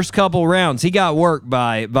in the first couple rounds. He got worked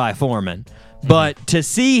by Foreman. But to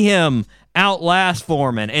see him outlast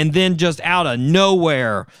Foreman and then just out of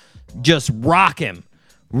nowhere just rock him,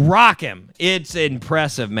 it's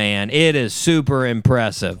impressive, man. It is super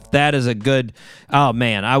impressive. That is a good, oh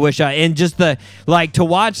man, I wish and just to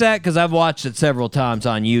watch that, because I've watched it several times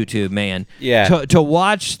on YouTube, man. Yeah. To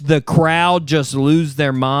watch the crowd just lose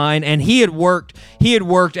their mind, and he had worked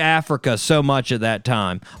Africa so much at that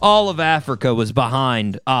time. All of Africa was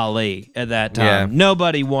behind Ali at that time. Yeah.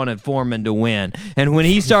 Nobody wanted Foreman to win. And when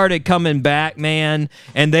he started coming back, man,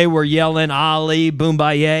 and they were yelling Ali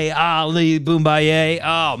Boombaye, Ali Boombaye,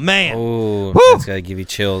 oh man. Oh, that's got to give you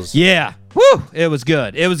chills. Yeah. Woo! It was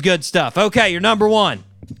good. It was good stuff. Okay, you're number 1.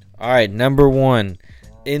 All right, number 1.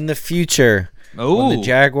 In the future, when the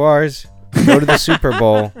Jaguars go to the Super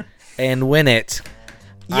Bowl and win it,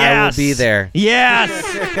 I will be there. Yes.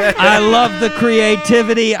 I love the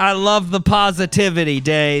creativity. I love the positivity,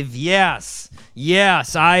 Dave. Yes,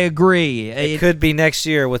 I agree. It could be next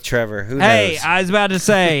year with Trevor. Who knows? Hey, I was about to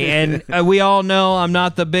say, and we all know I'm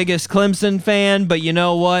not the biggest Clemson fan, but you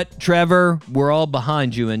know what, Trevor? We're all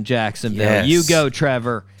behind you in Jacksonville. Yes. You go,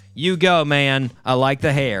 Trevor. You go, man. I like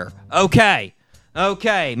the hair. Okay,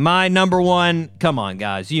 my number 1. Come on,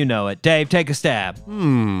 guys. You know it. Dave, take a stab.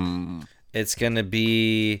 It's going to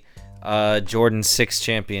be Jordan's 6th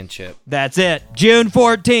championship. That's it. June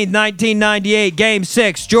 14th, 1998, Game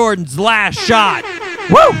 6, Jordan's last shot.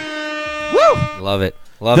 Woo! Woo! Love it.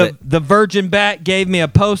 Love it. The Virgin Bat gave me a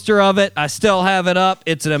poster of it. I still have it up.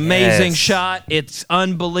 It's an amazing shot. It's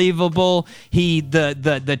unbelievable.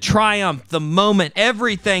 The triumph, the moment,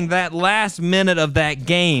 everything, that last minute of that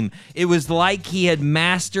game, it was like he had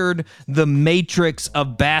mastered the matrix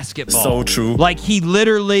of basketball. So true. Like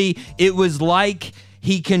it was like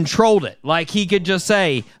he controlled it. Like he could just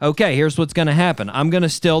say, okay, here's what's going to happen. I'm going to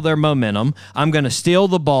steal their momentum. I'm going to steal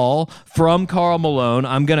the ball from Karl Malone.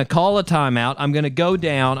 I'm going to call a timeout. I'm going to go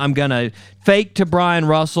down. I'm going to fake to Brian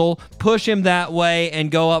Russell, push him that way, and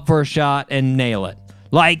go up for a shot and nail it.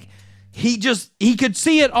 Like, he could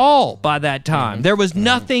see it all by that time. Mm-hmm. There was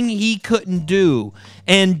nothing he couldn't do.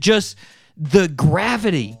 And just the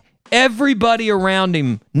gravity, everybody around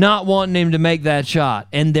him not wanting him to make that shot,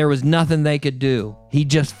 and there was nothing they could do. He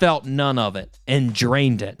just felt none of it and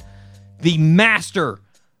drained it. The master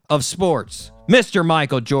of sports, Mr.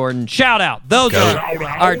 Michael Jordan. Shout out. Those are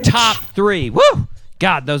our top 3. Woo!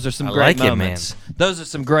 God, those are some great moments. Those are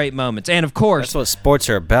some great moments. And, of course, that's what sports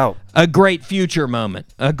are about. A great future moment.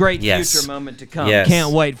 A great future moment to come. Yes.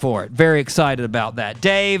 Can't wait for it. Very excited about that.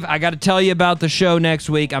 Dave, I got to tell you about the show next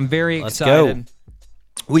week. I'm very excited. Let's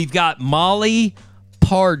go. We've got Molly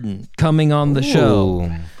Pardon coming on the show.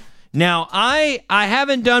 Now, I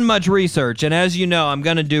haven't done much research, and as you know, I'm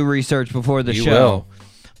going to do research before the show. Will.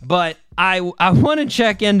 But I want to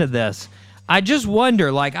check into this. I just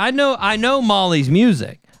wonder, like, I know Molly's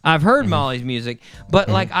music. I've heard Molly's music, but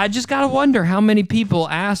like, I just gotta wonder how many people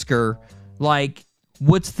ask her, like,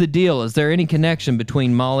 what's the deal? Is there any connection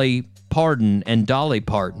between Molly Pardon and Dolly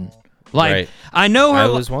Parton? Like, I know her. I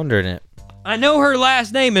was wondering it. I know her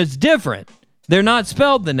last name is different. They're not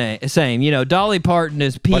spelled the same. You know, Dolly Parton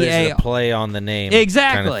is P-A. But it's a play on the name.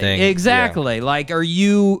 Exactly. Kind of thing. Exactly. Yeah. Like, are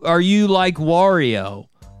you like Wario?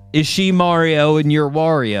 Is she Mario and you're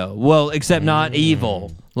Wario? Well, except not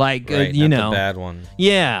evil. Like, you know, the bad one.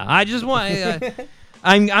 Yeah, I just want.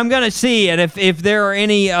 I'm gonna see, and if there are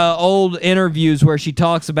any old interviews where she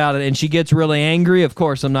talks about it and she gets really angry, of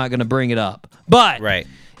course I'm not gonna bring it up. But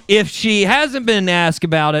if she hasn't been asked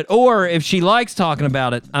about it, or if she likes talking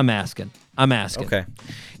about it, I'm asking. Okay.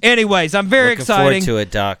 Anyways, I'm very excited. Looking forward to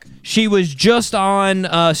it, Doc. She was just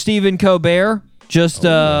on Stephen Colbert. Just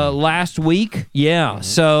last week,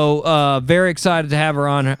 So very excited to have her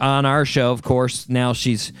on our show. Of course, now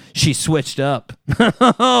she's switched up.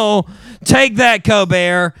 Oh, take that,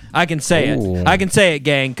 Colbert! I can say it. I can say it,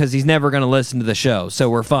 gang, because he's never going to listen to the show, so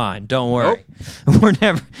we're fine. Don't worry.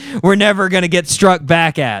 We're never going to get struck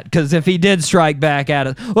back at. Because if he did strike back at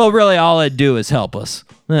us, well, really, all it'd do is help us.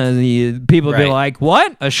 People would be like,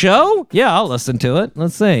 "What? A show? Yeah, I'll listen to it.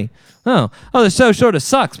 Let's see." Oh, the show sort of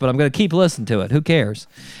sucks, but I'm going to keep listening to it. Who cares?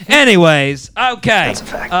 Anyways, okay. That's a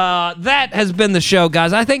fact. That has been the show,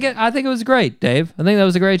 guys. I think it was great, Dave. I think that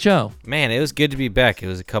was a great show. Man, it was good to be back. It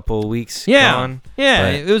was a couple of weeks gone. Yeah,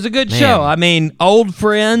 it was a good show. I mean, old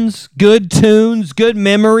friends, good tunes, good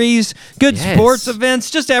memories, good sports events,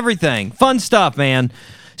 just everything. Fun stuff, man.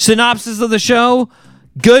 Synopsis of the show: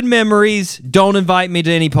 good memories. Don't invite me to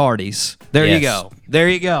any parties. There you go. There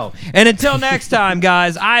you go. And until next time,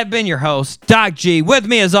 guys, I've been your host, Doc G. With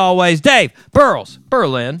me, as always, Dave Burles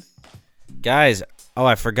Berlin. Guys,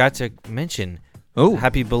 I forgot to mention,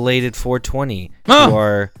 happy belated 420 to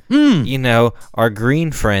our, our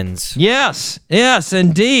green friends. Yes,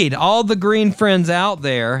 indeed. All the green friends out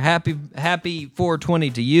there, happy 420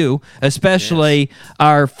 to you, especially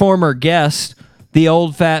our former guest, the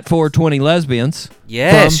old fat 420 lesbians.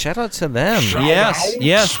 Yes, shout out to them.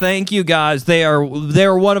 Yes, thank you guys. They're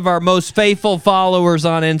one of our most faithful followers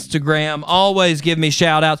on Instagram. Always give me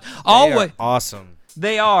shout outs. Always they are awesome.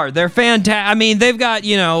 They are. They're fantastic. I mean, they've got,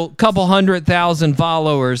 a couple 100,000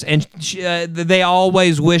 followers, and they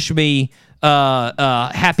always wish me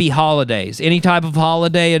happy holidays. Any type of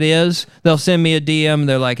holiday it is, they'll send me a DM.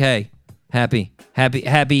 They're like, "Hey, happy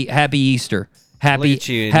Easter. Happy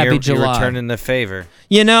July." You're returning the favor.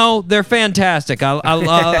 They're fantastic.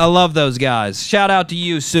 I love those guys. Shout out to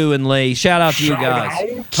you, Sue and Lee. Shout out to you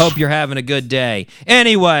guys. Hope you're having a good day.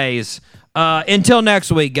 Anyways, until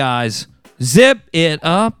next week, guys, zip it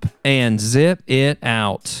up and zip it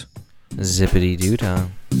out. Zippity-doo-dah.